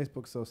simple. His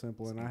Facebook's so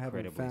simple, and I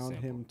haven't incredibly found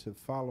simple. him to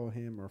follow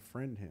him or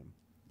friend him.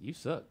 You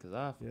suck, cause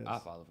I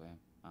Yes. follow him.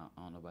 I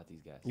don't know about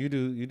these guys. You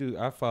do.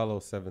 I follow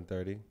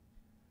 730.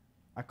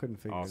 I couldn't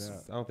figure Awesome. it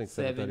out. I don't think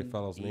 730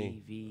 follows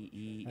me.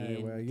 Hey,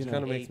 well, you Which know.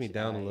 kind of makes me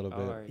down a little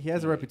bit. He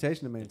has a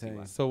reputation to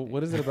maintain. So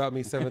what is it about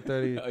me,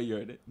 730? Oh, you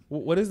heard it.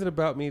 What is it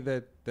about me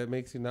that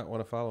makes you not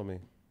want to follow me?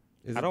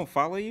 Is I it- don't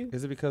follow you.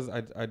 Is it because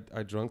I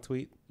drunk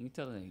tweet? You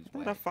tell them he's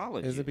I black.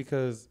 followed Is you. it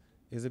because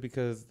He I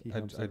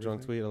humps drunk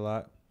everything. tweet a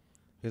lot?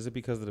 Is it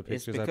because of the It's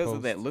pictures I because post?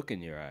 of that look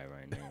in your eye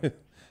right now.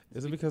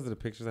 Is it because of the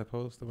pictures I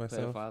post of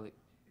myself? The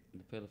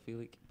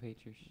pedophilic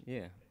pictures.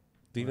 Yeah.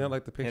 Do you not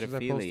like the pictures I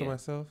post of Pedophilia.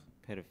 myself?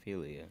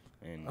 Pedophilia.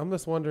 And I'm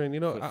just wondering.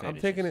 Foot I'm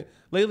taking it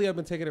lately. I've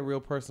been taking it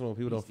real personal.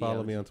 People don't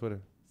follow me Bestiality. on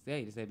Twitter.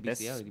 Hey, just that that's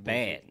bestiality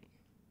bad. bullshit.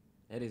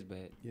 That is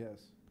bad. Yes,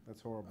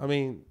 that's horrible. I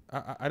mean,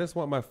 I just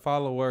want my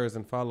followers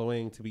and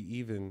following to be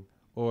even,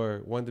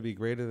 or one to be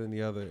greater than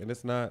the other, and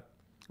it's not.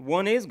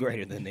 One is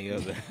greater than the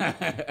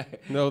other.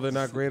 No, they're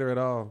not greater at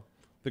all.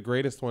 The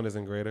greatest one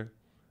isn't greater.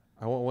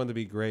 I want one to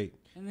be great.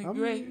 And the I'm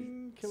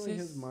great killing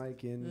his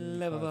mic in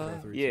Level 5, up.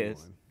 4, 3, 2, Yes.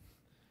 1.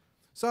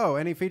 So,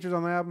 any features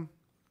on the album?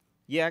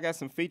 Yeah, I got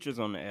some features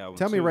on the album.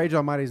 Tell me too. Rage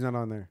Almighty's not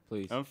on there.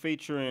 Please. I'm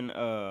featuring.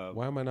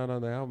 Why am I not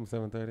on the album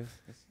 730?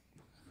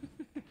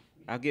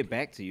 I'll get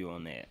back to you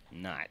on that.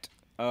 Not.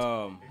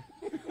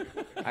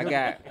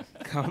 I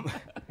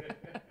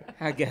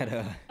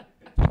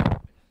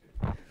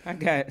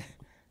got.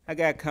 I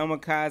got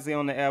Kamikaze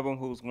on the album,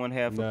 who's one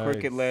half of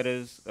Crooked Nice.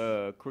 Letters.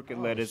 Crooked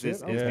Letters shit.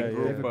 is Okay. the Yeah,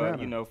 group, David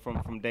Banner.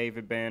 from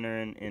David Banner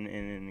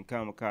and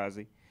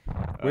Kamikaze.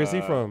 Where's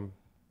he from?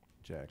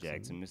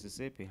 Jackson,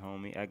 Mississippi,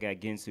 homie. I got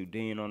Ginsu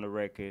Dean on the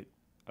record.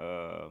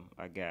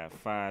 I got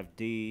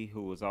 5D,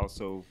 who was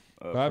also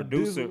Five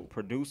Dizzle.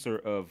 producer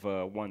of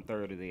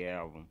 1/3 of the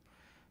album.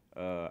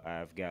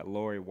 I've got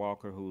Lori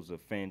Walker, who's a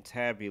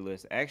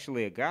fantabulous,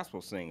 actually a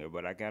gospel singer,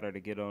 but I got her to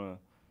get on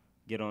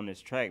this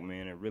track,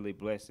 man, and really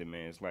bless it,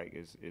 man. It's like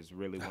it's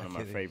really one of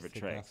my favorite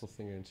tracks. Gospel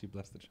singer, and she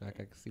blessed the track.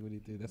 I can see what he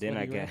did. That's Then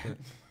why I he got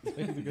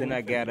rapping. then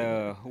I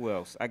got who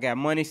else? I got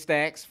Money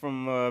Stacks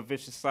from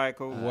Vicious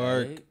Cycle.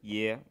 Work.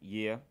 Yeah.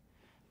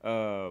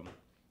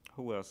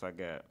 Who else I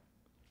got?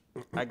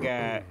 I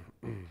got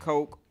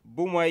Coke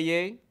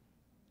Boumaye.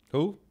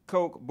 Who?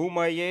 Coke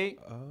Boumaye.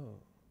 Oh.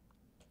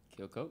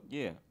 Kill Coke.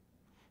 Yeah.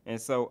 And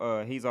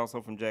so he's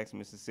also from Jackson,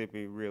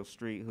 Mississippi, real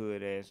street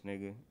hood ass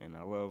nigga, and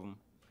I love him.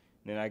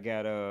 Then I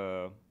got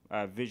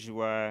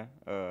Visuai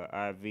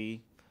IV,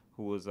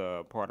 who was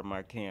part of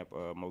my camp,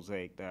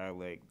 Mosaic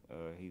Dialect.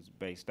 He's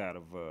based out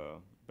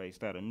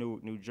of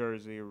New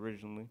Jersey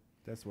originally.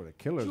 That's where the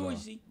killers are.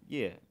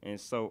 Yeah, and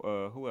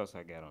so who else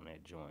I got on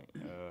that joint?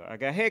 I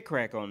got Head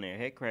Crack on there.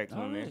 Head Crack's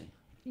on there.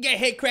 Yeah,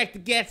 Head Crack the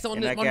Gats on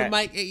And the I on got- the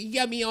mic. You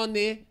got me on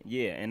there.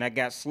 Yeah, and I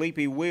got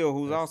Sleepy Will,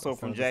 who's also that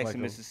from sounds just Jackson, like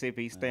him.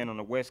 Mississippi. He's staying on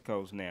the West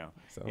Coast now.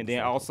 Sounds And then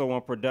like him. also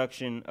on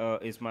production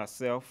is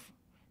myself.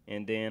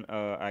 And then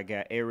I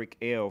got Eric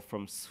L.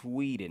 from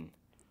Sweden.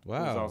 Who's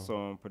Wow.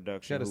 also on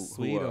production. Got a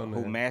Swede on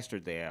who there.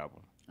 mastered the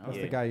album. That's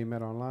yeah. the guy you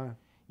met online.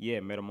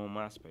 Yeah, met him on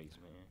MySpace,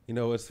 man. You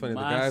know, it's funny. The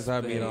guys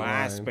I meet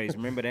online. MySpace,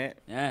 remember that?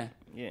 Yeah.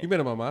 You met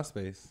him on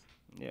MySpace.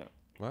 Yeah.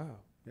 Wow.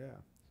 Yeah.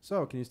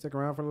 So, can you stick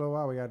around for a little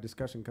while? We got a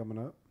discussion coming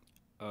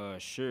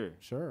up. Sure.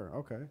 Sure.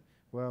 Okay.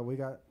 Well, we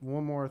got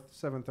one more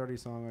 7:30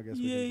 song. I guess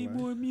we Yay, can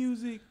play. more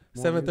music.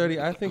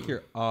 7:30. I think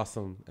you're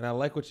awesome, and I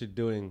like what you're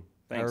doing.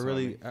 Thanks,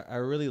 I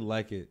really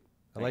like it.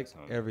 I Thanks,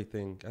 like homie.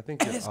 everything. I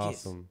think you're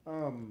awesome.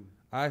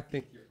 I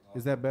think you're awesome.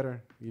 Is that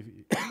better?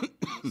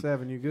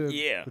 Seven, you good?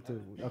 Yeah.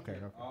 Okay.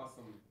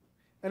 Awesome.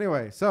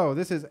 Anyway, so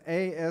this is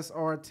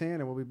ASR10,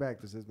 and we'll be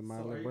back. This is the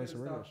Model Embracer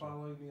Radio Show.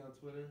 Following me on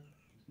Twitter.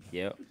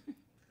 Yep.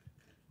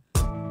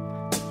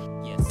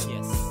 Yes,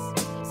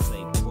 yes.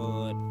 Say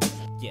what?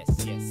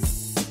 Yes,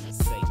 yes.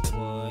 Say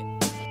what?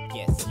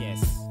 Yes,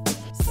 yes.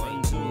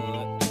 Say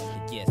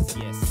what? Yes,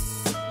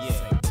 yes.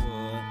 Yeah. Say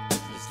what?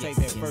 Just take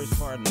that first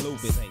part and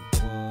loop it. Say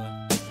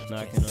what? No,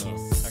 I can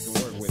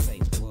work with Say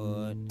it.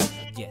 what?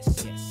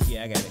 Yes, yes.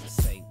 Yeah, I got it.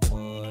 Say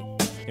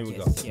what? Here we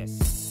go.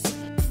 Yes.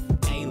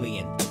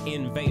 Alien,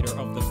 invader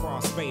of the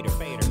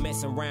crossfader,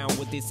 messing around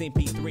with this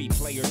MP3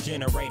 player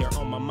generator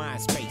on my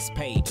MySpace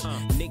page.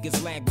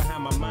 Niggas lag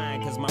behind my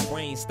mind cause my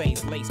brain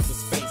stays laced with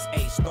space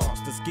age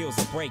thoughts. The skills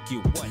will break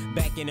you.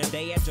 Back in the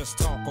day I just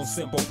talk on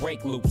simple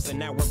break loops, and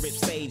now I rip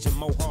stage in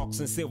mohawks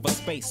and silver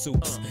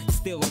spacesuits.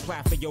 Still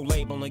apply for your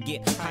label and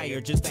get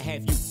hired just to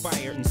have you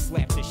fired and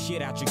slap the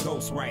shit out your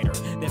ghostwriter.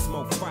 That's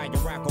more fire,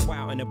 I go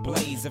out in a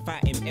blaze. If I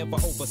am ever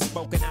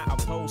overspoken, I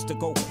oppose to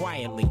go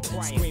quietly.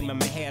 Screaming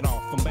my head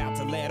off, I'm about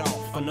to let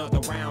off another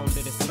round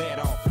that is let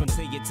off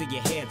until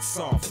your head's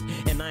soft.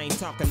 And I ain't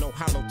talking no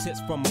hollow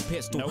tips from a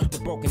pistol. The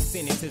broken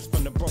sentences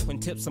from the broken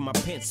tips of my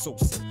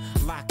pencils.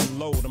 Lock and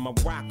load, I'm a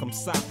rock, I'm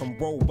sock, I'm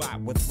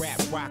robot with rap,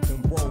 rock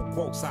and roll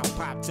quotes. I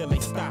pop till they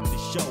stop the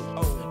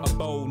show. A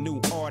bold new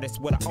artist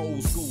with an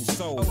old school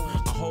soul.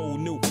 A whole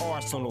new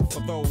arsenal for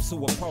those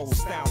who oppose.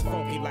 Style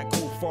funky like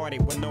who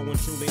farted when no one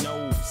truly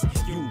knows.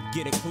 You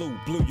get a clue,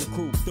 blew your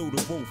crew through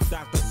the roof.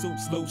 Dr.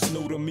 Soup's loose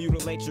noodle,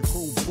 mutilate your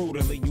crew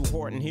brutally. You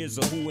Horton, here's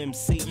a who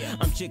MC.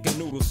 I'm chicken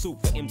noodle soup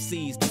for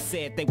MCs that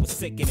said they were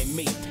sicker than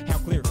me. How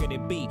clear could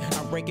it be?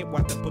 I wreck it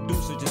while the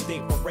producer just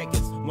dig for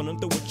records. When I'm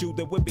through with you,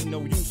 there would be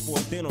no use for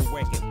a dental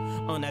record.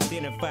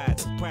 Unidentified,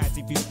 surprised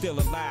if you still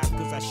alive.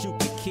 Cause I shoot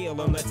to kill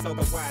unless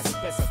otherwise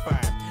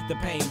specified. The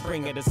pain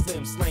bringer, the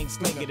slim slang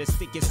slinger, the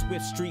sticky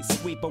swift street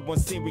sweeper, one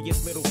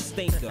serious little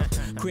stinker.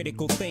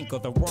 Critical thinker,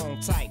 the wrong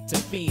type to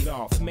feed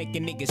off.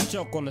 Making niggas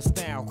choke on the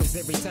style. Cause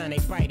every time they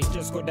bite, it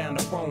just go down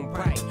the wrong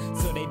pipe.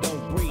 So they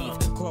don't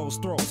breathe.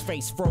 Closed throats,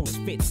 face froze,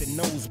 fits and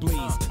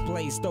nosebleeds.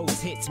 Blaze those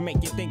hits,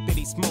 make you think that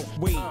he smoked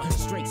weed.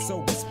 Straight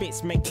sober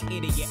spits, make an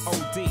idiot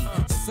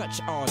OD.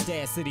 Such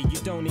audacity, you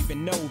don't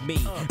even know me.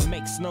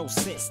 Makes no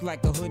sense,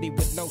 like a hoodie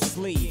with no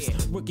sleeves.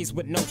 Rookies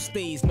with no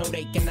steeds, know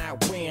they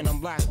cannot win.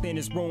 I'm locked in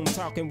this room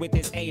talking with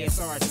this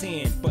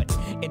ASR10, but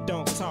it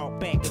don't talk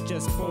back, it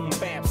just boom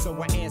bap. So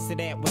I answer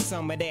that with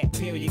some of that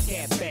peel your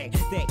cat back.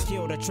 That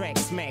kill the track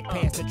smack,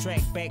 pass the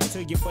track back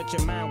to you, but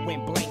your mind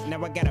went blank.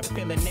 Now I got a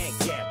fill in that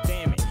gap,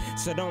 damn it.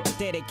 So don't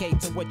dedicate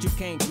to what you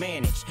can't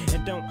manage,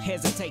 and don't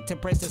hesitate to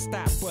press the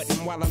stop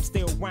button while I'm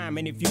still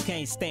rhyming if you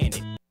can't stand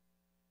it.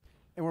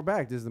 And we're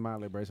back. This is the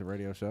Mildly Abrasive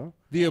Radio Show.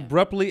 The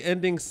abruptly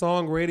ending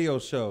song radio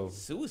show.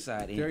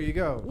 Suicide. There you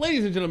go.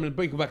 Ladies and gentlemen,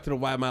 welcome back to the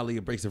Why Mildly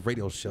Abrasive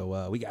Radio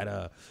Show. We got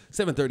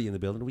 7:30 in the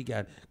building. We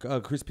got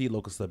Chris P,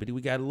 local celebrity.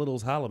 We got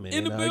Littles Holloman.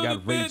 In the we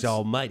got building, Rage bitch.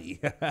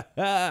 Almighty.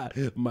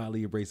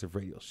 Mildly Abrasive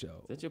Radio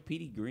Show. Is that your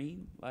Petey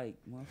Green? Like,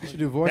 You should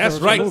do voice. That's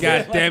right,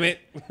 God damn it.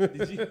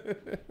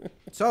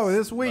 So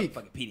this week,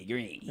 Motherfucking Petey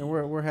Green. and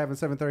we're having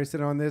 7:30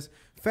 sitting on this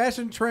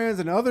fashion trends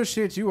and other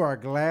shit you are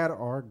glad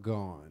are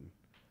gone.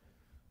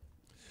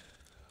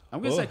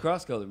 I'm gonna say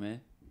cross color,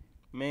 man.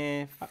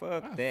 Man,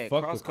 fuck that.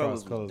 Fuck Cross with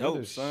colors cross-colors. was That dope,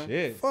 is son.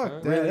 shit, Fuck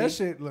son. that. Really? That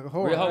shit look Whoa,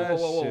 horrible. whoa,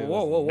 whoa, whoa, shit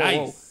whoa, was whoa, whoa, whoa.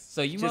 nice.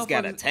 So you Just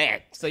got motherfuckers,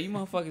 attacked. so you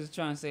motherfuckers are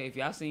trying to say if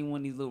y'all seen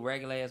one of these little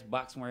regular ass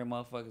box wearing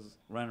motherfuckers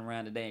running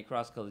around today in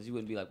cross colors, you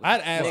wouldn't be like, what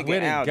I'd the ask fuck?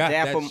 when I'll it got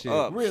dap that them shit.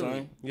 up, Really?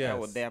 son. Yes. I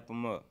will dap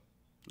them up.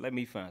 Let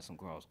me find some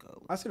cross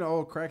colors. I seen an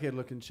old crackhead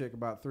looking chick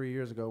about 3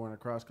 years ago wearing a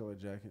cross color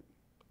jacket.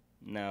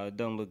 No, it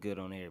don't look good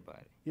on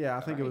everybody. Yeah, I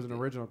think it was an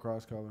original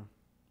cross color.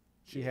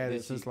 She had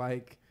Did it since she-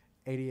 like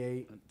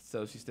 88.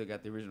 So she still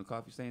got the original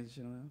coffee stains and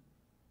shit on them?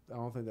 I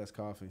don't think that's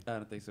coffee. I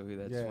don't think so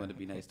either. I just Yeah. wanted to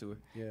be nice to her.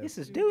 Yeah. This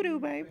is doo-doo,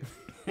 baby.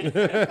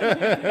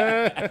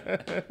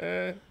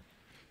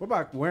 What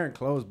about wearing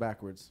clothes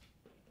backwards?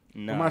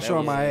 No, Am I that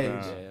showing was- my age?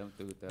 Yeah, I'm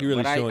through with that. You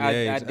really But showing I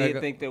your age. did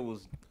got- think that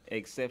was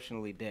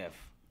exceptionally deaf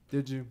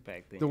Did you?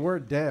 back then. The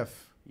word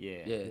deaf. Yeah.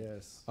 Yeah.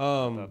 Yes. I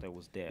thought that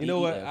was deaf. You know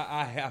what? DEF.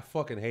 I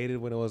fucking hated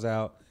when it was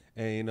out.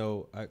 And you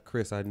know,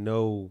 Chris, I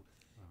know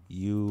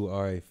you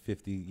are a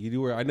 50.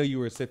 I know you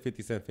were a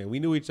 50 Cent fan. We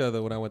knew each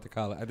other when I went to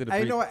college. I did a Hey,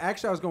 you brief, know what?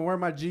 Actually, I was gonna wear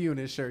my G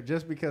Unit shirt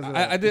just because of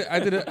I that.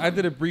 I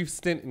did a brief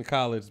stint in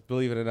college.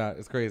 Believe it or not,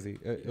 it's crazy.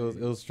 It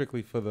was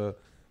strictly for the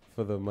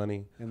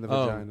money And the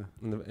vagina.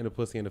 and the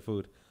pussy and the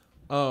food.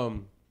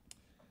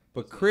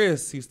 But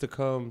Chris used to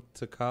come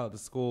to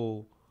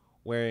school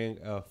wearing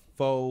a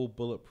faux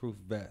bulletproof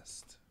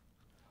vest.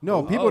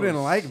 No, people Oh,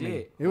 didn't like me.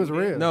 shit. It was Who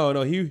did? real.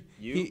 No, he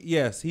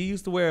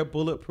used to wear a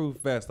bulletproof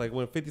vest. Like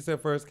when 50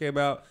 Cent first came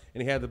out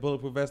and he had the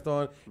bulletproof vest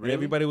on, and Really?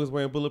 everybody was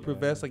wearing bulletproof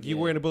vests. Like you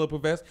Yeah. wearing a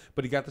bulletproof vest,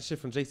 but he got the shit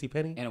from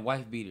JCPenney. And a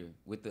wife beater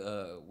with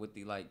the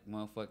like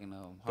motherfucking The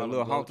Harlem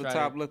little halter Globetrotter.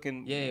 top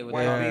looking Yeah, with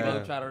white the Harlem beater.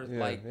 Globetrotters, Yeah,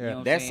 like yeah. you know what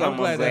I'm That's saying? something I'm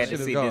glad that glad shit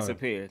to is see gone.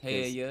 disappear. Hell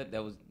yeah,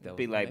 that was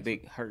Be the like next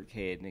big Herc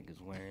head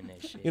niggas wearing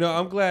that shit. You know,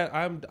 I'm glad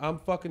I'm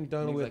fucking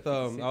done Niggas with like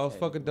 50 Cent I was had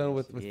fucking done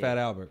with Yeah. Fat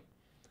Albert.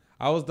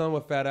 I was done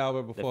with Fat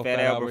Albert before Fat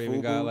Fat Albert Albert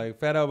even got Fubu? like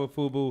Fat Albert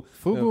Fubu.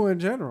 Fubu in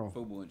general.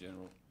 Fubu in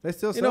general. They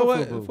still You sell know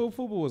what? Fubu.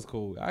 Fubu was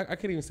cool. I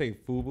can't even say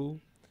Fubu,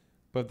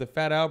 but the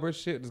Fat Albert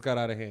shit just got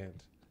out of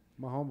hand.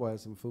 My homeboy had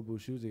some Fubu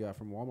shoes he got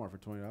from Walmart for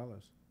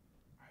 $20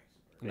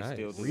 They Nice.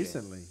 still do that.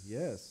 recently.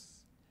 Yes.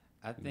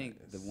 I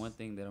think the one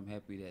thing that I'm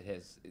happy that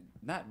has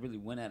not really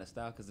went out of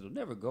style because it'll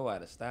never go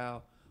out of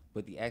style,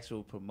 but the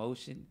actual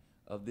promotion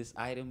of this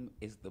item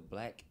is the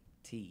black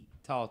tee,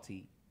 tall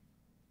tee.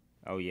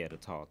 Oh yeah, the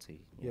tall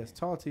tee. Yeah. Yes,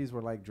 tall tees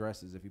were like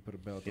dresses if you put a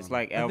belt It's on.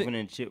 like Alvin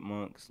and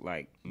Chipmunks,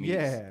 like meets.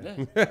 Yeah.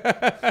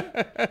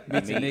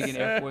 Meets a nigga in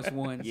Air Force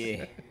Ones.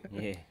 Yeah,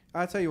 yeah.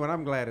 I tell you what,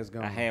 I'm glad it's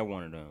gone. I had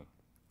one of them.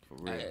 For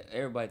real.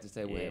 Everybody at the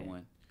table Yeah. had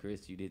one.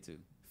 Chris, you did too.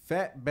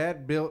 Fat,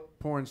 bad built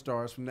porn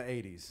stars from the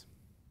 80s.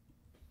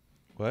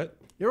 What?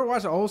 You ever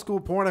watch an old school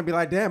porn and be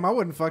like, damn, I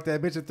wouldn't fuck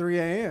that bitch at 3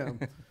 a.m.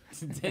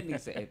 That nigga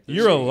said,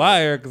 You're a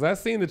liar because I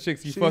seen the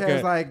chicks you She fuck has,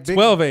 at like, big-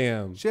 12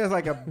 a.m. She has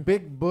like a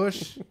big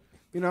bush.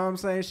 You know what I'm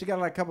saying? She got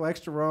like a couple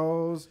extra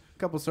rows, a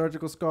couple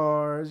surgical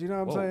scars. You know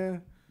what I'm Whoa.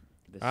 saying?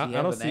 Does I she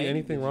have don't a see name?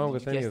 anything Did wrong you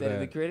with catch any of that in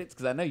the that. credits?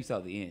 Because I know you saw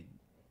the end.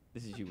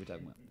 This is you we're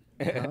talking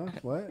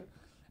about. What?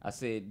 I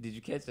said, did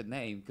you catch the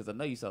name? Because I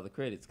know you saw the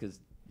credits. Because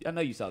I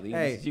know you saw the end.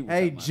 Hey, This is you we're hey,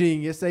 talking about.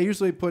 genius! They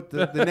usually put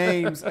the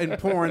names and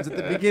porns at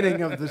the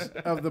beginning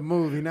of the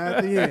movie, not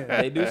at the end.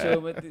 They do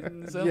show them at the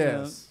end.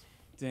 Yes.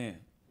 Damn.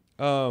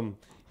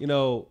 You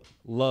know,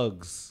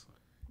 lugs.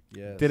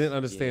 Yes. Didn't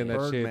understand Yeah.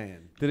 that shit.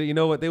 Birdman. You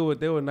know what? They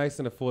were nice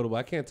and affordable.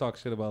 I can't talk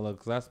shit about lugs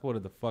because I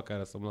sported the fuck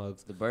out of some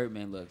lugs. The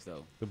Birdman looks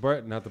though. The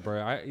bird, not the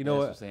bird. You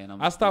know That's what? what I'm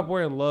saying. I stopped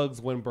wearing lugs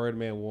when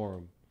Birdman wore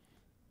them.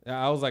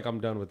 I was like,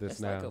 I'm done with this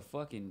That's now. like a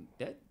fucking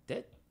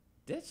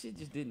that shit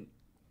just didn't.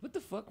 What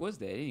the fuck was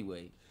that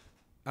anyway?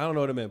 I don't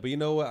know what it meant, but you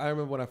know what? I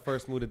remember when I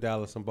first moved to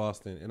Dallas from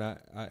Boston, and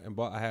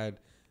I had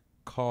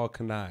Carl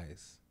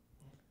Kanais.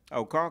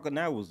 Oh, Carl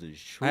Kanai was the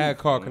shoe. I had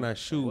Carl Kanai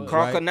shoes.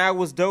 Carl right? Kanai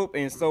was dope,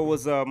 and so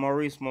was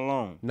Maurice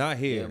Malone. Not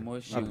here. Yeah, more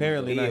shoes.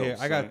 Apparently not here.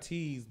 Heels, I got son.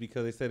 teased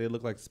because they said they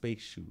looked like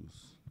space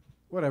shoes.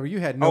 Whatever. You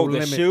had no the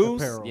limit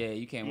shoes? apparel. Yeah,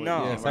 you can't wear.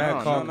 No. Yes, no, I had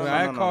no, Carl no, Kanai. no, I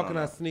had no, Carl no, Kanai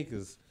no.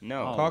 sneakers.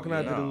 No. Carl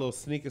Kanai yeah. did a little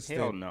sneaker stick.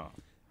 Hell no.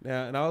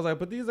 Yeah, and I was like,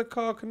 but these are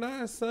Carl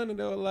Kanai, son, and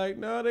they were like,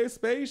 no, they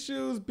space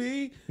shoes,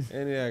 B.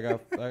 And yeah,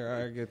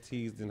 I get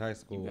teased in high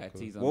school. got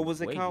teased on What was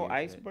it way called? here,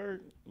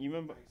 Iceberg? You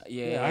remember?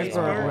 Yeah,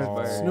 Iceberg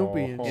with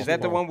Snoopy and Is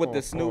that the one with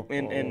the Snoop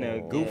and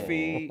the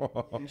Goofy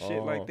and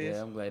shit like this?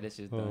 Yeah, I'm glad that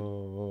shit's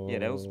done. Yeah,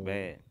 that was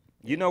bad.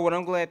 You know what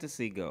I'm glad to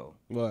see go?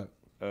 What?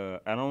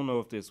 I don't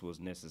know if this was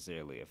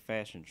necessarily a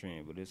fashion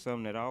trend, but it's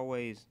something that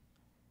always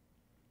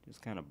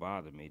just kind of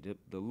bothered me.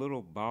 The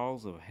little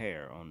balls of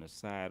hair on the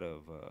side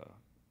of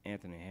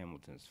Anthony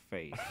Hamilton's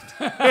face.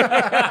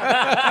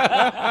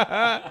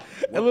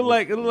 It looked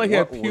like he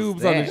had What was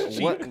pubes on his that?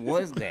 cheek. What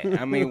was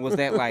that? I mean, was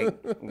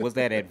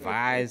that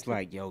advised?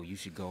 Like, yo, you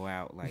should go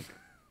out. Like,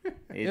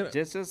 it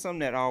just something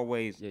that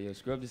always Yeah,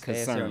 scrub this ass hair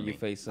concerned on your me.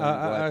 face, son. Go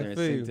out there and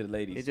feel sing you. to the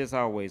ladies. It just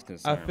always I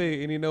concerned me.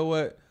 think, and you know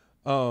what?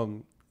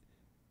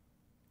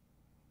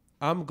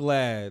 I'm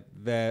glad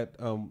that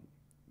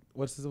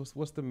what's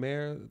the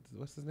mayor?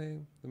 What's his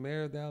name? The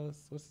mayor of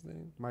Dallas? What's his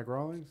name? Mike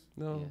Rawlings.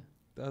 No, Yeah.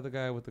 the other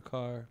guy with the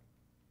car.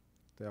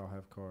 They all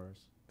have cars.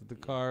 The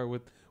car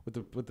with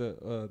the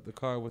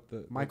car with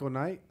the Michael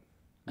Knight,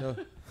 No,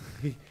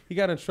 he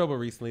got in trouble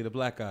recently. The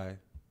black guy.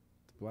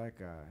 the black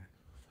guy.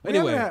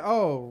 Anyway.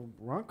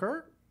 Ron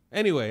Kirk.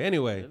 Anyway,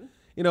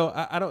 you know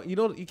I don't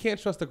you can't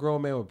trust a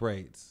grown man with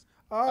braids.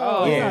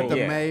 Oh, Yeah, not the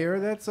yeah. mayor.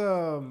 That's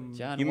John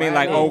You mean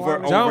like Wiley. over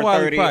John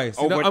Wiley 30,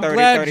 Price. You know, over I'm 30,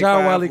 glad 35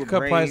 John Wiley with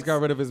Price braids?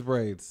 got rid of his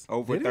braids.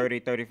 Over Did he? 30,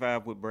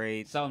 35 with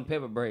braids. Salt and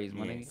pepper braids,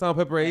 my Yeah. nigga. Salt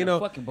and pepper, you And a know,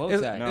 fucking bow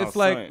it's, tie. No, it's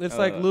like son, it's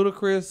like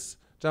Ludacris,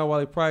 John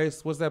Wiley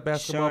Price. What's that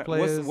basketball Sean,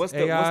 player? what's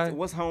AI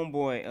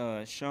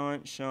homeboy?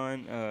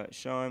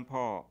 Sean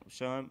Paul.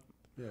 Sean.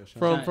 Yeah,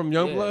 Sean. from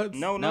Youngbloods.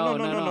 No.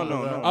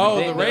 Oh,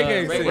 the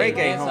reggae reggae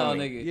dancehall homie.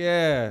 nigga.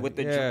 Yeah,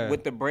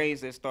 With the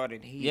braids that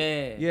started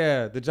here.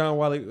 Yeah. the John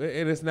Wiley,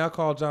 and it's now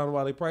called John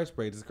Wiley Price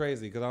braids. It's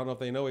crazy because I don't know if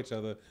they know each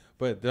other,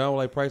 but the John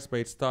Wiley Price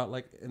braids start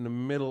like in the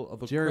middle of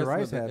the Jerry crest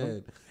Rice of the had 'em.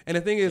 head. And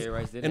the thing is, Jerry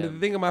Rice did and have the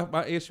 'em. thing of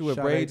my issue with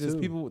Sade braids is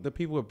too. the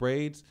people with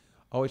braids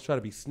always try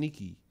to be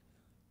sneaky,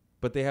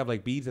 but they have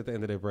like beads at the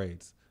end of their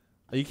braids.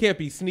 You can't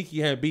be sneaky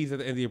and have beads at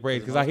the end of your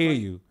braids because I hear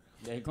you.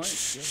 Yeah, he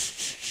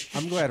claims, yeah.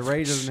 I'm glad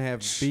Ray doesn't have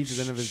beads at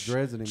the end of his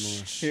dreads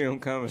anymore. Here I'm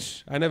coming.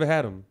 I never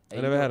had them. Hey,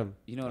 I never had them.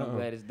 You know what I'm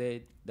glad is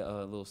dead? The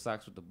little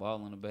socks with the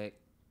ball on the back.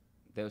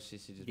 That shit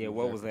should just Yeah, be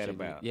what reserved was for that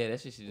cheerleaders. about? Yeah,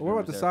 that shit should just What be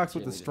about the reserved socks for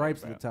with the cheerleaders.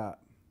 stripes at the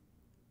top?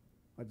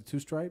 Like the two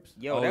stripes?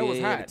 Yo, Oh, that yeah, was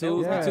yeah, hot. the That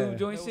was tube- hot. the tube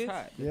joint That was shit?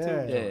 hot.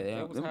 Yeah. Yeah,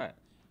 That was them- hot.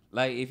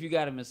 Like if you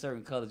got them in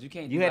certain colors, you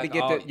can't. You do had like to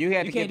get all, the you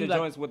had to can't get the do like-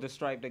 joints with the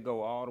stripe that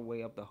go all the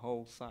way up the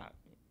whole sock.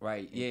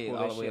 Right. And Yeah. pull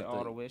All that the way shit up all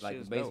the, the way. like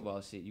Shit's the baseball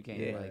dope. shit. You can't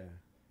Yeah. like.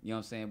 You know what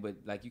I'm saying? But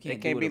like you It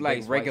can't. can't do be it with a like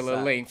base white regular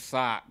sock. length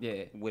sock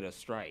Yeah. with a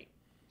stripe.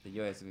 Then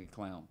your ass is a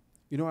clown.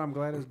 You know what I'm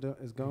glad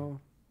is gone?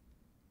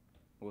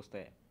 What's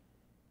that?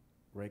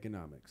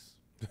 Reaganomics.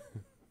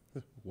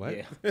 What?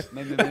 Yeah.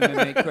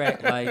 Make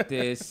crack like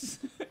this.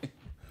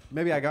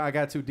 Maybe I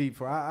got too deep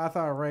for. I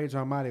thought Rage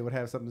Almighty would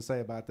have something to say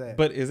about that.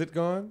 But is it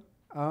gone?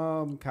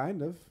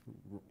 Kind of.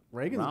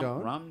 Reagan's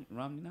gone.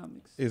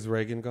 Romnomics. Is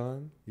Reagan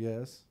gone?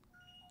 Yes.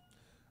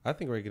 I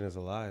think Reagan is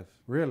alive.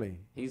 Really?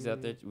 He's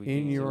out there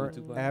in your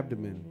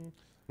abdomen.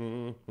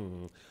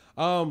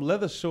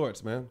 Leather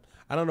shorts, man.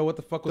 I don't know what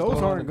the fuck was Those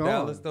going on aren't in gone.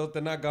 Dallas.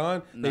 They're not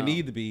gone. They No.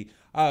 need to be.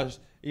 I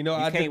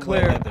can't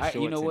wear declare. leather You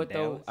shorts know in what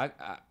though? Dallas.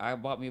 I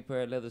bought me a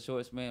pair of leather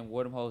shorts, man.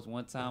 Wore them hoes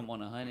one time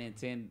on a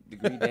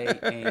 110-degree day,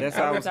 and That's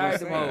what I I was gonna retired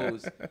them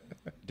say. hoes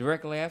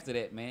directly after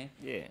that, man.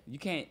 Yeah. You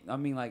can't. I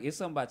mean, like it's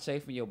something about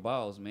chafing your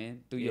balls,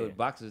 man, through your Yeah.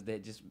 boxers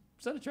that just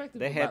so attractive.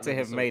 They had about to leather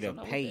have shorts. made a I'm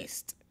not with that.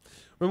 paste.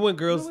 Remember when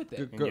girls with that.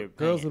 In your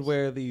girls would pants.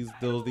 wear these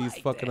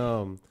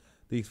fucking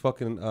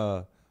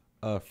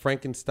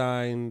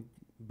Frankenstein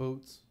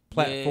Boots.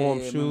 platform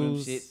Yeah, remember them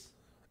shoes, shits?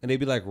 and they'd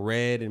be like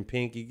red and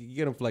pink. You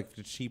get them for like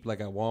cheap, like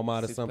at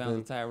Walmart or 6 pounds something.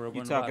 of tie rubber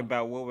You on the talking bottom.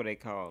 about what were they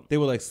called? They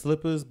were like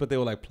slippers, but they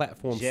were like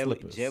platform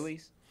slippers.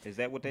 Jellies? Is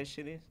that what that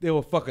shit is? They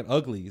were fucking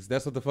uglies.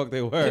 That's what the fuck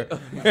they were.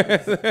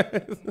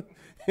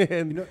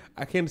 And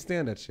I can't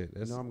stand that shit. You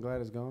That's, know I'm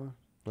glad it's gone?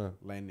 Huh.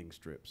 Landing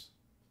strips.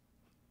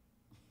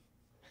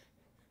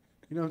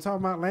 You know what I'm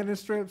talking about? Landing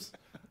strips?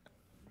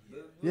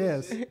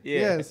 Yes. Yeah.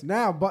 Yes.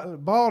 Now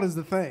bald is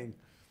the thing.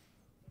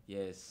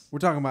 Yes. We're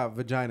talking about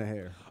vagina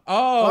hair.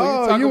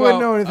 Oh, you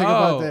wouldn't know anything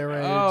about that,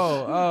 Rage.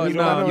 Oh, You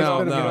no, don't know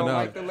no, it's been a no, minute. no,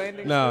 like the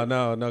landing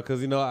no,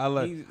 because I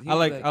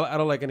like, He's I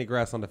don't like any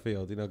grass on the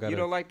field. You know, You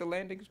don't like the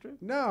landing strip?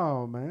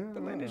 No, man.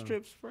 The landing no.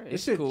 strip's fresh.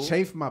 This shit cool.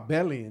 chafe my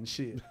belly and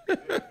shit.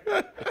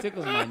 It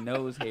tickles my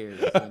nose hairs.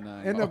 So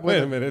nah. End up Wait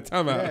with a minute,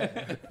 time out.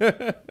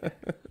 Yeah.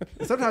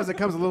 Sometimes it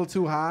comes a little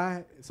too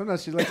high.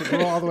 Sometimes she lets it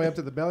grow all the way up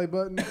to the belly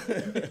button.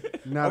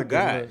 Not Oh, a good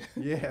God.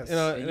 look. Yes. You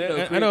know, And you know,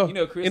 I Chris, know, you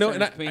know, Chris and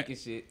turns I- pink and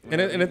shit.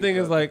 and the thing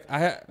is, like,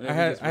 I Whenever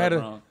he gets rubbed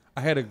wrong.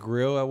 had a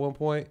grill at one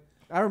point,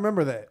 I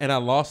remember that. and I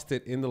lost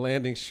it in the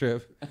landing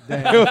strip.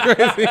 It was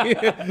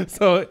crazy.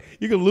 So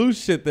you can lose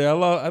shit there. I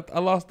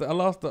lost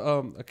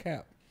a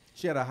cap.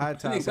 She had a high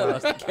top. Nigga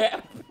lost the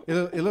cap.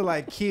 It looked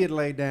like Kid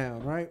laid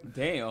down, right?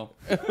 Damn.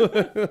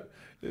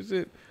 This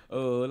shit.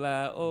 Oh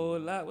la,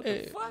 what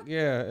the fuck?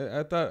 Yeah,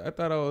 I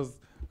thought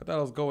I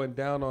was going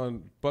down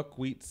on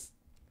Buckwheat's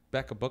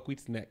back of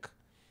Buckwheat's neck.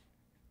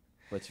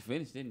 But you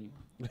finished, didn't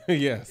you?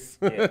 Yes.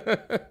 What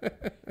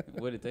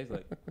did it taste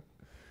like?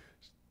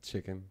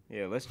 Chicken.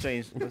 Yeah, let's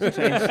change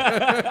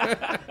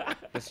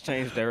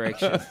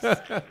directions.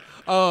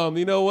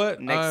 You know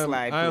what? Next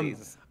slide,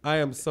 please. I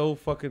am so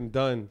fucking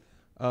done.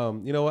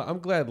 You know what? I'm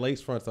glad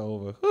lace fronts are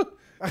over.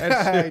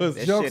 That shit was.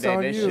 That Jokes shit ain't-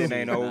 on that you. shit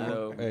ain't over.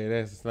 No. Hey,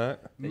 that's not.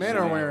 Men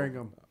are wearing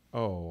them.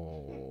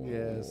 Oh.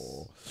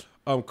 Yes.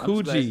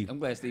 Coogee. I'm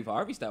glad Steve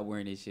Harvey stopped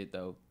wearing this shit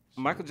though.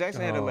 Michael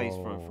Jackson had a lace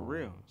front for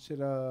real. Shit.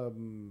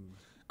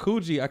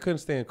 Coogee. I couldn't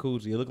stand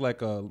Coogee. It looked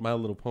like a My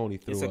Little Pony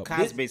threw It's a up.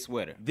 Cosby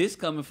sweater. This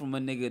coming from a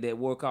nigga that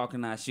wore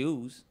Calcanine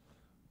shoes.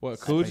 What,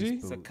 Coogee?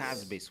 It's a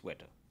Cosby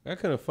sweater. I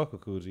couldn't fuck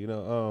with Coogee. You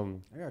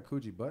know. I got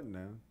Coogee button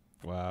now.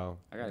 Wow.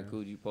 I got a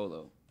Coogee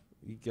polo.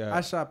 You got. I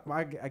shop.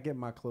 I get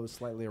my clothes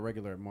slightly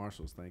irregular at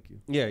Marshalls. Thank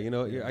you. Yeah, you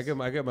know, Yes. I get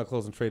my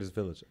clothes in Traders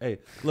Village. Hey,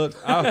 look,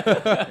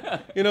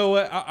 you know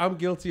what? I'm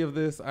guilty of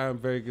this. I am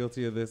very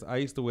guilty of this. I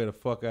used to wear the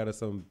fuck out of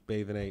some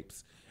bathing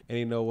apes, and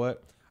you know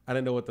what? I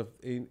didn't know what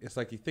it's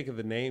like. You think of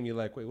the name, you're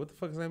like, wait, what the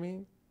fuck does that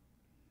mean?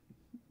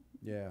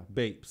 Yeah.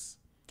 Bapes.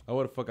 I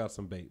would have fuck out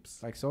some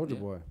bapes. Like Soldier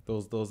Boy.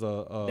 Those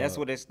That's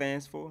what it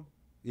stands for?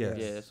 Yes.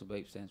 Yeah, that's what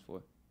BAPE stands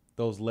for.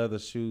 Those leather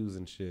shoes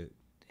and shit.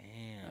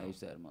 I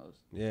used to have the most.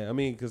 Yeah, I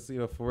mean, because, you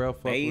know, Pharrell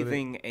fucked with it.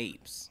 Bathing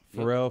apes.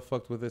 Pharrell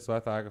fucked with it, so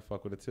I thought I could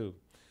fuck with it too.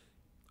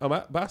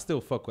 But I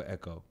still fuck with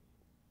Echo.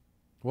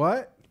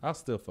 What? I'll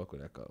still fuck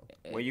with Echo.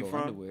 Where you Echo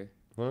from? Underwear.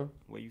 Huh?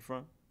 Where you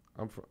from?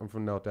 I'm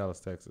from North Dallas,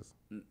 Texas.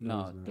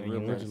 No, the No,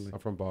 real you're place. I'm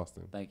from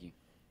Boston. Thank you.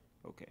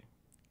 Okay.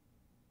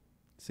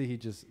 See, he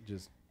just.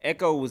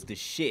 Echo was the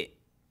shit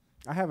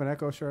I have an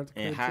Echo shirt at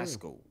the in crib, high too.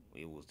 school.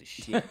 It was the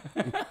shit.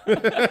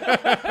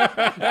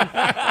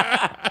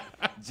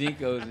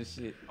 Jinkos and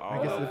shit.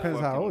 I guess it depends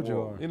how old you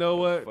are. You know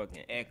what?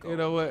 Fucking Echo. You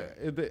know what?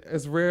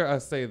 It's rare I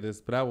say this,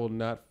 but I will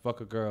not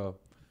fuck a girl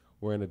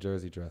wearing a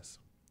jersey dress.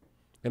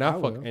 And I'll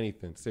I fuck will.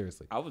 anything,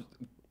 seriously.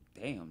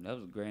 Damn, that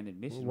was a grand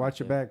admission. Watch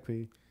your right back, P.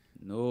 there.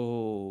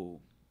 No.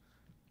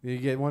 You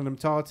get one of them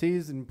tall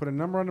tees and put a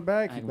number on the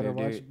back. I You ain't better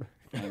ripped watch. it.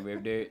 I ain't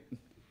ripped it.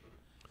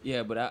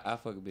 Yeah, but I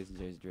fuck a bitch in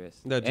jersey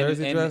dress. The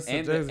jersey dress? The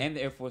And jersey-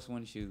 the Air Force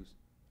One shoes.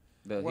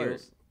 The Word.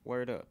 heels.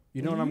 Word up.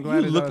 You know what I'm You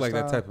glad is look out of like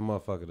that style? type of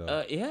motherfucker,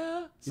 though.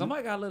 Yeah.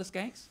 Somebody got a little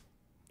skanks.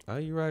 Oh,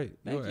 you're right.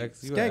 Thank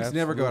you. Skanks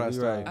never go out of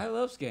style. I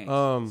love skanks.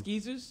 Um,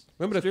 Skeezers.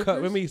 Remember strippers?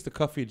 remember you used to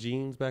cuff your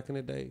jeans back in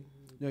the day?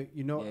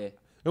 You know, Yeah.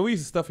 And we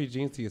used to stuff your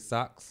jeans to your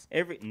socks.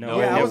 Yeah,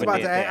 I was about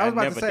to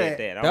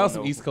say that was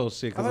some East Coast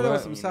shit. I thought that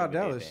was some South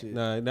Dallas shit.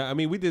 Nah, I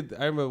mean, we did.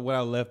 I remember when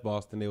I left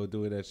Boston, they were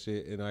doing that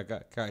shit, and I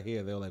got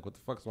here. They were like, "What the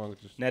fuck's wrong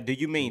with you?" Now, do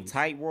you mean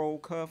tight roll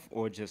cuff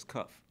or just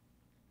cuff?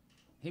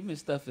 He been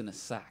stuffed in a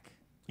sock.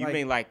 You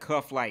mean like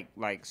cuff, like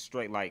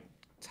straight, like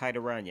tight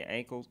around your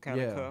ankles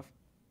kind of cuff?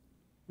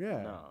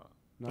 Yeah.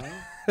 No.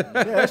 Yeah,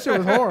 that shit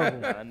was horrible.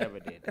 No, I never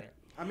did that.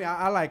 I mean,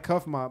 I like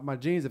cuff my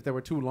jeans if they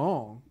were too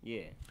long.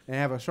 Yeah. And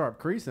have a sharp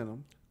crease in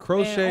them.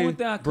 Crochet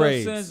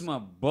braids. Is my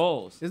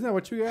balls. Isn't that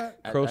what you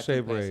got? Crochet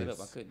I couldn't pass it braids.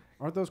 up. I couldn't.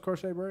 Aren't those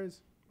crochet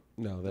braids?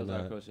 No, they're Those are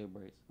not. crochet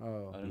braids.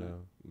 Oh.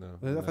 No.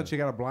 I thought you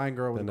got a blind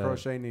girl with a They're not.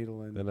 crochet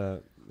needle and They're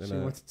not. she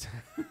went to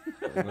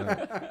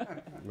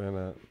They're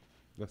not.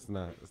 That's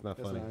not. It's not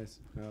That's funny. nice.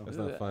 No. That's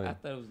not funny. I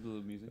thought it was a little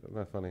amusing. It's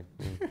not funny.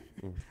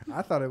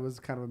 I thought it was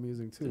kind of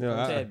amusing too. You know,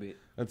 Tad bit.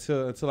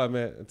 until I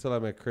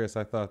met Chris,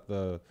 I thought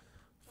the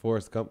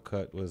Forrest Gump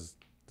cut was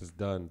just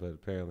done, but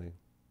apparently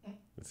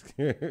it's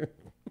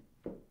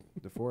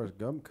The Forrest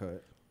Gump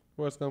cut.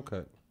 Forrest Gump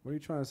cut. What are you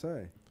trying to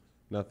say?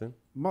 Nothing.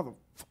 No.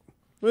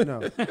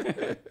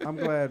 I'm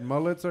glad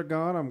mullets are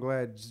gone. I'm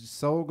glad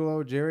Soul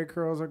Glow Jerry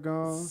curls are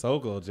gone. Soul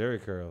Glow Jerry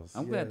curls.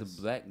 I'm glad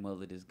the black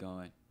mullet is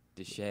gone.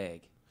 The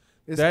shag.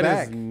 It's That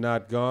back. is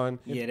not gone.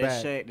 Yeah, It's that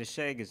back. shag. The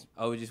shag is.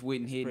 Oh, it just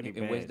went and hid pretty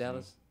in West bad,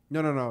 Dallas.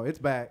 No. It's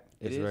back.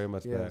 It's is? very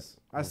much Yes,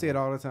 back. I see it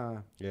all the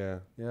time. Yeah.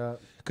 Yeah.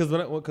 Because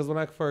when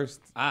I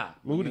first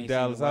moved you to ain't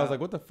Dallas, seen it I was wild. like,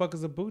 "What the fuck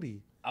is a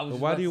booty? I was But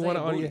just why about do you to want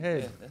it say on booty. your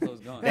head?" Yeah, that's what was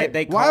going.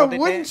 They Why called it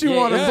wouldn't that? you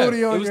want a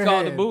booty on It was your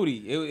called head? a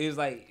booty. It was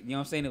like, you know what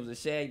I'm saying? It was a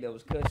shag that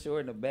was cut short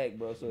in the back,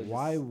 bro. So it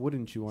Why just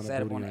wouldn't you want a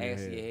sat booty up on on the your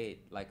ass of head? your head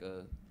like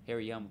a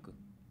hairy yarmulke.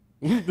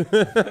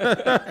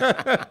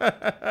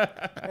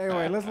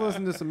 Anyway, let's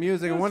listen to some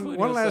music. And That's one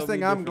funny on last so thing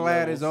many I'm different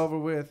glad is levels. over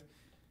with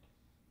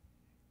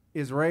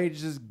is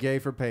Rage is gay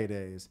for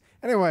paydays.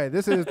 Anyway,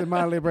 this is the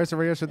Mildly Abrasive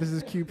Radio Show. This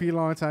is QP,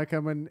 long time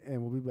coming,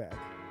 and we'll be back.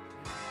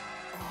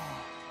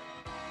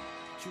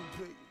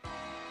 QP.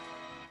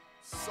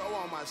 So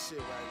on my shit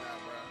right now,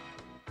 bro.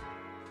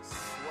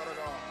 Swear to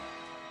God.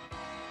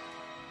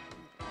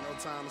 No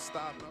time to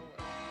stop, no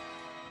way.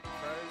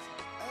 Crazy.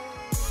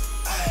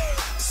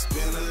 It's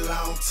been a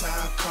long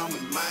time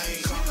coming, man.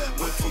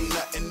 Went from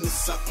nothing to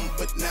something,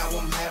 but now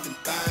I'm having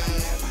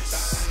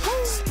things.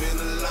 It's been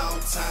a long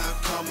time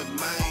coming,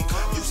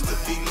 man. Used to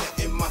be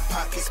in my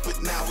pockets,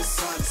 but now it's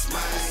honest,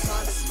 man.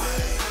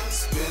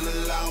 It's been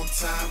a long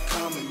time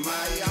coming,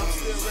 man.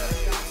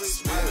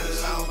 It's been a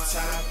long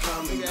time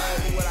coming,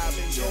 man.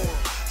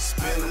 It's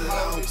been a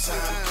long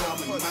time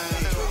coming,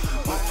 man.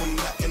 Went from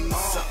nothing to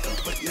something,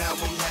 but now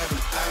I'm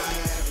having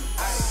things.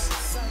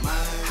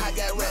 I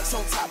got racks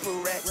on top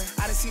of racks.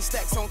 I done seen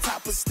stacks on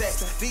top of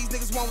stacks. These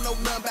niggas won't know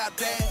nothing about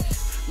that.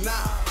 Nah,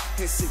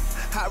 and see,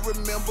 I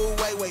remember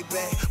way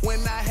back when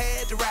I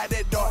had to ride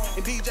that dart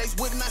and DJs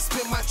would not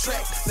spin my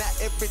tracks. Now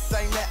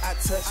everything that I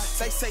touch,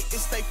 they say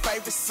it's their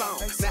favorite song.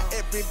 Now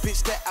every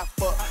bitch that I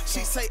fuck,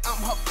 she say I'm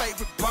her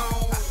favorite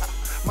bone.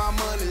 My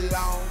money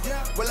long,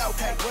 well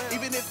okay,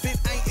 even if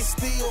it ain't, it's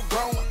still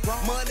growing.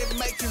 Money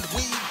making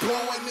weed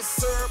blowing, the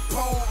syrup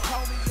on.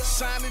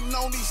 Shining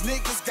on these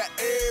niggas, got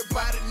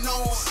everybody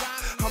knowing.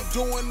 I'm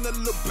doing a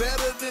little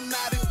better than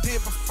I did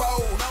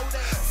before.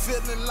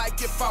 Feeling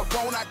like if I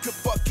want, I could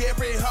fuck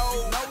every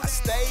hoe. I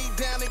stayed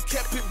down and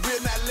kept it real,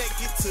 now let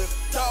get to the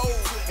door.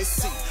 And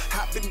see,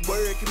 I've been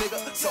working, nigga,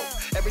 so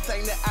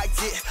everything that I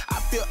get, I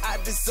feel I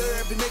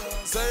deserve it, nigga.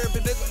 Deserve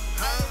it, nigga,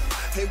 huh?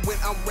 And when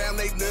I'm around,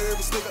 they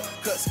nervous, nigga,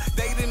 cause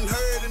they didn't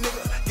heard a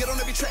nigga. Get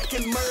on every track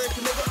and murder,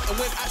 nigga. And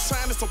when I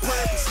shine, it's on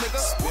purpose, nigga.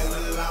 It's been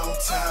a long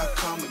time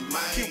coming,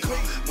 man.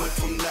 Went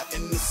from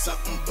nothing to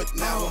something, but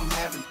now I'm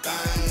having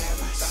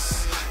things.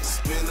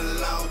 It's been a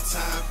long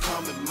time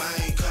coming,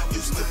 man.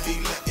 Used to be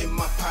in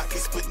my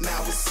pockets, but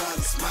now it's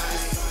honest,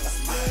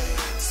 man.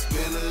 It's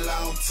been a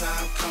long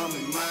time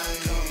coming, man.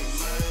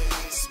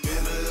 It's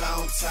been a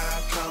long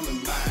time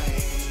coming,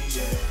 man.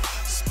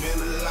 It's been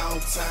a long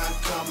time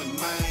coming,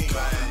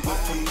 man. Went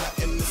from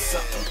nothing to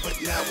something,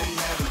 but now I'm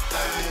having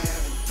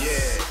things.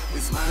 Yeah,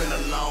 it's been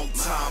a long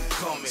time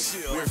coming.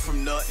 Went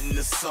from nothing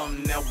to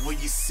something. Now when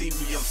you see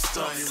me, I'm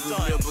stunning.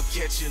 Remember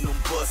catching them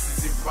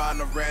buses and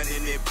riding around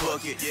in that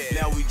bucket.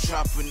 Now we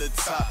dropping the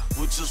top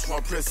with just one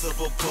press of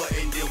a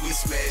button, then we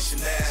smashing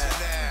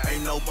out.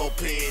 Ain't no more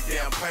paying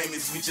down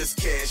payments, we just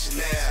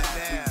cashing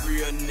out. We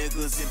real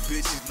niggas and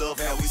bitches love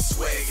how we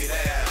swag it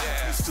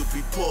out. Used to be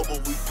poor,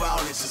 but we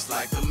ballin' just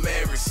like the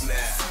Marys now.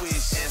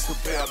 Ask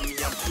about me,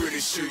 I'm pretty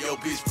sure your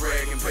bitch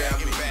bragging about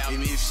me.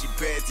 And if she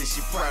bad, then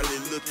she probably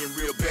looking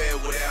real bad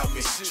without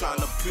me.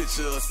 Tryna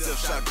picture herself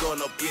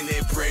shotgun up in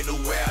that brand new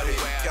Audi.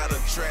 Got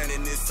her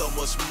drowning in so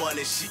much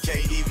money she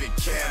can't even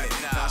count it.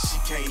 Nah, she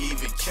can't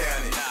even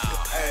count it.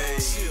 Hey,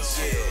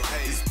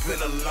 yeah, it's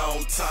been a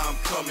long time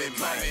coming,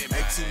 man.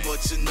 Ain't too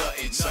much of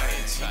nothing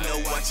change. You know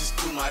I just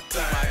do my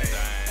thing.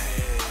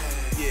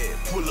 Yeah,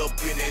 pull up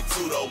in that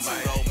too though,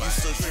 man.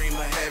 Used to dream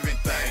of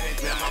everything,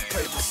 now my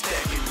paper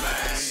stacking,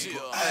 man.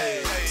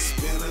 Hey, it's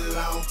been a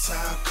long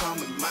time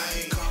coming,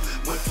 man.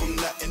 Went from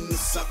nothing to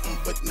something,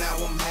 but now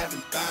I'm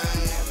having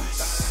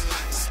things.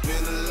 It's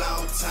been a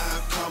long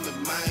time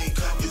coming, man.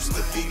 Used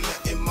to be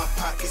in my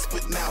pockets,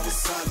 but now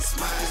it's honest,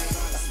 man.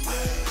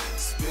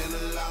 It's been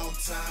a long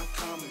time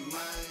coming,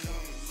 man.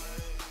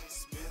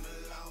 It's been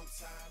a long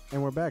time.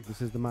 And we're back.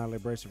 This is the Mildly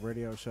Abrasive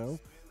Radio Show.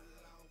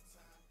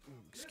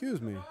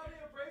 Excuse me.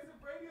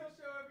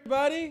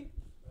 Everybody.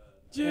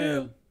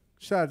 And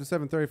shout out to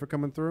 730 for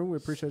coming through. We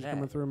appreciate you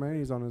coming through, man.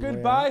 He's on his way.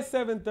 Goodbye,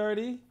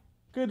 730.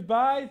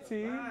 Goodbye,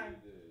 T.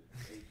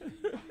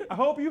 I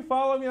hope you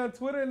follow me on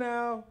Twitter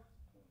now.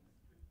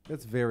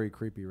 That's very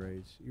creepy,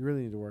 Rage. You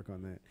really need to work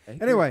on that. Hey,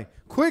 Anyway,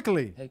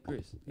 quickly. Hey,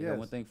 Chris. I Yes. got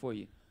one thing for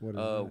you. What is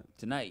that?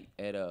 Tonight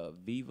at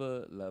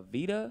Viva La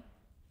Vida,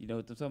 you know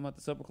what I'm talking about,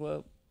 the supper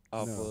club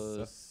off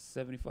No.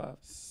 75?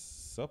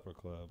 Supper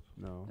club.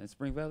 No. In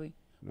Spring Valley?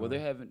 No. Well, they're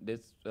having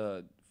this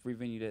free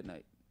venue that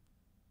night.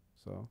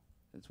 So?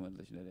 I just wanted to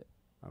let you know that.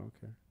 I don't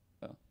care.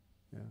 Oh.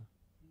 Yeah.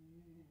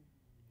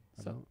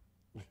 I So? don't.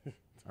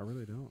 I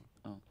really don't.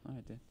 Oh, all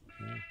right then.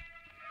 Yeah.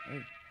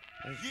 Hey.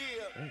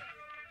 Yeah.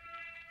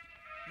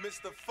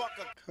 Mr.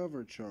 Fucker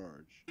Cover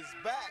charge. is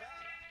back,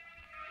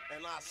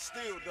 and I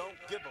still don't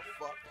give a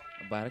fuck.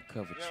 About a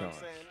cover You know what charge. I'm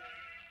saying?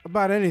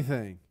 About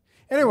anything.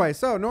 Anyway,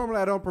 so normally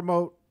I don't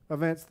promote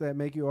events that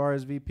make you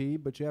RSVP,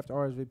 but you have to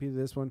RSVP to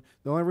this one.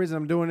 The only reason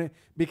I'm doing it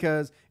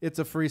because it's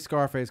a free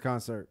Scarface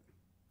concert.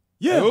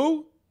 Yeah.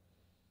 Who?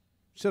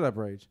 Shut up,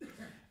 Rage.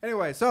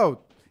 Anyway,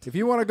 so if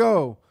you want to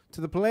go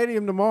to the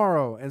Palladium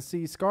tomorrow and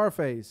see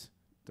Scarface,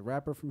 the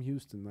rapper from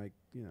Houston, like,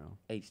 you know.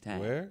 H-Time.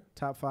 Where?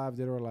 Top 5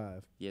 dead or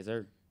alive. Yes,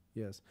 sir.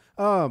 Yes.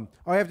 All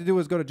you have to do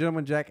is go to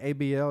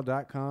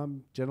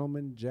gentlemanjackabl.com,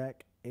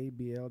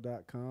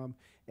 gentlemanjackabl.com,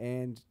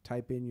 and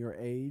type in your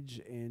age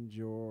and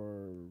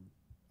your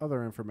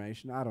other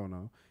information. I don't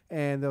know.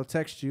 And they'll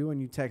text you, and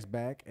you text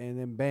back, and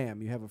then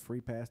bam, you have a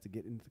free pass to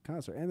get into the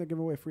concert. And they're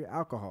giving away free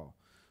alcohol.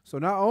 So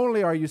not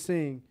only are you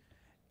seeing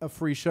a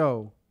free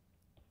show,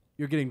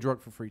 you're getting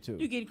drunk for free too.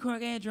 You getting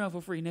crunk and drunk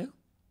for free, nigga.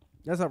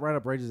 That's up right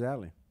up Rage's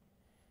alley.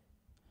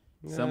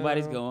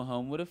 Somebody's going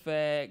home with a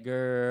fat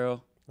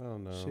girl. I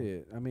don't know.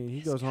 Shit. I mean,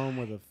 he goes home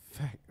with a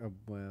fact.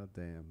 Well,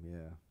 damn,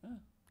 yeah.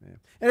 Damn.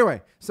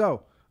 Anyway,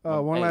 so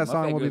one Hey, last my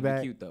song. fat We'll be girls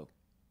back. Cute though.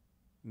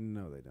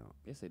 No, they don't.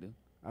 Yes, they do.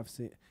 I've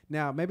seen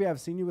now. Maybe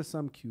I've seen you with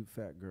some cute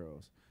fat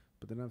girls,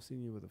 but then I've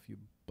seen you with a few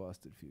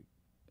busted few.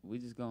 We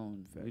just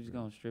gonna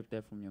strip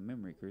that from your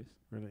memory, Chris.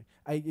 Really?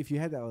 If you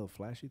had that little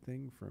flashy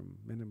thing from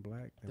Men in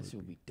Black, That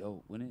would be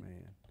dope, wouldn't it?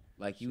 Man.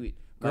 Like you would,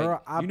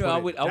 Girl, like, you know, I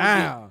would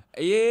down.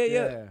 get, yeah.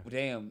 Yeah.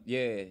 Damn,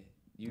 yeah.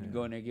 You'd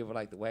go in there and give her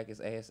like the wackest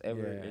ass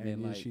ever, Yeah, and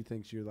then like she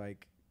thinks you're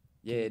like,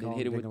 yeah, King then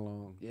hit it Kong, with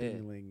ding-along, yeah.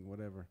 ding-a-ling,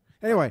 whatever.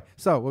 Anyway,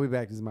 so we'll be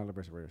back. This is my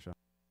Liberation Radio Show.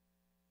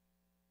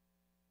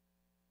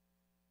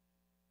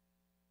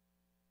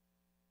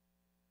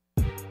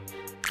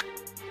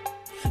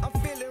 I'm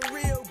feeling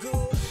real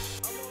good.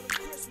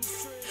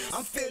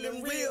 I'm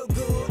feeling real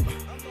good.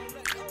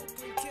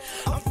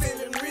 I'm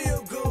feeling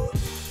real good.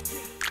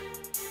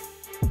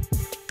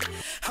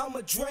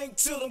 I'ma drink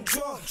till I'm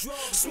drunk,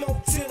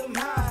 smoke till I'm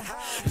high,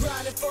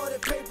 grinding for the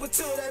paper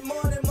till that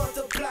money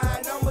multiply.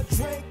 And I'ma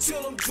drink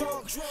till I'm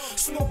drunk,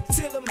 smoke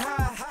till I'm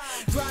high,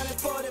 grinding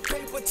for the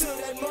paper till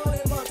that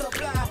money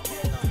multiply.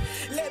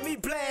 Let me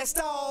blast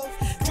off,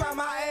 grind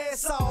my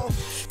ass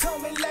off,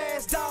 coming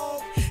last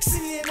dog,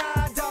 seeing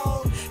eye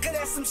dog, 'cause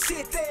there's some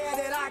shit there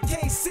that I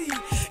can't see.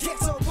 Get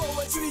some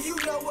poetry, you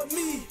know what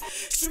me.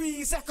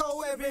 Streets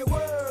echo every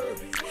word,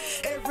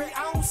 every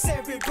ounce,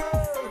 every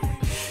bird.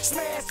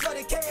 Smash for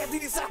the cash,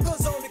 these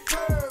suckers on the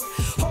curb.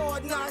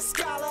 Hard knock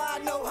scholar, I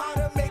know how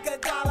to make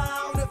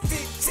 $1 on the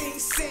 15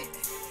 cent.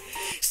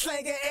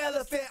 Slanging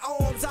elephant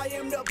arms, I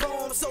am the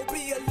bomb, so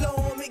be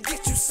alone and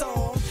get you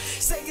some.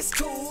 Say it's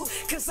cool,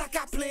 'cause I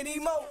got plenty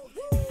more.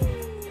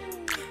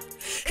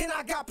 And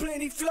I got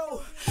plenty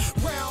flow.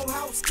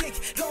 Roundhouse kick,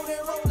 go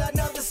there, roll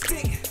another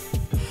stick.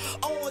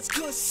 Orange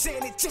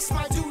cushion, it just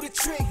might do the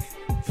trick.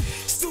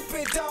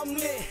 Stupid, dumb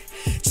lit.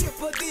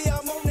 Triple D,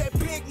 I'm on that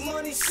big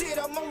money shit.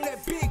 I'm on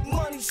that big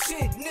money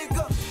shit,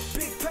 nigga.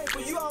 Big paper,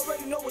 you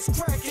already know what's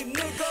cracking,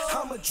 nigga.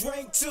 I'ma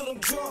drink till I'm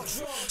drunk,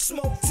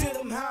 smoke till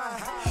I'm high.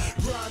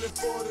 Grinding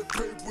for the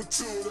paper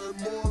till that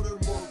money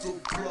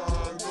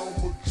multiply. And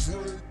I'ma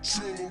drink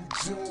till I'm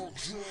drunk,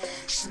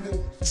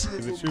 smoke till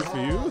Is it true for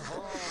you?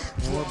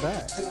 We're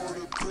back.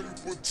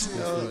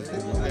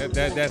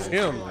 That's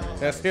him.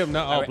 That's him.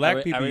 Not all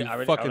black people, you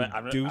fucking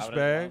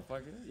douchebag.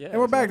 And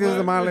we're back. This is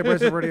the Mildly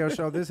Abrasive Radio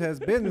Show. This has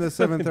been the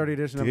 7:30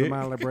 edition of the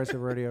Mildly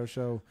Abrasive Radio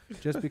Show.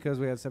 Just because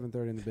we had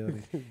 7:30 in the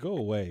building. Go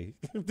away.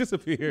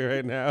 Disappear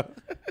right now.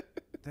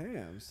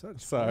 Damn,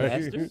 such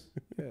sorry.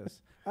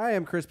 Yes, I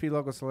am Chris P,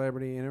 local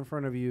celebrity, and in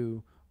front of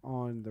you,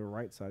 on the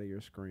right side of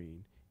your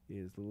screen,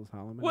 is Lewis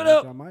Holloman What and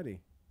up? Almighty.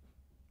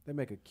 They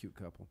make a cute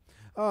couple.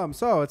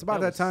 So it's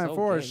about that was time so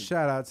for gay.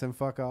 shout outs and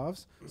fuck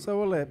offs. So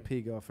we'll let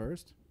P go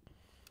first.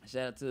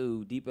 Shout out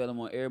to Deep Ellum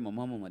on air, my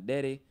mama, my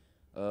daddy,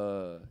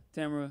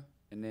 Tamara,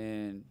 And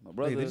then my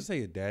brother. Hey, did you say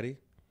your daddy?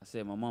 I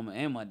said my mama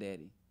and my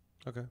daddy.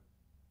 Okay.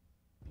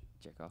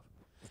 Check off.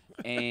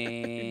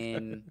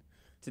 And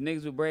to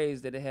niggas with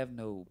braids that they have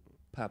no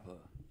papa.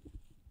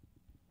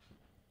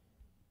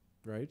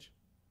 Rage?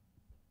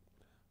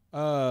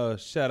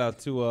 Shout out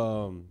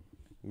to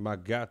my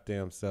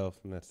goddamn self,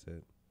 and that's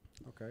it.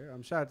 Okay.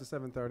 Shout out to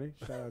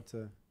 730. Shout out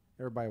to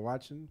everybody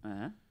watching.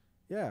 Uh-huh.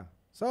 Yeah.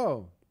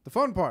 So, the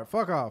fun part,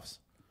 fuck offs.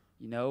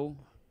 You know,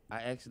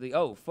 I actually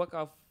fuck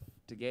off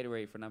to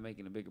Gatorade for not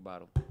making a bigger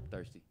bottle.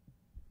 Thirsty.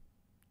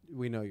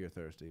 We know you're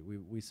thirsty.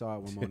 We saw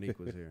it when Monique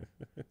was here.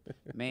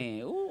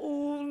 Man,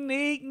 ooh,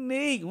 Nick,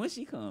 when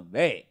she come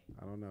back?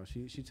 I don't know.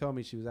 She told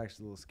me she was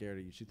actually a little scared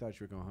of you. She thought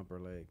you were gonna hump her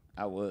leg.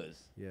 I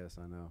was. Yes,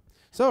 I know.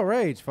 So,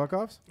 Rage, fuck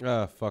offs?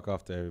 Fuck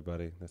off to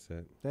everybody. That's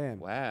it.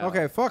 Damn. Wow.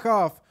 Okay, fuck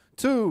off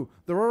to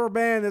the rubber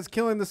band that's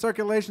killing the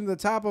circulation at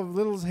the top of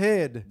Little's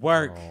head.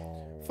 Work.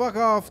 Fuck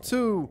off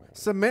to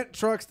cement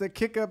trucks that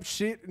kick up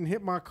shit and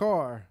hit my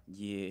car.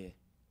 Yeah.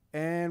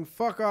 And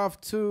fuck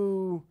off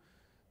to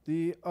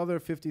the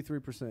other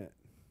 53%.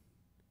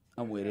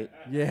 I'm with it.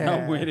 Yeah.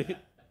 I'm with it.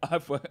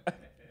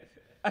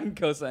 I can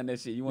co-sign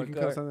that shit. You want a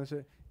car? Co-sign that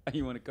shit?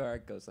 You want a car? I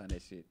can co-sign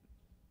that shit.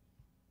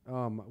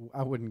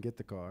 I wouldn't get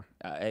the car.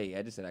 Hey,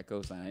 I just said I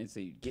co-sign. I didn't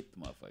say you get the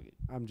motherfucker.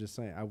 I'm just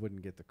saying I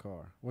wouldn't get the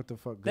car. What the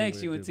fuck?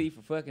 Thanks, UNT,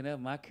 for fucking up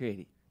my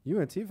credit.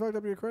 UNT fucked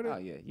up your credit? Oh,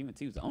 yeah. UNT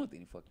was the only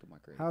thing that fucked up my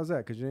credit. How's that?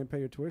 Because you didn't pay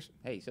your tuition?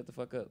 Hey, shut the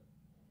fuck up.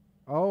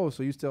 Oh,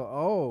 so you still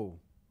owe.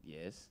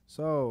 Yes.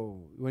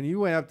 So when you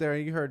went up there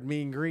and you heard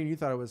Mean Green, you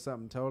thought it was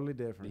something totally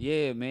different.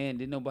 Yeah, man.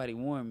 Didn't nobody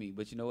warn me.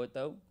 But you know what,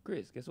 though?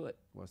 Chris, guess what?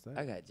 What's that?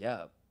 I got a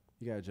job.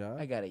 You got a job?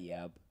 I got a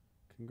job.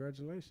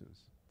 Congratulations.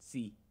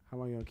 C. How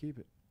long you going to keep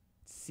it?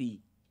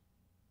 C.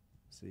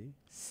 C?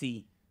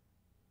 C.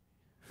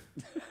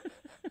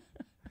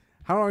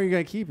 How long are you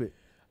going to keep it?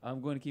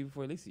 I'm going to keep it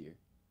for at least a year.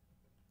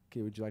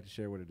 Okay, would you like to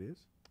share what it is?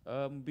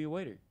 Be a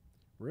waiter.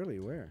 Really?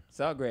 Where?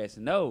 Saltgrass.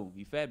 No,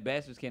 you fat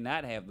bastards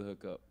cannot have the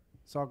hookup.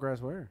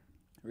 Saltgrass where?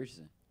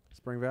 Richardson.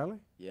 Spring Valley?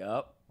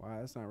 Yep. Wow,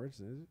 that's not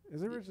Richardson, is it?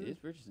 Is it Richardson?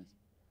 It's Richardson.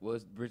 Well,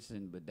 it's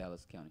Richardson, but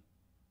Dallas County.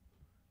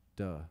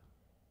 Duh.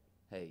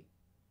 Hey,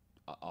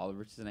 all of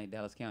Richardson ain't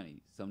Dallas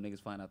County. Some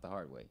niggas find out the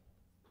hard way.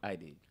 I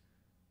did.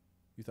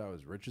 You thought it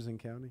was Richardson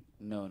County?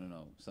 No.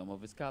 Some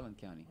of it's Collin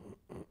County.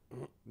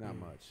 Not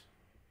much.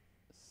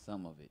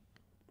 Some of it.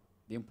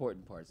 The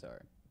important parts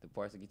are the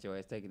parts that get your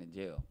ass taken to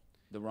jail.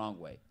 The wrong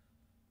way.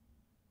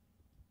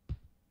 The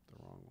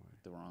wrong way.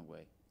 The wrong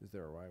way. Is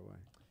there a right way?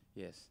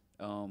 Yes.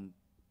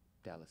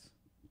 Dallas.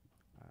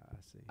 I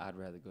see. I'd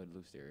rather go to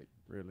Luceriot.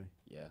 Really?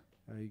 Yeah.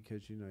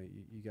 Because you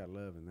got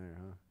love in there,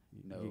 huh?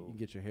 You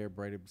get your hair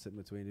braided sitting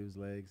between his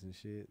legs and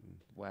shit. And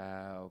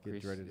wow,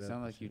 Chris. It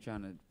sounds like you're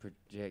trying to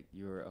project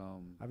your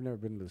I've never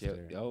been to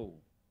Luceriot. Oh,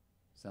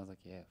 sounds like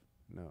you have.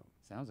 No.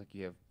 Sounds like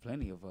you have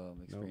plenty of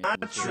experience. My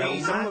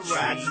trees, I'ma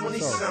ride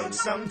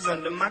 20-somethings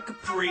under my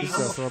Capri. I'm a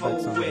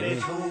fool with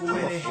it, fool with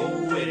it,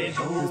 fool with it,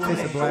 fool with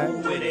it, fool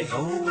with it,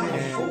 fool with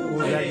it, fool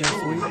with it.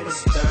 I'm a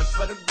stunt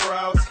for the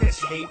bros,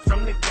 catch hate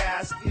from the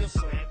guys, still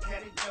slam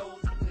catty doors.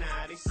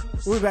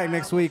 We'll be back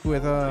next week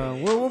with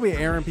we'll be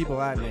airing people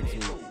out next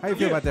week. How you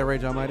feel about that,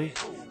 Rage Almighty?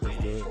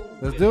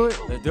 Let's do it.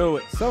 Let's do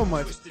it. So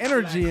much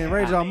energy in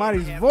Rage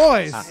Almighty's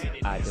voice.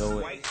 I do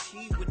it.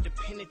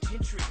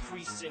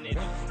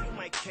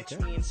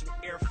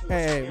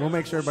 Hey, we'll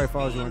make sure everybody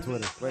follows you on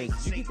Twitter. Ray,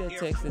 did you get that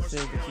text that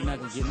says that you're not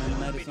gonna get none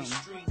tonight or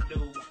something?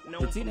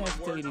 Did Tina have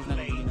to tell you he's not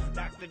gonna get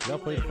none? Y'all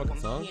play the fucking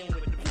song?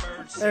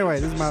 Anyway,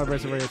 this is Mile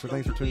Abrasive Radio, so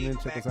thanks for tuning in.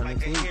 Check us out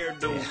next week.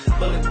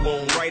 Bullet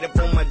wound right up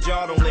on my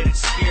jaw, don't let it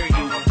scare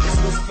you. This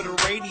one's for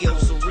the radio,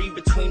 so read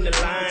between the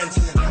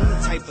lines. I'm the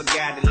type of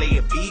guy to lay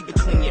a bead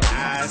between your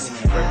eyes.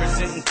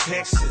 Representing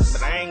Texas,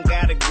 but I ain't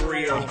got a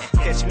grill.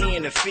 Catch me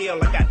in the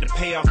field, I got to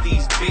pay off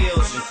these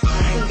bills.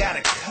 I ain't got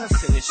a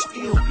cuss and it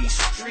still be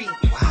street.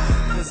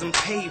 Cause I'm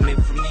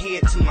pavement from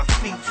head to my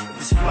feet.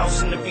 This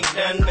flossing to be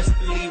done, best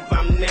believe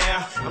I'm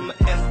now. I'm a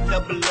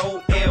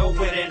F-double-O-L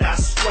with it, I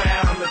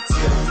swear. I'ma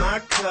tilt my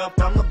cup,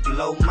 I'ma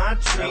blow my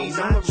trees.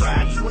 I'ma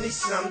ride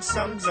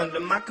 20-somethings under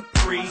my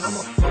Capri. I'm a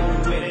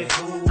fool with it,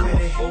 fool with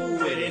it, fool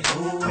with it, fool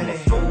with it,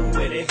 fool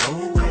with it,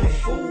 fool with it,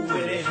 fool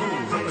with it.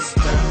 I'm a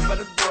stunt for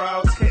the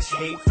bros, catch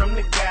hate from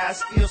the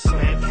guys, still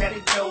slam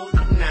catty doors,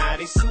 but now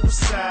they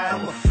suicide.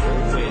 I'm a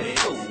fool with it,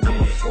 fool with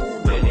it,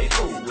 fool with it,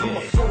 fool with it, I'm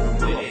a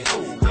fool with it,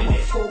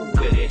 fool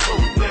with it, fool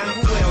with it. Now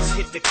who else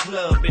hit the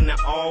club in the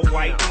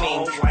all-white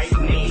mink?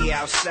 Nigga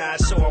outside,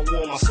 so I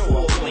wore my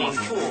full link.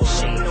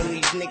 Shame on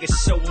these niggas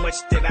so much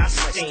that I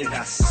stink.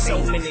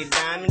 So many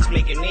diamonds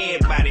making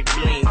everybody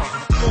blink.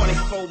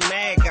 44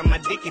 mag, got my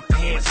dicky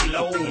pants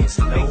low. Big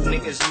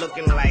niggas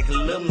looking like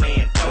Lil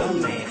Man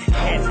Thole.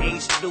 Hat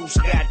H loose,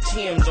 got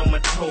Tim's on my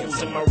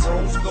toes. And my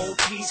rose gold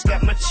piece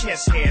got my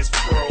chest hairs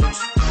froze.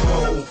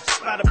 Whoa,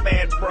 spot a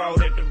bad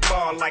broad at the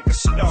bar like a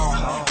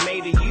star.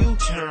 Made a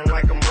U-turn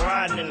like I'm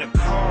riding in a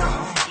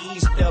car.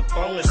 Eased up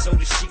on her so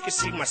that she could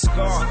see my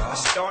scar. I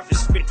start to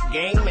spit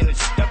game and it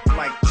stuck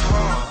like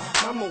tar.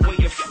 Mama, where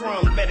you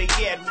from? Better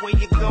yet, where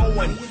you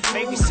going?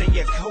 Baby say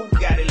your coat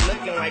got it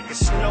looking like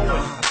it's snowing.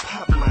 I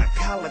pop my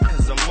collar,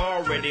 cause I'm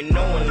already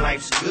knowing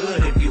life's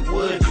good. If you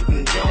would, you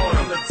can join.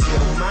 I'ma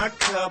tilt my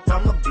cup,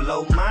 I'ma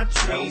blow my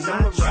trees.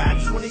 I'ma ride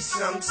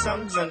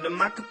 20-somethings under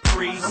my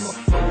Caprice. I'm a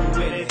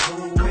fool with it,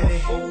 fool with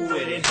it, fool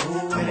with it,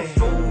 fool with it,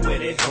 fool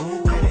with it,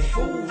 fool with it,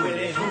 fool with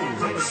it.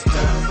 I'm a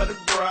stunt for the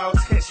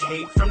bras, catch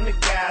hate from the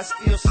guys.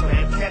 Still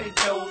slam caddy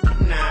doors,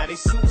 but nah, they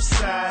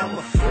suicide. I'm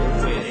a fool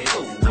with it,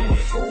 fool with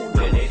it, fool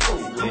with it,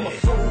 fool with it, I'm a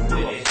fool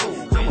with it,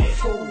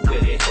 fool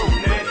with it, fool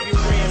with it. Now if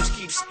your rims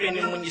keep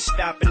spinning when you're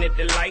stopping at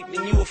the light,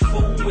 then you a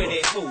fool with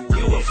it,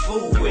 you a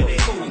fool with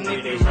it. And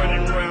if you're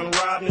running around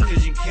robbing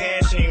cause your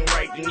cash ain't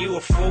right, then you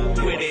a fool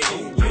with it,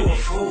 you a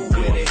fool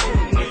with it.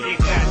 And if you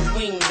got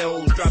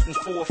windows dropping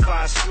 4 or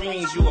 5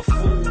 screens, you a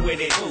fool with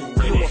it,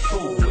 you a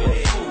fool with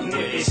it. And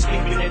if you're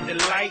sleeping at the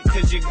light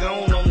cause you're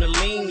gone on the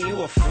lean,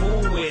 you a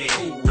fool with it,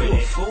 you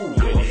a fool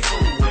with it.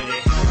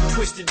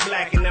 Twisted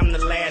black and I'm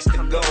the last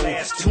to go.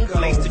 Two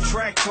place the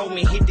track told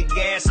me hit the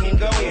gas and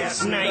go.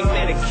 And I ain't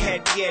met a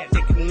cat yet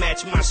that can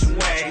match my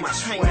swag.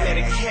 I ain't met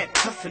a cat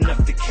tough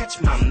enough to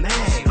catch my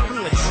mag. I'm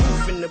the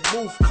truth in the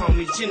booth, call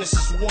me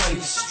Genesis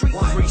 1. Street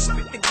free,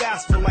 spit the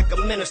gospel like a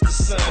minister's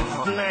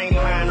son. And I ain't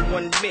lying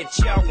one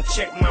bitch, y'all can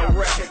check my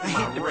rep. I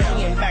hit the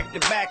pen back to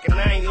back and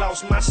I ain't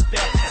lost my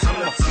step.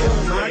 I'ma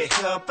fill my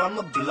cup,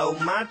 I'ma blow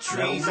my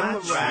trees. I'ma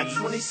ride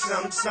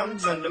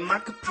 20-somethings under my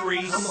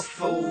Caprice. I'm a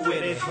fool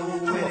with it, fool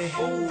with it,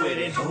 fool with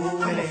it, fool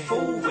with it,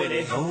 fool with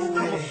it,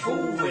 I'm a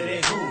fool with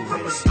it.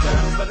 I'm a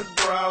stunt for the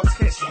bras,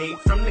 catch hate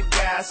from the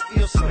guys.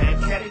 Still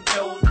slam caddy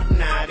doors, but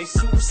nah, they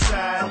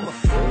suicide. I'm a